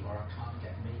good meaning, or I can't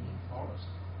get meaning for it,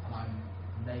 and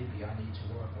maybe I need to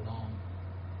work along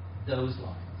those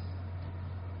lines.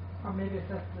 Or maybe it's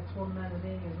that's one man with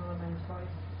aim and another man's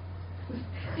voice.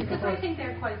 Because I think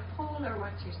they're quite polar,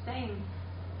 what you're saying.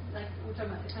 Like we're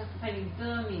talking about, it's not finding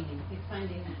the meaning, it's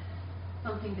finding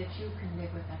something that you can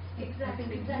live with. Exactly.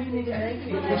 Meaning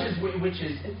making. Which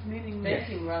is it's meaning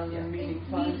making rather than meaning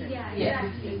finding.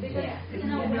 Exactly. Because it's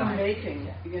meaning making.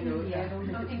 I don't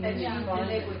think Something it's that you meaning can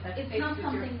live finding. with. That it's fits not with your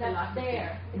something that's philosophy.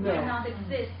 there. It does not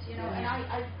exist, And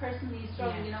I personally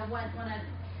struggle, Yeah. when I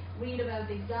read about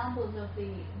the examples of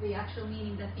the actual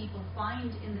meaning that people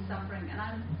find in the suffering, and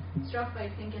I'm struck by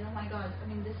thinking, oh my God, I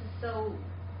mean, this is so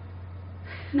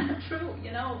not true,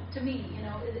 to me,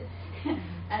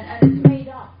 and it's made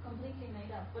up, completely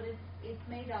made up, but it's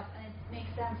made up and it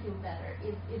makes them feel better.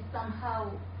 It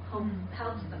somehow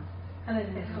helps them. And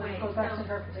it goes back to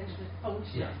her potential.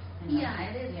 Functional. Yeah,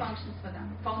 it is functions for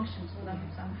them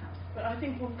somehow. But I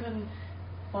think one can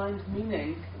find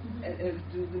meaning,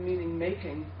 do the meaning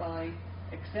making by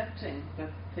accepting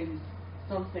that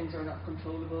some things are not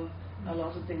controllable. A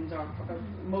lot of things are,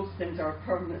 most things are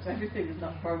permanent. Everything is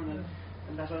not permanent,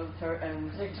 and that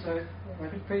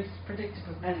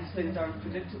predictable. and things are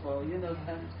unpredictable.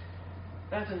 And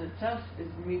that in itself is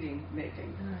meaning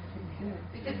making.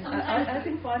 Because I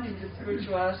think finding the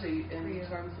spirituality in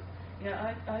terms of,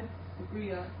 I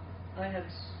agree. I had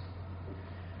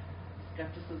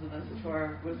skepticism, as it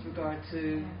were, with regard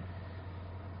to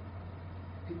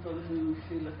people who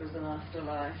feel that there's an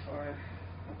afterlife, or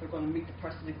that they're going to meet the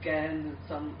person again in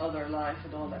some other life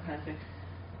and all that kind of thing.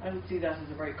 I would see that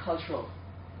as a very cultural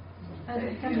and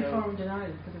thing. it can be form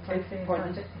denial, because it's like saying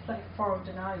it's like form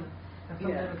denial.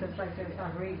 Because like it's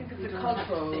not real. I think it's a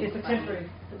cultural. It's a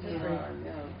temporary.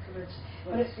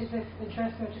 But it's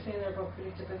interesting what you're saying there about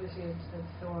predictability and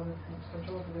so on, and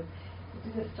control of it. You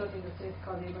did a study that's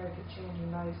called the American Changing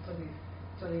Lives study,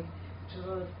 which is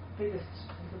one of the biggest.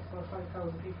 It's about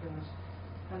 5,000 people in it,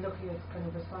 and looking at kind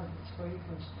of responses to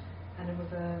bereavement. And it was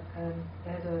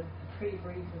they had a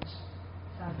pre-bereavement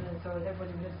sample, and so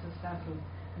everybody went into the sample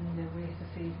and they waited to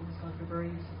see who was going to be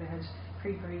bereaved. So they had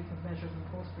pre-bereavement measures and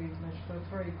post-bereavement measures, so it's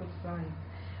a very good sign.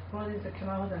 One of the things that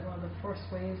came out of that, one of the first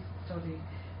waves of the study,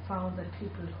 found that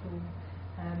people who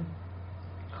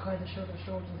kind of showed their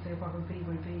shoulders and say what will be,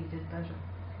 did better,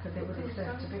 because they would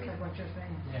accept, a bit like what you're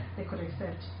saying. Yeah. They could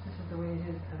accept this is the way it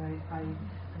is, and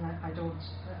I don't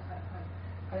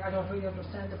really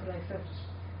understand it, but I accept it.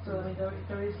 So I mean,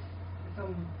 there is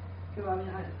some, I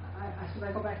mean, I suppose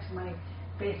I go back to my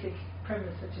basic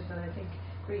premise, which is that I think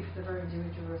grief is a very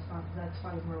individual response, and that's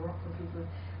why when we're working with people,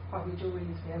 what we do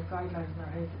is we have guidelines in our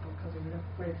heads because we look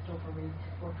great stuff or we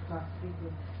work with lots of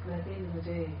people, but at the end of the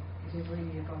day it is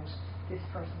really about this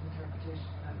person's interpretation,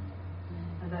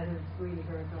 and that is really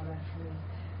where I got at for me.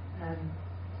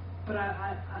 But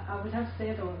I would have to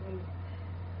say though, I mean,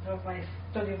 I don't know if my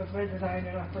study was well designed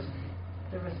or not, but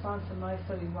the response in my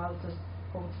study was that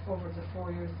over the 4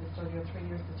 years of the study or 3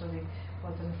 years of the study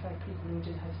was that in fact people who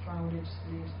did have strong religious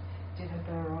beliefs did have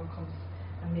better outcomes,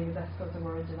 and maybe that's because they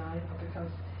were in denial or because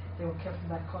they were kept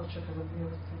in that culture, because it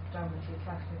was predominantly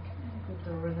Catholic group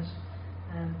that were in it.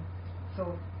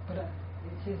 But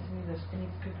it seems to me that any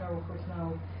people I work with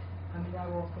now, I mean, I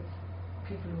work with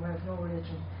people who have no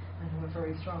religion and who have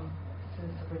very strong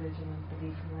sense of religion and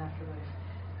belief in an afterlife,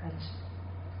 and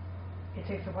it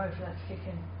takes a while for that to kick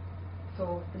in.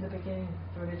 So in the beginning,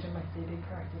 the religion might be a big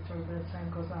part of the story, but as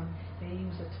time goes on, they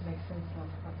use it to make sense of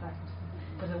what's happened to them.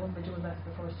 But they won't be doing that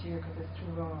the first year because it's too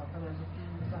raw or whatever.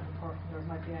 It's not important, or it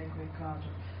might be angry at God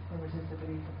or whatever it is they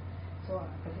believe in. So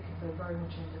I think it's a very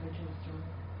much individual story.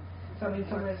 So I mean,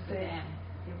 some would say,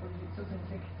 sometimes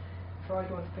think Freud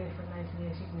was paid for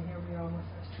 1918, and here we are almost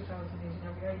at 2018,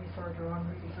 and we're really further on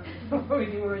really from where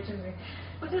we were originally.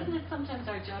 But isn't it sometimes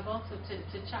our job also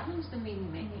to challenge the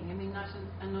meaning making? I mean, not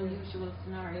an unusual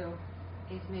scenario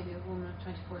is maybe a woman of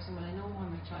 24 saying, well, I know why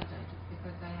my child died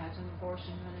because I had an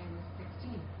abortion when I was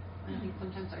 16. And I think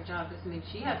sometimes our job is, I mean,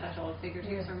 she had that all figured,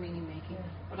 here's her meaning making,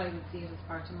 but I would see it as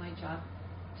part of my job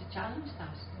to challenge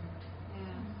that.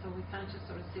 So we can't just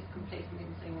sort of sit complacently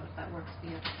and saying, well, if that works for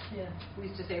you. We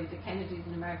used to say with the Kennedys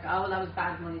in America, oh, well, that was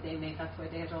bad money they made, that's why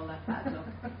they had all that bad luck.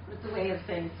 But it's a way of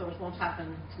saying, so it won't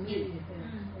happen to me.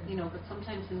 You know, but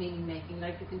sometimes the meaning making,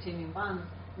 like the continuing bonds,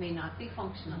 may not be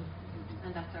functional, and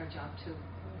that's our job too.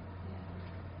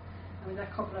 I mean,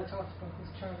 that couple I talked about was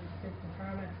Charlie Smith and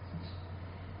car accident.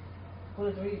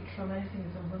 One of the really traumatic things,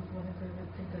 and one of the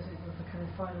things that it was the kind of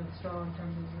final straw in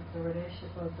terms of the relationship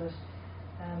was that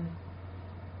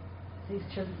these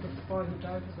children, this boy who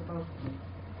died was about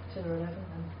 10 or 11,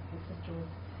 and his sister was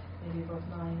maybe about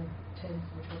 9 or 10,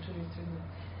 which were 2 years between them.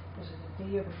 But the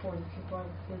year before, the boy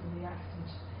was killed in the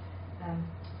accident.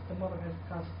 The mother had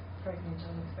got pregnant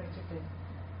unexpectedly,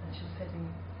 and she was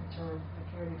heading into her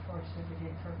early 40s,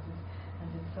 maybe late 30s,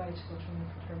 and decided to go through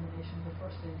for termination. The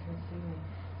first day he came to see me,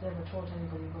 they never told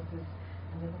anybody about this,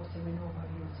 and they both said, we know why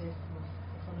he was taken from us,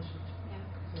 the punishment.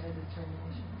 So he had his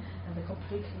termination. And they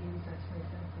completely used that to make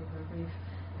sense of their grief.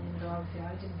 And obviously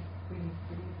I didn't really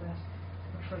believe that,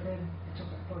 but for them it took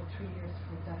about 3 years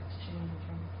for that to change in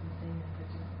terms of them saying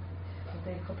it. But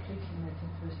they completely made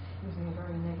sense of it, using a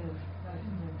very negative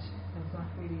argument that was not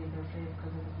really in their favour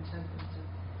because it didn't help them to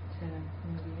kind of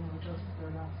maybe adjust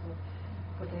their loss.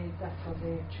 But that's how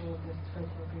they chose this, felt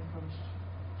they were being punished.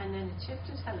 And then it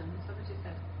shifted, Helen, is that what you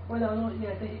said? Well,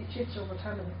 it shifted over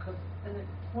time, because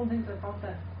one thing about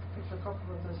that particular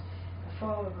couple was that the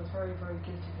father was very, very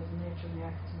guilty because of the nature of the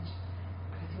accident,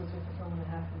 because he was with the son when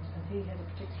it happened, and he had a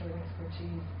particular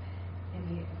expertise in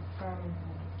the farming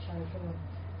of the child film.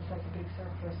 It's like a big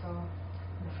circular saw,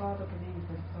 and the father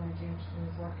believed that it was only dangerous when he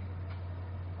was working,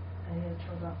 and he had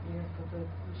turned off the ear, but the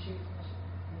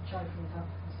child film was up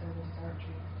instead of his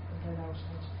artery and bled out.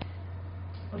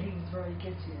 But he was very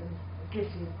guilty, and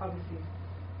guilty is obviously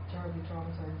terribly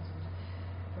traumatized.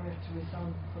 birth to his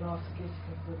son, but also guilty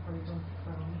because they've probably done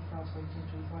for him. He felt right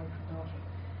into his wife and daughter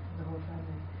and the whole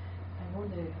family. And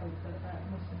one day, I must have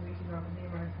been weekly around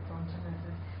Neimeyer at the front, and I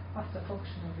said, "What's the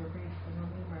function of your grief?" And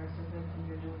Neimeyer said, "Everything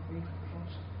you're doing, grief is the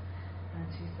function." And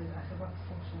she said, I said, "What's the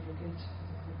function of your guilt?"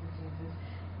 He says,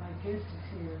 "My guilt is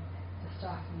here to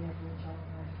stop me ever enjoying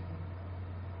life again.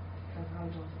 Because I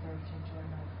don't deserve to enjoy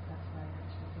life. That's why I have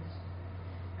to be guilty."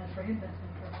 And for him, that's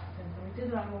been perfect sense. And we did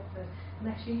that up there. And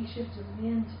actually, he shifted in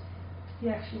the end.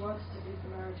 He actually wanted to leave the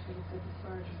marriage because he said this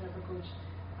marriage was never good.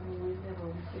 I mean, we could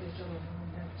have done it, and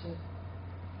we have to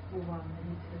move on.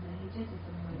 And he did. He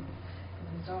said, "No, because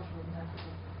his daughter wasn't happy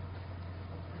with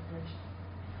the separation."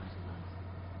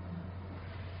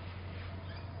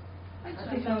 I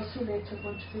think I was too late to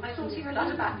bunch of people. I don't hear a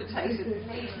lot of appetite. It's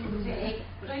late in the day,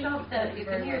 but I love that you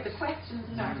can hear the questions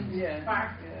starting to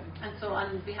spark. And so,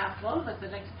 on behalf of all of us,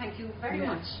 I'd like to thank you very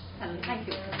much, Helen. Thank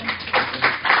you. I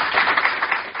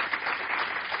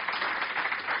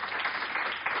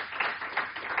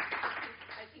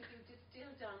think you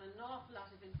distilled down an awful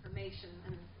lot of information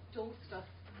and dosed us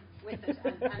with it.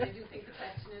 And I do think the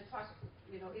question is,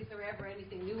 is there ever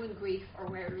anything new in grief, or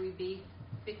where will we be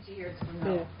 50 years from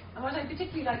now? Yeah. And what I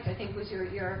particularly liked, I think, was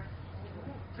your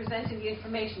presenting the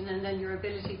information and then your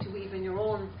ability to weave in your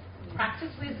own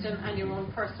practice wisdom and your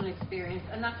own personal experience,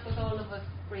 and that's what all of us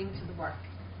bring to the work.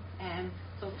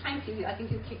 So thank you. I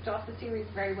think you kicked off the series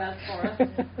very well for us.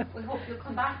 We hope you'll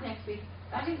come back next week.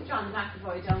 I think John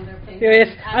McAvoy down there playing. Yes,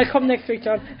 I'll come next week,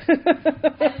 John. And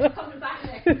he's coming back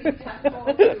next week to have a go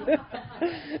too. But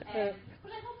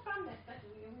I hope from this that we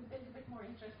build a bit more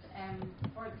interest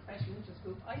for the special interest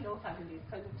group. I love having these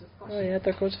kind of discussions. Oh yeah,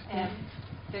 they're good.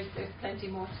 There's plenty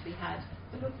more to be had.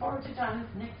 So look forward to John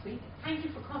next week. Thank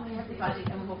you for coming, everybody,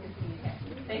 and we hope to see you again.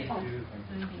 Stay home.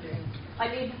 I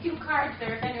leave a few cards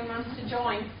there if anyone wants to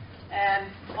join.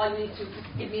 All you need to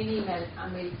give me an email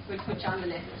and we'll put you on the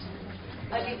list.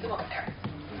 I'll leave them up there.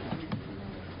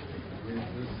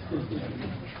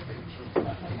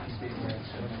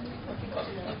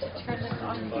 Turn this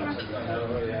on here.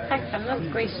 Thanks, Helen. That's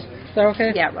great. Is that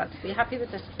okay? Yeah, well, be happy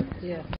with this. Yeah.